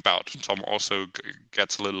anything about. Tom also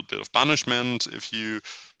gets a little bit of punishment if he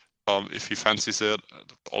fancies it.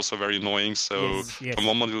 Also very annoying. So yes. Tom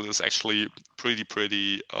Bombadil is actually pretty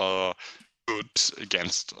good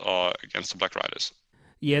against the Black Riders.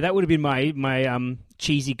 Yeah, that would have been my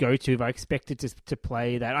cheesy go-to if I expected to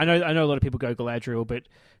play that. I know a lot of people go Galadriel, but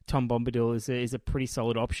Tom Bombadil is a pretty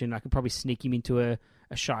solid option. I could probably sneak him into a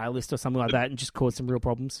Shire list or something like that and just cause some real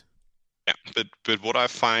problems. Yeah, but what I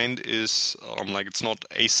find is it's not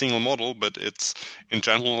a single model, but it's in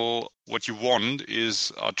general what you want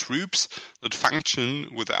is troops that function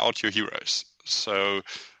without your heroes. So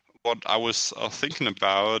what I was thinking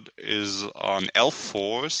about is an elf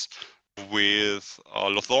force with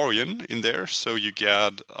Lothorian in there, so you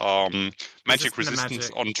get magic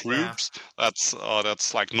resistance on troops. Yeah.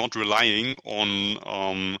 That's like not relying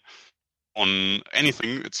on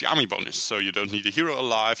anything. It's the army bonus, so you don't need a hero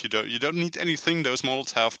alive. You don't need anything. Those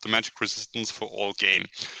models have the magic resistance for all game.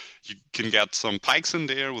 You can get some pikes in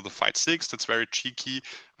there with the Fight 6. That's very cheeky.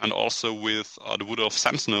 And also with the Wood of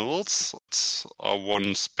Sentinels, it's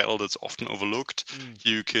one spell that's often overlooked.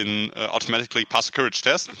 You can automatically pass a courage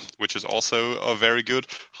test, which is also very good.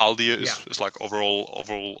 Haldir is like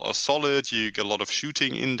overall solid. You get a lot of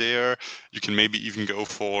shooting in there. You can maybe even go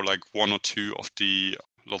for like one or two of the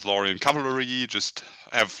Lothlorien cavalry, just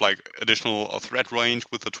have like additional threat range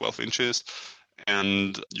with the 12 inches.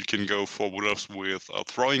 And you can go for wolves with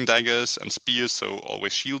throwing daggers and spears, so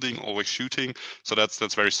always shielding, always shooting. So that's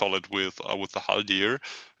very solid with the Haldir.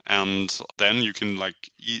 And then you can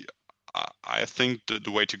I think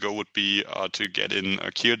the way to go would be to get in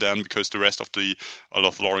Círdan, because the rest of the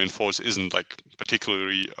Lothlorien force isn't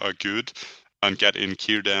particularly good, and get in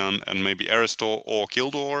Círdan and maybe Erestor or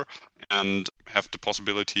Gildor, and have the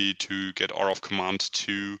possibility to get Aura of Command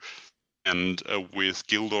 2. And with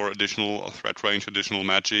Gildor, additional threat range, additional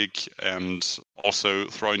magic, and also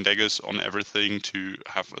throwing daggers on everything to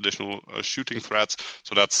have additional shooting threats.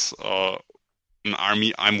 So that's an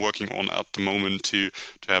army I'm working on at the moment to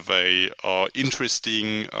have a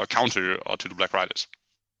interesting counter to the Black Riders.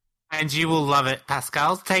 And you will love it,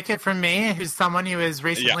 Pascal. Take it from me, who's someone who has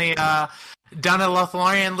recently done a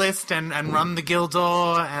Lothlorien list and run the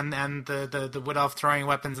Gildor and the Wood Elf throwing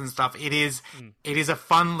weapons and stuff. It is a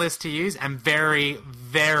fun list to use and very,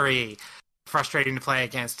 very frustrating to play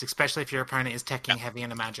against, especially if your opponent is teching heavy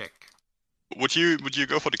into magic. Would you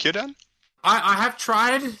go for the Círdan? I have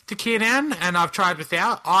tried the Círdan and I've tried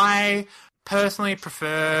without. I personally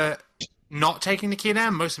prefer not taking the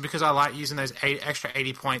Círdan, mostly because I like using those extra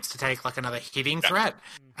 80 points to take another hitting threat,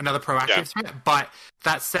 another proactive threat. But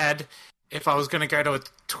that said, if I was going to go to a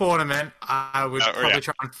tournament, I would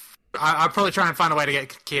probably try and find a way to get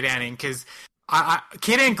Círdan in, because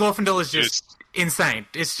Círdan Glorfindel is just insane.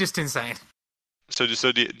 It's just insane. So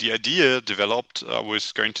the idea developed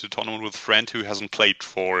was going to the tournament with a friend who hasn't played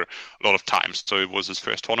for a lot of times. So it was his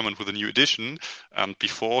first tournament with a new edition, and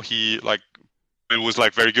before he it was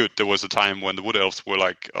very good. There was a time when the Wood Elves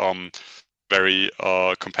were very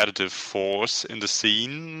competitive force in the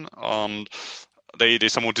scene, and they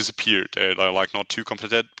somewhat disappeared. They're like not too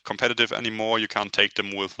competitive anymore. You can't take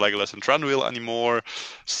them with Legolas and Thranduil anymore.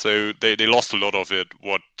 So they lost a lot of it,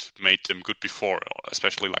 what made them good before,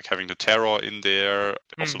 especially like having the Terror in there.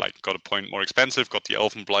 They also like got a point more expensive, got the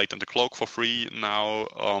Elven Blight and the Cloak for free now.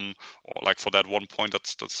 Or like for that 1 point,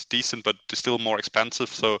 that's decent, but it's still more expensive.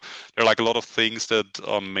 So there are like a lot of things that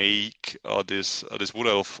make this Wood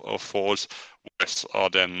Elf force worse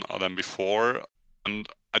than before. And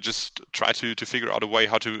I just try to figure out a way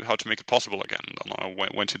how to make it possible again. I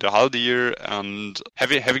went to the Haldir, and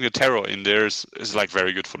having the Terror in there is like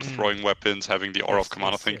very good for the throwing weapons. Having the Aura of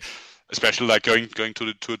Commander thing, especially like going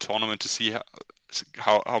to a tournament to see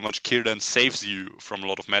how much Círdan saves you from a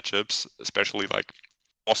lot of matchups, especially like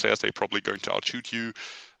bosses. They're probably going to outshoot you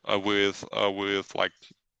with like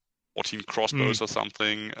 14 crossbows or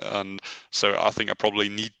something, and so I think I probably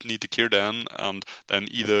need the Círdan, and then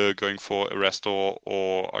either going for a Restor,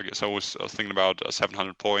 or I guess I was thinking about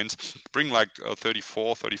 700 points. Bring like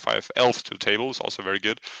 34, 35 elves to the table is also very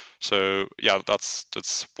good. So yeah, that's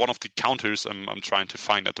one of the counters I'm trying to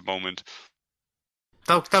find at the moment.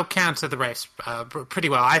 They'll counter the race pretty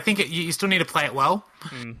well. I think you still need to play it well.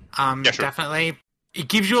 Yeah, sure. Definitely. It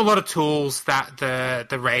gives you a lot of tools that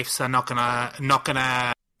the Wraiths are not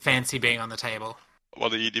gonna fancy being on the table. Well,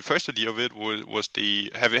 the first idea of it was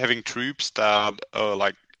the having troops that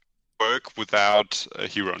like work without a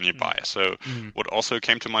hero nearby. So what also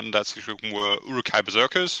came to mind in that situation were Uruk-hai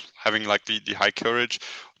Berserkers, having like the high courage,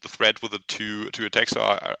 the threat with the two attacks. So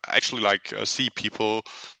I actually like see people.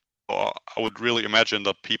 Or I would really imagine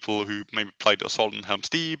that people who maybe played Assault in Helm's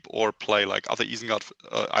Deep or play like other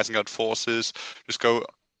Isengard forces just go,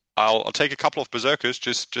 I'll take a couple of Berserkers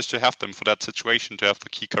just to have them for that situation, to have the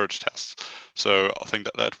key courage tests. So I think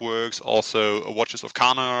that works. Also, Watchers of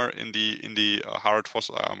Kanar in the Harrod force.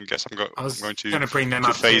 I guess I'm going to bring them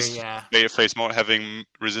up face too, yeah. They face more, having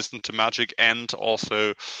resistant to magic, and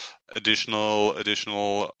also additional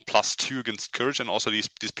 +2 against courage, and also these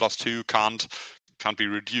 +2 can't be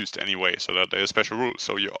reduced anyway, so that there's special rules.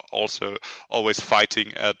 So you're also always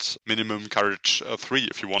fighting at minimum courage 3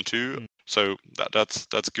 if you want to. So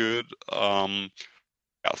that's good.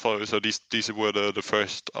 Yeah, so these were the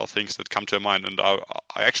first things that come to mind, and I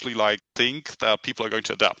actually think that people are going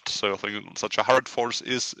to adapt. So I think such a hard force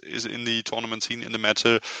is in the tournament scene, in the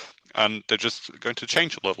meta, and they're just going to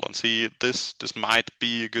change a little and see this might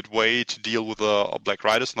be a good way to deal with Black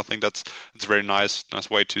Riders, and I think it's a very nice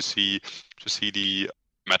way to see the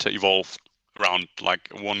meta evolve around like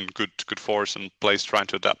one good force and players trying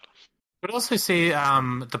to adapt. But also see the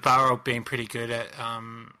Balrog being pretty good at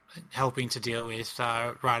helping to deal with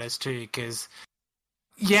riders too, because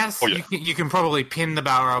yes, you can probably pin the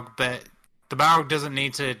Balrog, but the Balrog doesn't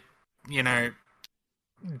need to,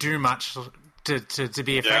 do much to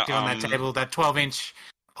be effective on that table. That 12-inch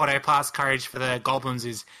auto pass courage for the goblins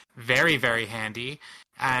is very, very handy,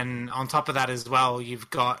 and on top of that as well, you've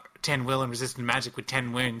got 10 will and resistant magic with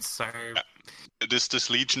 10 wounds. So this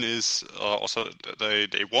legion is also they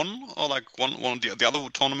won, or like one the other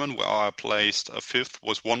tournament where I placed a 5th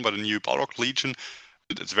was won by the new Balrog Legion.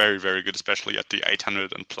 It's very, very good, especially at the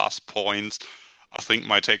 800 and plus points. I think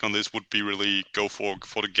my take on this would be really go for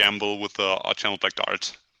the gamble with the Archangel Black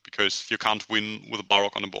Dart, because you can't win with a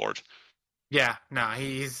Balrog on the board. Yeah, no,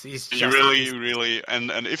 he's just really,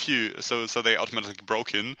 and if you so they automatically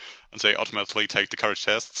broke in, and they automatically take the courage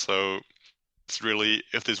test. So it's really,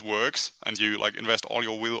 if this works and you like invest all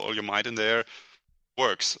your will, all your might in there,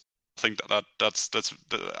 works. I think that's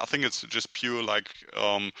I think it's just pure like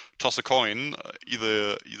toss a coin,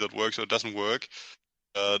 either it works or it doesn't work.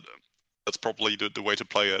 That's probably the way to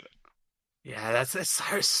play it. Yeah,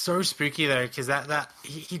 that's so spooky though, because that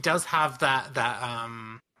he does have that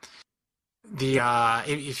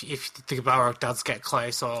if the Balrog does get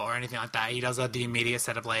close or anything like that, he does have the immediate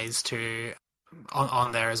set of blaze to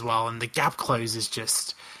on there as well, and the gap close is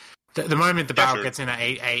just the moment the Balrog gets in at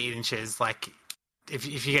 8 inches, like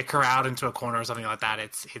if you get corralled into a corner or something like that,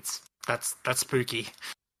 that's spooky.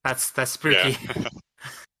 That's spooky. Yeah.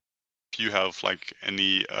 If you have like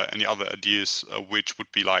any other ideas which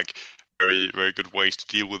would be like very, very good ways to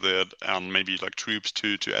deal with it, and maybe like troops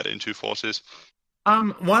to add into forces.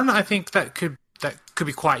 One I think that could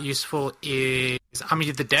be quite useful is Army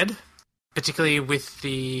of the Dead, particularly with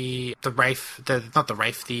the Wraith,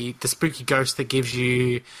 the spooky ghost that gives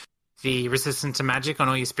you the resistance to magic on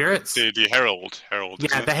all your spirits. The Herald.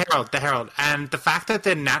 Yeah, the Herald. And the fact that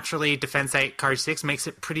they're naturally Defense 8, Courage 6 makes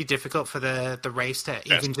it pretty difficult for the Wraiths to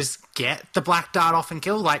even just get the Black Dart off and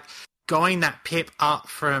kill. Like, going that pip up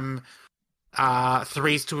from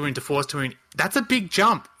 3s to wound to 4s to wound, that's a big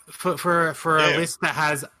jump for a list that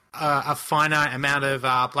has a finite amount of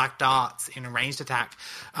black darts in a ranged attack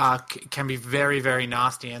can be very, very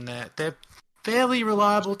nasty, and they're fairly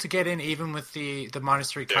reliable to get in, even with the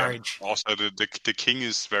 -3 courage. Also, the king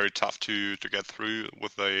is very tough to get through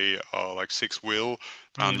with a like 6 will,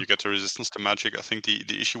 and you get the resistance to magic. I think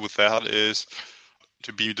the issue with that is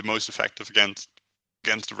to be the most effective against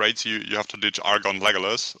the raids, you have to ditch Argon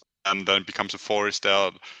Legolas, and then it becomes a forest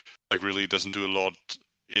that like really doesn't do a lot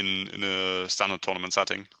in a standard tournament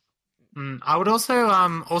setting. I would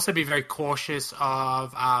also be very cautious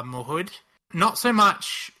of Mahud. Not so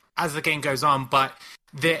much as the game goes on, but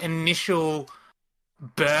the initial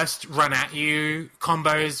burst run at you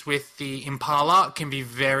combos with the Impala can be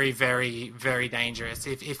very, very, very dangerous.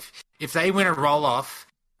 If they win a roll off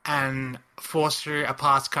and force through a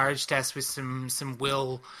pass courage test with some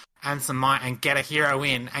will and some might and get a hero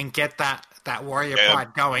in and get that warrior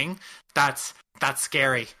pride going, that's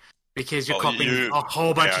scary. Because you're copping a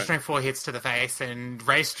whole bunch of strength 4 hits to the face, and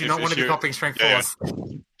Race do not want to be copping strength 4s.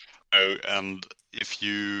 No, and if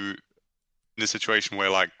you in a situation where,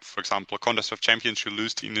 like, for example, a contest of champions, you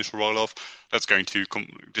lose the initial roll-off, that's going to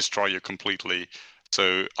destroy you completely.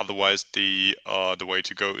 So otherwise, the way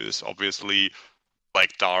to go is obviously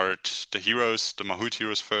like dart the heroes, the Mahut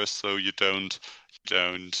heroes first, so you don't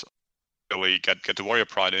really get the warrior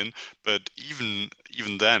pride in. But even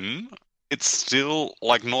then, it's still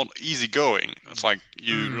like not easy going. It's like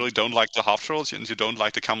you really don't like the half trolls and you don't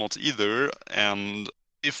like the camels either. And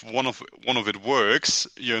if one of it works,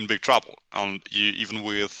 you're in big trouble. And you, even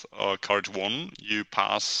with courage 1, you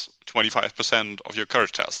pass 25% of your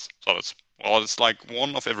courage test. So it's like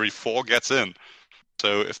 1 of every 4 gets in.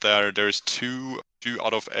 So if there's 2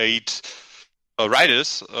 out of 8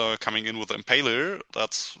 riders coming in with Impaler,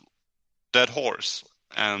 that's dead horse.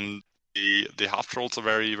 And the half trolls are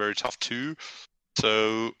very, very tough too.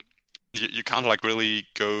 So you can't like really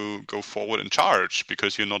go forward and charge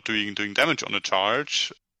because you're not doing damage on a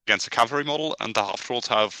charge against a cavalry model, and the half trolls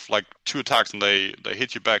have like 2 attacks and they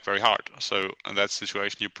hit you back very hard. So in that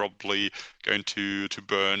situation, you're probably going to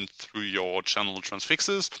burn through your channel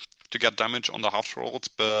transfixes to get damage on the half trolls,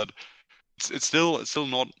 but it's still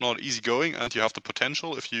not easy going, and you have the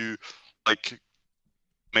potential if you like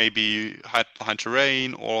maybe hide behind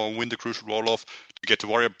terrain or win the crucial roll-off to get the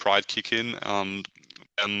warrior pride kick in, and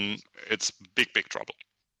then it's big trouble.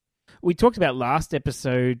 We talked about last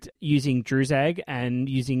episode using Druzag and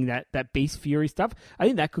using that Beast Fury stuff. I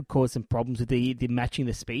think that could cause some problems with the matching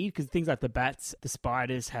the speed, because things like the bats, the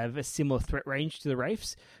spiders have a similar threat range to the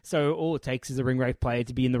wraiths. So all it takes is a ring wraith player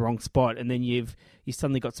to be in the wrong spot, and then you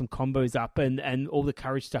suddenly got some combos up, and all the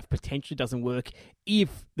courage stuff potentially doesn't work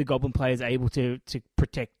if the goblin player is able to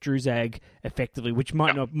protect Druzag effectively, which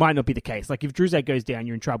might not be the case. Like if Druzag goes down,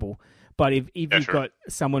 you're in trouble. But if you've got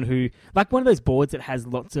someone who, like one of those boards that has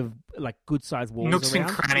lots of like good sized walls nooks around,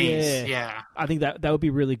 and crannies, yeah, I think that would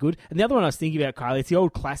be really good. And the other one I was thinking about, Kylie, it's the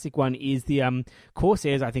old classic one, is the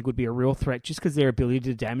Corsairs. I think would be a real threat just because their ability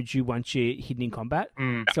to damage you once you're hidden in combat.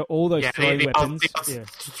 So all those throwing weapons,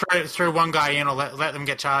 throw one guy in or let them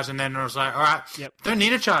get charged, and then it was like, all right, don't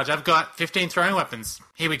need a charge. I've got 15 throwing weapons.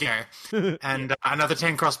 Here we go, and another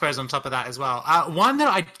 10 crossbows on top of that as well. One that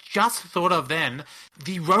I just thought of then,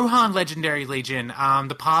 the Rohan Legendary Legion,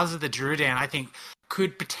 the Paths of the Druidan, I think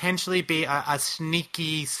could potentially be a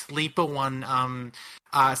sneaky sleeper one,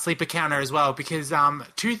 sleeper counter as well, because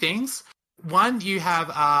 2 things. One, you have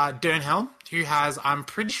Dernhelm, who has, I'm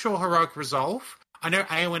pretty sure, Heroic Resolve. I know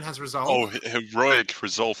Aowen has Resolve. Oh, Heroic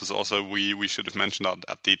Resolve is also, we should have mentioned that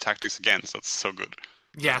at the Tactics Against. That's so good.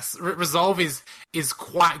 Yes, Resolve is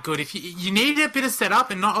quite good. If you need a bit of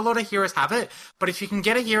setup, and not a lot of heroes have it, but if you can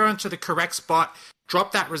get a hero into the correct spot,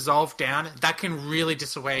 drop that Resolve down, that can really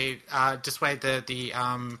dissuade the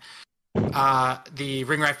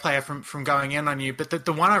ring wraith player from going in on you. But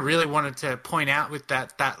the one I really wanted to point out with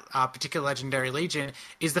that particular Legendary Legion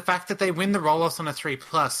is the fact that they win the roll-offs on a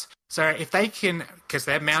 3+. So if they can, because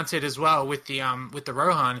they're mounted as well with the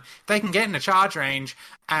Rohan, they can get in a charge range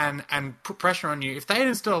and put pressure on you. If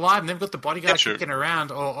they're still alive and they've got the bodyguard kicking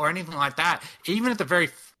around or anything like that, even at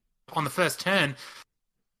on the first turn,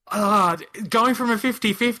 going from a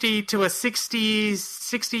 50-50 to a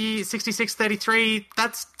 66-33,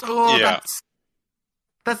 that's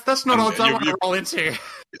not odds I want to roll into.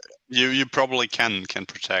 You probably can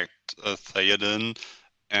protect Theoden,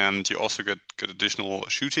 and you also get additional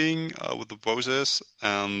shooting with the bosses,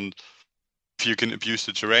 and if you can abuse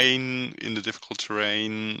the terrain in the difficult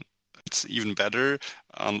terrain, it's even better.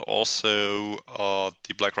 And also,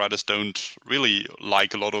 the Black Riders don't really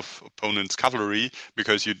like a lot of opponents' cavalry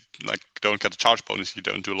because you like don't get a charge bonus. You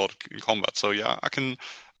don't do a lot in combat. So yeah, I can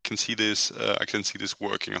can see this. I can see this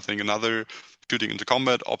working. I think another shooting into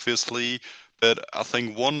combat, obviously. But I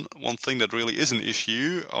think one thing that really is an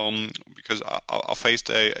issue, because I faced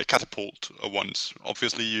a catapult once.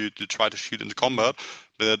 Obviously, you try to shoot into combat,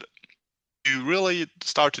 but you really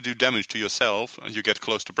start to do damage to yourself, and you get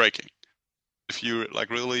close to breaking. If you like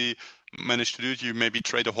really manage to do it, you maybe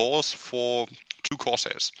trade a horse for 2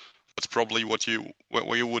 Corsairs. That's probably what you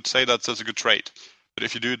would say that's a good trade. But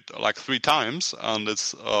if you do it like 3 times and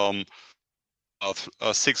it's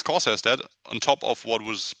 6 Corsairs dead on top of what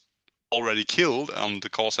was already killed, and the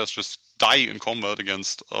Corsairs just die in combat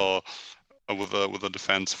against with a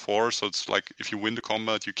defense 4. So it's like if you win the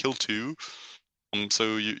combat, you kill 2.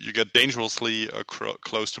 So you get dangerously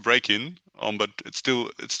close to break in, but it's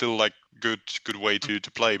still like good way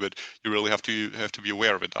to play. But you really have to be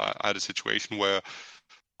aware of it. I had a situation where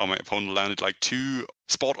my opponent landed like 2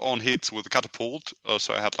 spot-on hits with a catapult,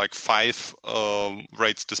 so I had like 5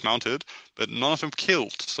 raids dismounted, but none of them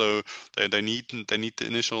killed. So they need the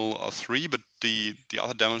initial 3, but the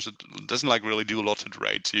other damage doesn't like really do a lot to the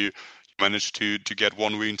raids. You manage to get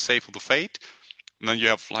 1 wound safe with the fate. And then you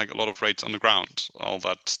have like a lot of raids on the ground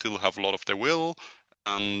that still have a lot of their will,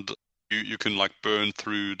 and you can like burn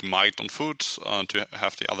through the might on foot to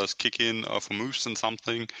have the others kick in for moves and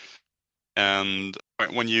something. And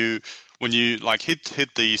when you like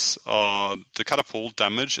hit these the catapult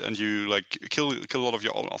damage and you like kill a lot of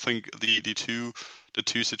your own, I think the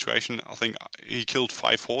two situation, I think he killed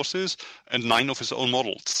 5 horses and 9 of his own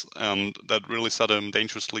models, and that really set him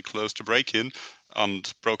dangerously close to break in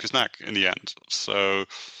and broke his neck in the end. So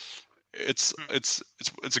it's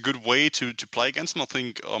a good way to play against him. I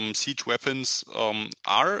think siege weapons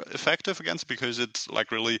are effective against, because it's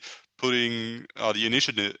like really putting the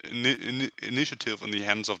initiative in the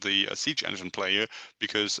hands of the siege engine player,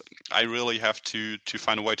 because I really have to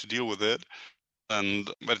find a way to deal with it.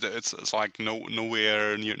 But it's like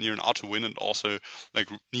nowhere near an auto win, and also like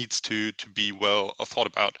needs to be well thought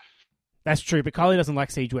about. That's true, but Kylie doesn't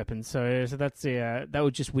like siege weapons, so that's that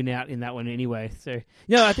would just win out in that one anyway. So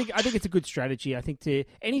I think it's a good strategy. I think to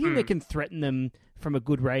anything that can threaten them from a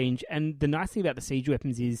good range, and the nice thing about the siege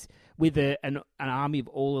weapons is with an army of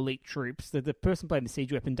all elite troops, that the person playing the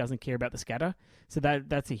siege weapon doesn't care about the scatter, so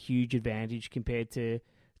that's a huge advantage compared to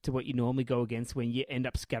what you normally go against when you end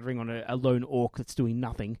up scattering on a lone orc that's doing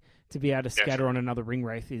nothing. To be able to scatter on another ring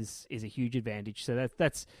wraith is a huge advantage. So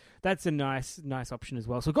that's a nice option as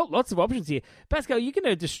well. So we've got lots of options here. Pascal, you're going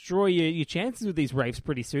to destroy your chances with these wraiths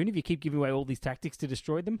pretty soon if you keep giving away all these tactics to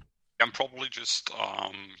destroy them. I'm probably just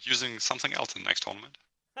using something else in the next tournament,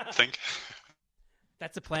 I think.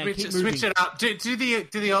 That's a plan. Switch it up. Do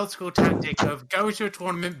the old school tactic of go to a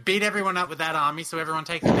tournament, beat everyone up with that army, so everyone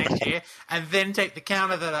takes it next year, and then take the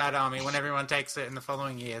counter to that army when everyone takes it in the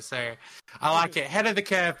following year. So I like it. Head of the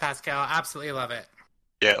curve, Pascal. Absolutely love it.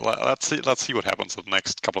 Yeah, let's see what happens in the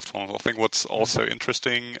next couple of tournaments. I think what's also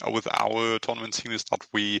interesting with our tournament scene is that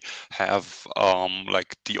we have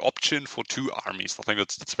like the option for 2 armies. I think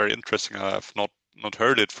that's very interesting. I've not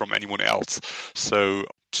heard it from anyone else. So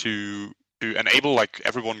to enable like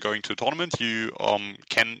everyone going to a tournament, you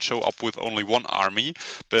can show up with only 1 army,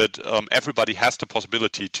 but everybody has the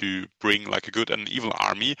possibility to bring like a good and an evil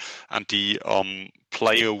army, and the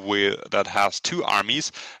player that has 2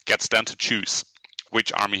 armies gets then to choose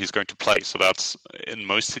which army he's going to play. So that's in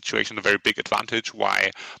most situations a very big advantage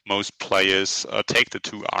why most players take the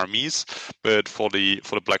 2 armies. But for the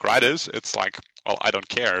Black Riders, it's like, well, I don't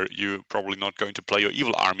care. You're probably not going to play your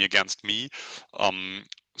evil army against me.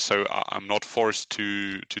 So I'm not forced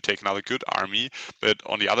to take another good army. But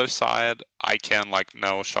on the other side, I can like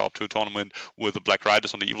now show up to a tournament with the Black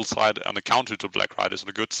Riders on the evil side and the counter to the Black Riders on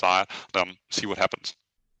the good side. See what happens.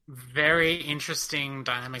 Very interesting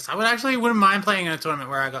dynamics. I wouldn't mind playing in a tournament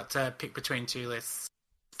where I got to pick between 2 lists.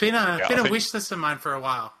 It's been a wish list of mine for a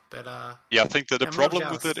while. But I think that the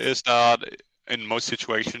problem with it is that in most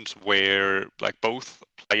situations where like both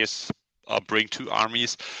players bring 2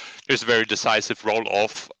 armies, there's a very decisive roll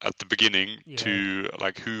off at the beginning to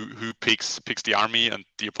like who picks the army, and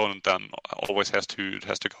the opponent then always has to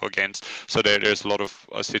go against. So there's a lot of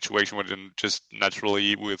a situation where then just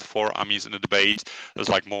naturally with 4 armies in the debate, there's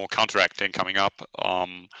like more counteracting coming up.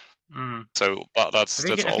 So that's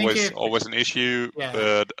always an issue,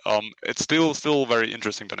 but it's still very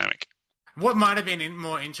interesting dynamic. What might have been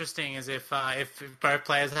more interesting is if both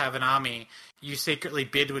players have an army, you secretly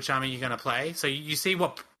bid which army you're going to play. So you see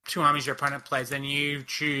what 2 armies your opponent plays, then you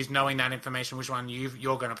choose, knowing that information, which one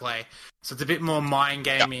you're going to play. So it's a bit more mind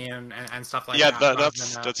gamey and stuff like that.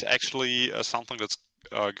 That's actually something that's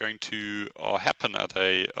going to happen at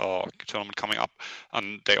a tournament coming up,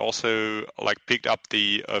 and they also like picked up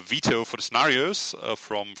the veto for the scenarios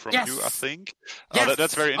from Yes. you, I think. Yes.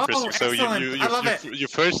 That's very interesting. Oh, so excellent. I love it. you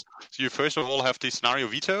first of all have the scenario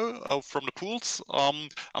veto from the pools,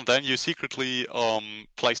 and then you secretly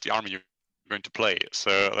place the army you're going to play.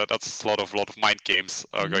 So that's a lot of mind games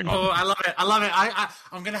going on. Oh, I love it.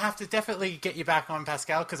 I'm going to have to definitely get you back on,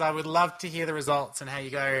 Pascal, because I would love to hear the results and how you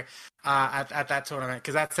go at that tournament,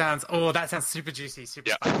 because that sounds super juicy,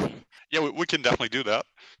 super spicy. Yeah, we can definitely do that.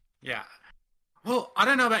 Yeah. Well, I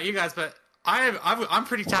don't know about you guys, but I'm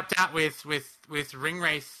pretty tapped out with ring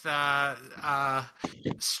race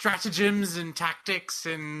stratagems and tactics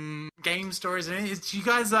and game stories. And do you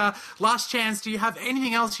guys, last chance, do you have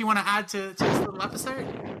anything else you want to add to this little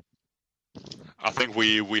episode? I think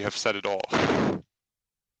we have said it all.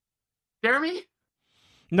 Jeremy?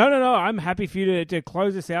 No. I'm happy for you to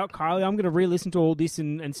close us out, Kylie. I'm going to re-listen to all this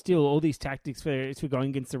and steal all these tactics for going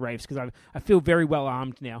against the Wraiths, because I feel very well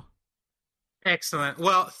armed now. Excellent.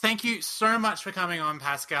 Well, thank you so much for coming on,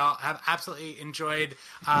 Pascal. I've absolutely enjoyed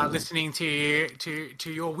listening to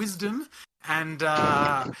your wisdom and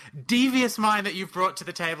devious mind that you've brought to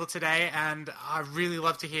the table today. And I really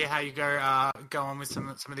love to hear how you go on with some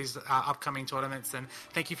of these upcoming tournaments. And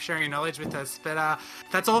thank you for sharing your knowledge with us. But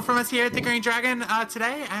that's all from us here at the Green Dragon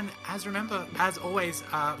today. And as always,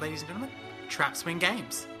 ladies and gentlemen, Trap Swing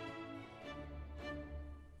Games.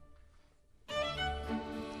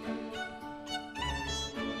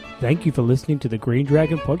 Thank you for listening to the Green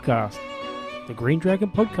Dragon Podcast. The Green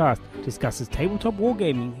Dragon Podcast discusses tabletop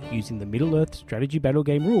wargaming using the Middle-earth strategy battle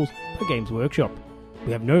game rules by Games Workshop.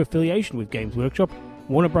 We have no affiliation with Games Workshop,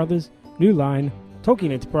 Warner Brothers, New Line,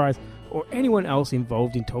 Tolkien Enterprise, or anyone else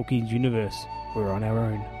involved in Tolkien's universe. We're on our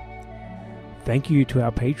own. Thank you to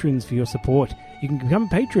our patrons for your support. You can become a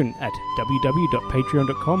patron at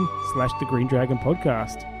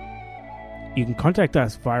www.patreon.com/thegreendragonpodcast. You can contact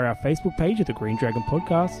us via our Facebook page at The Green Dragon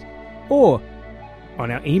Podcast, or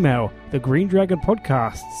on our email,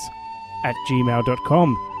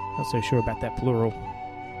 thegreendragonpodcasts@gmail.com. Not so sure about that plural.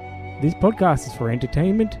 This podcast is for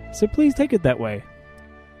entertainment, so please take it that way.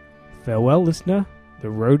 Farewell, listener. The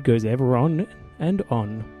road goes ever on and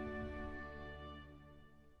on.